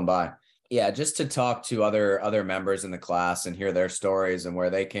they've flown by. Yeah, just to talk to other members in the class and hear their stories and where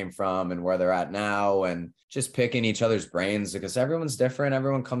they came from and where they're at now, and just picking each other's brains, because everyone's different.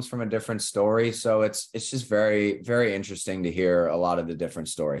 Everyone comes from a different story. So it's just very, very interesting to hear a lot of the different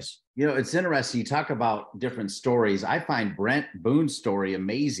stories. It's interesting. You talk about different stories. I find Brent Boone's story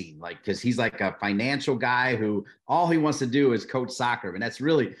amazing, because he's like a financial guy who all he wants to do is coach soccer. And that's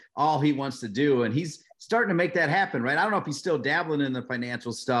really all he wants to do. And he's starting to make that happen, right? I don't know if he's still dabbling in the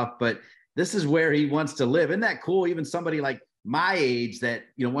financial stuff, but this is where he wants to live. Isn't that cool? Even somebody like my age that,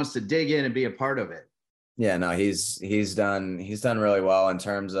 wants to dig in and be a part of it. Yeah, no, he's done really well in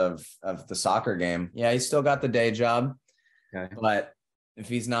terms of the soccer game. Yeah, he's still got the day job, okay, but if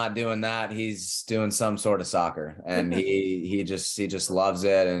he's not doing that, he's doing some sort of soccer, and he just loves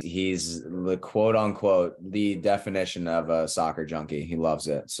it. And he's the quote unquote, the definition of a soccer junkie. He loves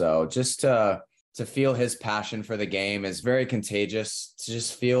it. So just to feel his passion for the game is very contagious. To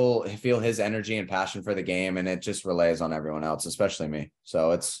just feel his energy and passion for the game, and it just relays on everyone else, especially me.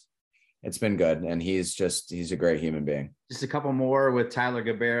 So it's been good, and he's a great human being. Just a couple more with Tyler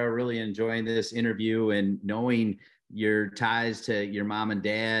Gabarra. Really enjoying this interview and knowing your ties to your mom and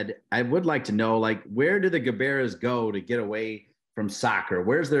dad. I would like to know, where do the Gabarras go to get away from soccer?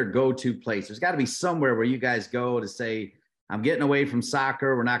 Where's their go-to place? There's got to be somewhere where you guys go to say, I'm getting away from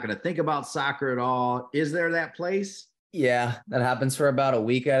soccer. We're not going to think about soccer at all. Is there that place? Yeah, that happens for about a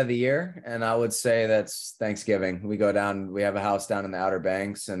week out of the year. And I would say that's Thanksgiving. We go down, we have a house down in the Outer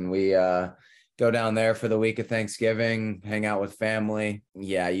Banks, and we go down there for the week of Thanksgiving, hang out with family.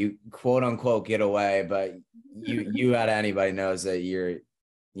 Yeah, you quote unquote get away, but you out of anybody knows that you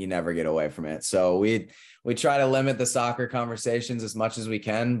never get away from it. So we try to limit the soccer conversations as much as we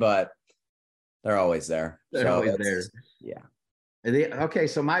can, but they're always there. They're always there. Yeah. Okay,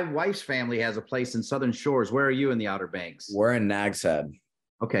 so my wife's family has a place in Southern Shores. Where are you in the Outer Banks? We're in Nags Head.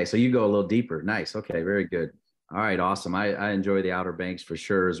 Okay, so you go a little deeper. Nice. Okay, very good. All right, awesome. I enjoy the Outer Banks for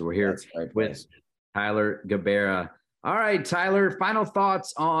sure, as we're here with Tyler Gabarra. All right, Tyler, final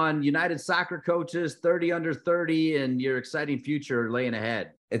thoughts on United Soccer Coaches 30 under 30 and your exciting future laying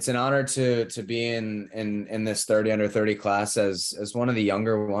ahead. It's an honor to be in this 30 under 30 class as one of the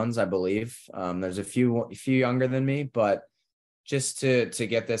younger ones, I believe. There's a few younger than me, but just to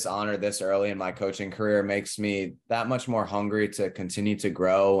get this honor this early in my coaching career makes me that much more hungry to continue to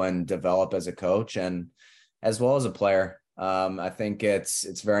grow and develop as a coach and as well as a player. I think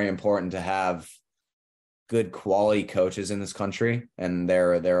it's very important to have good quality coaches in this country, and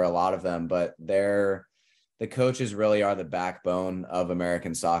there are a lot of them, but the coaches really are the backbone of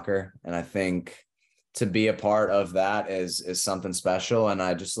American soccer. And I think to be a part of that is something special. And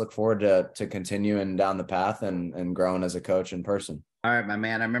I just look forward to continuing down the path and growing as a coach in person. All right, my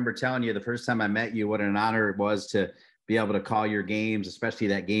man. I remember telling you the first time I met you, what an honor it was to be able to call your games, especially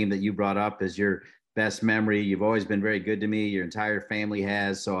that game that you brought up as your best memory. You've always been very good to me. Your entire family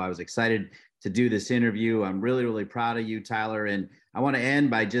has. So I was excited to do this interview. I'm really, really proud of you, Tyler. And I want to end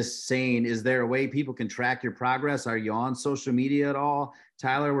by just saying, is there a way people can track your progress? Are you on social media at all,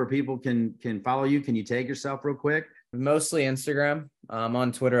 Tyler, where people can follow you? Can you tag yourself real quick? Mostly Instagram. I'm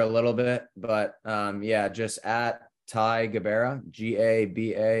on Twitter a little bit, but yeah, just at Ty Gabarra,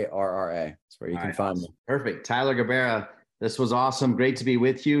 Gabarra. That's where you can find me. Perfect. Tyler Gabarra, this was awesome. Great to be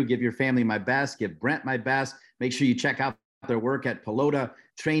with you. Give your family my best. Give Brent my best. Make sure you check out their work at Pelota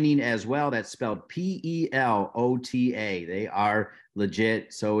Training as well. That's spelled Pelota. They are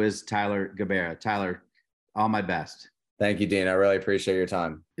legit. So is Tyler Gabarra. Tyler, all my best. Thank you, Dean. I really appreciate your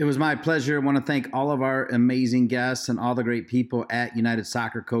time. It was my pleasure. I want to thank all of our amazing guests and all the great people at United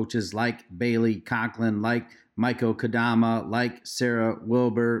Soccer Coaches like Bailey Conklin, like Michael Kadama, like Sarah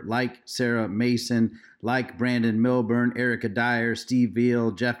Wilbur, like Sarah Mason, like Brandon Milburn, Erica Dyer, Steve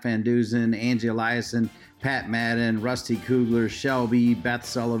Veal, Jeff Van Duzen, Angie Eliason, Pat Madden, Rusty Kugler, Shelby, Beth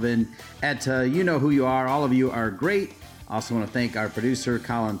Sullivan, Etta. You know who you are. All of you are great. Also want to thank our producer,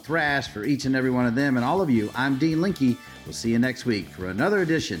 Colin Thrash, for each and every one of them. And all of you, I'm Dean Linke. We'll see you next week for another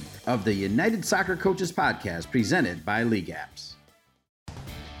edition of the United Soccer Coaches Podcast presented by LeagueApps.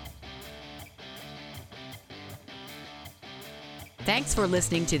 Thanks for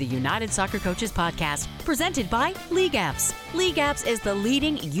listening to the United Soccer Coaches Podcast, presented by LeagueApps. LeagueApps is the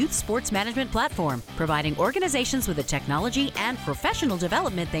leading youth sports management platform, providing organizations with the technology and professional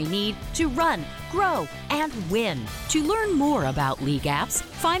development they need to run, grow, and win. To learn more about LeagueApps,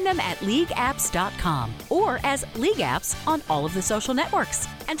 find them at LeagueApps.com or as LeagueApps on all of the social networks.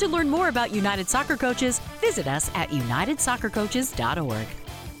 And to learn more about United Soccer Coaches, visit us at UnitedSoccerCoaches.org.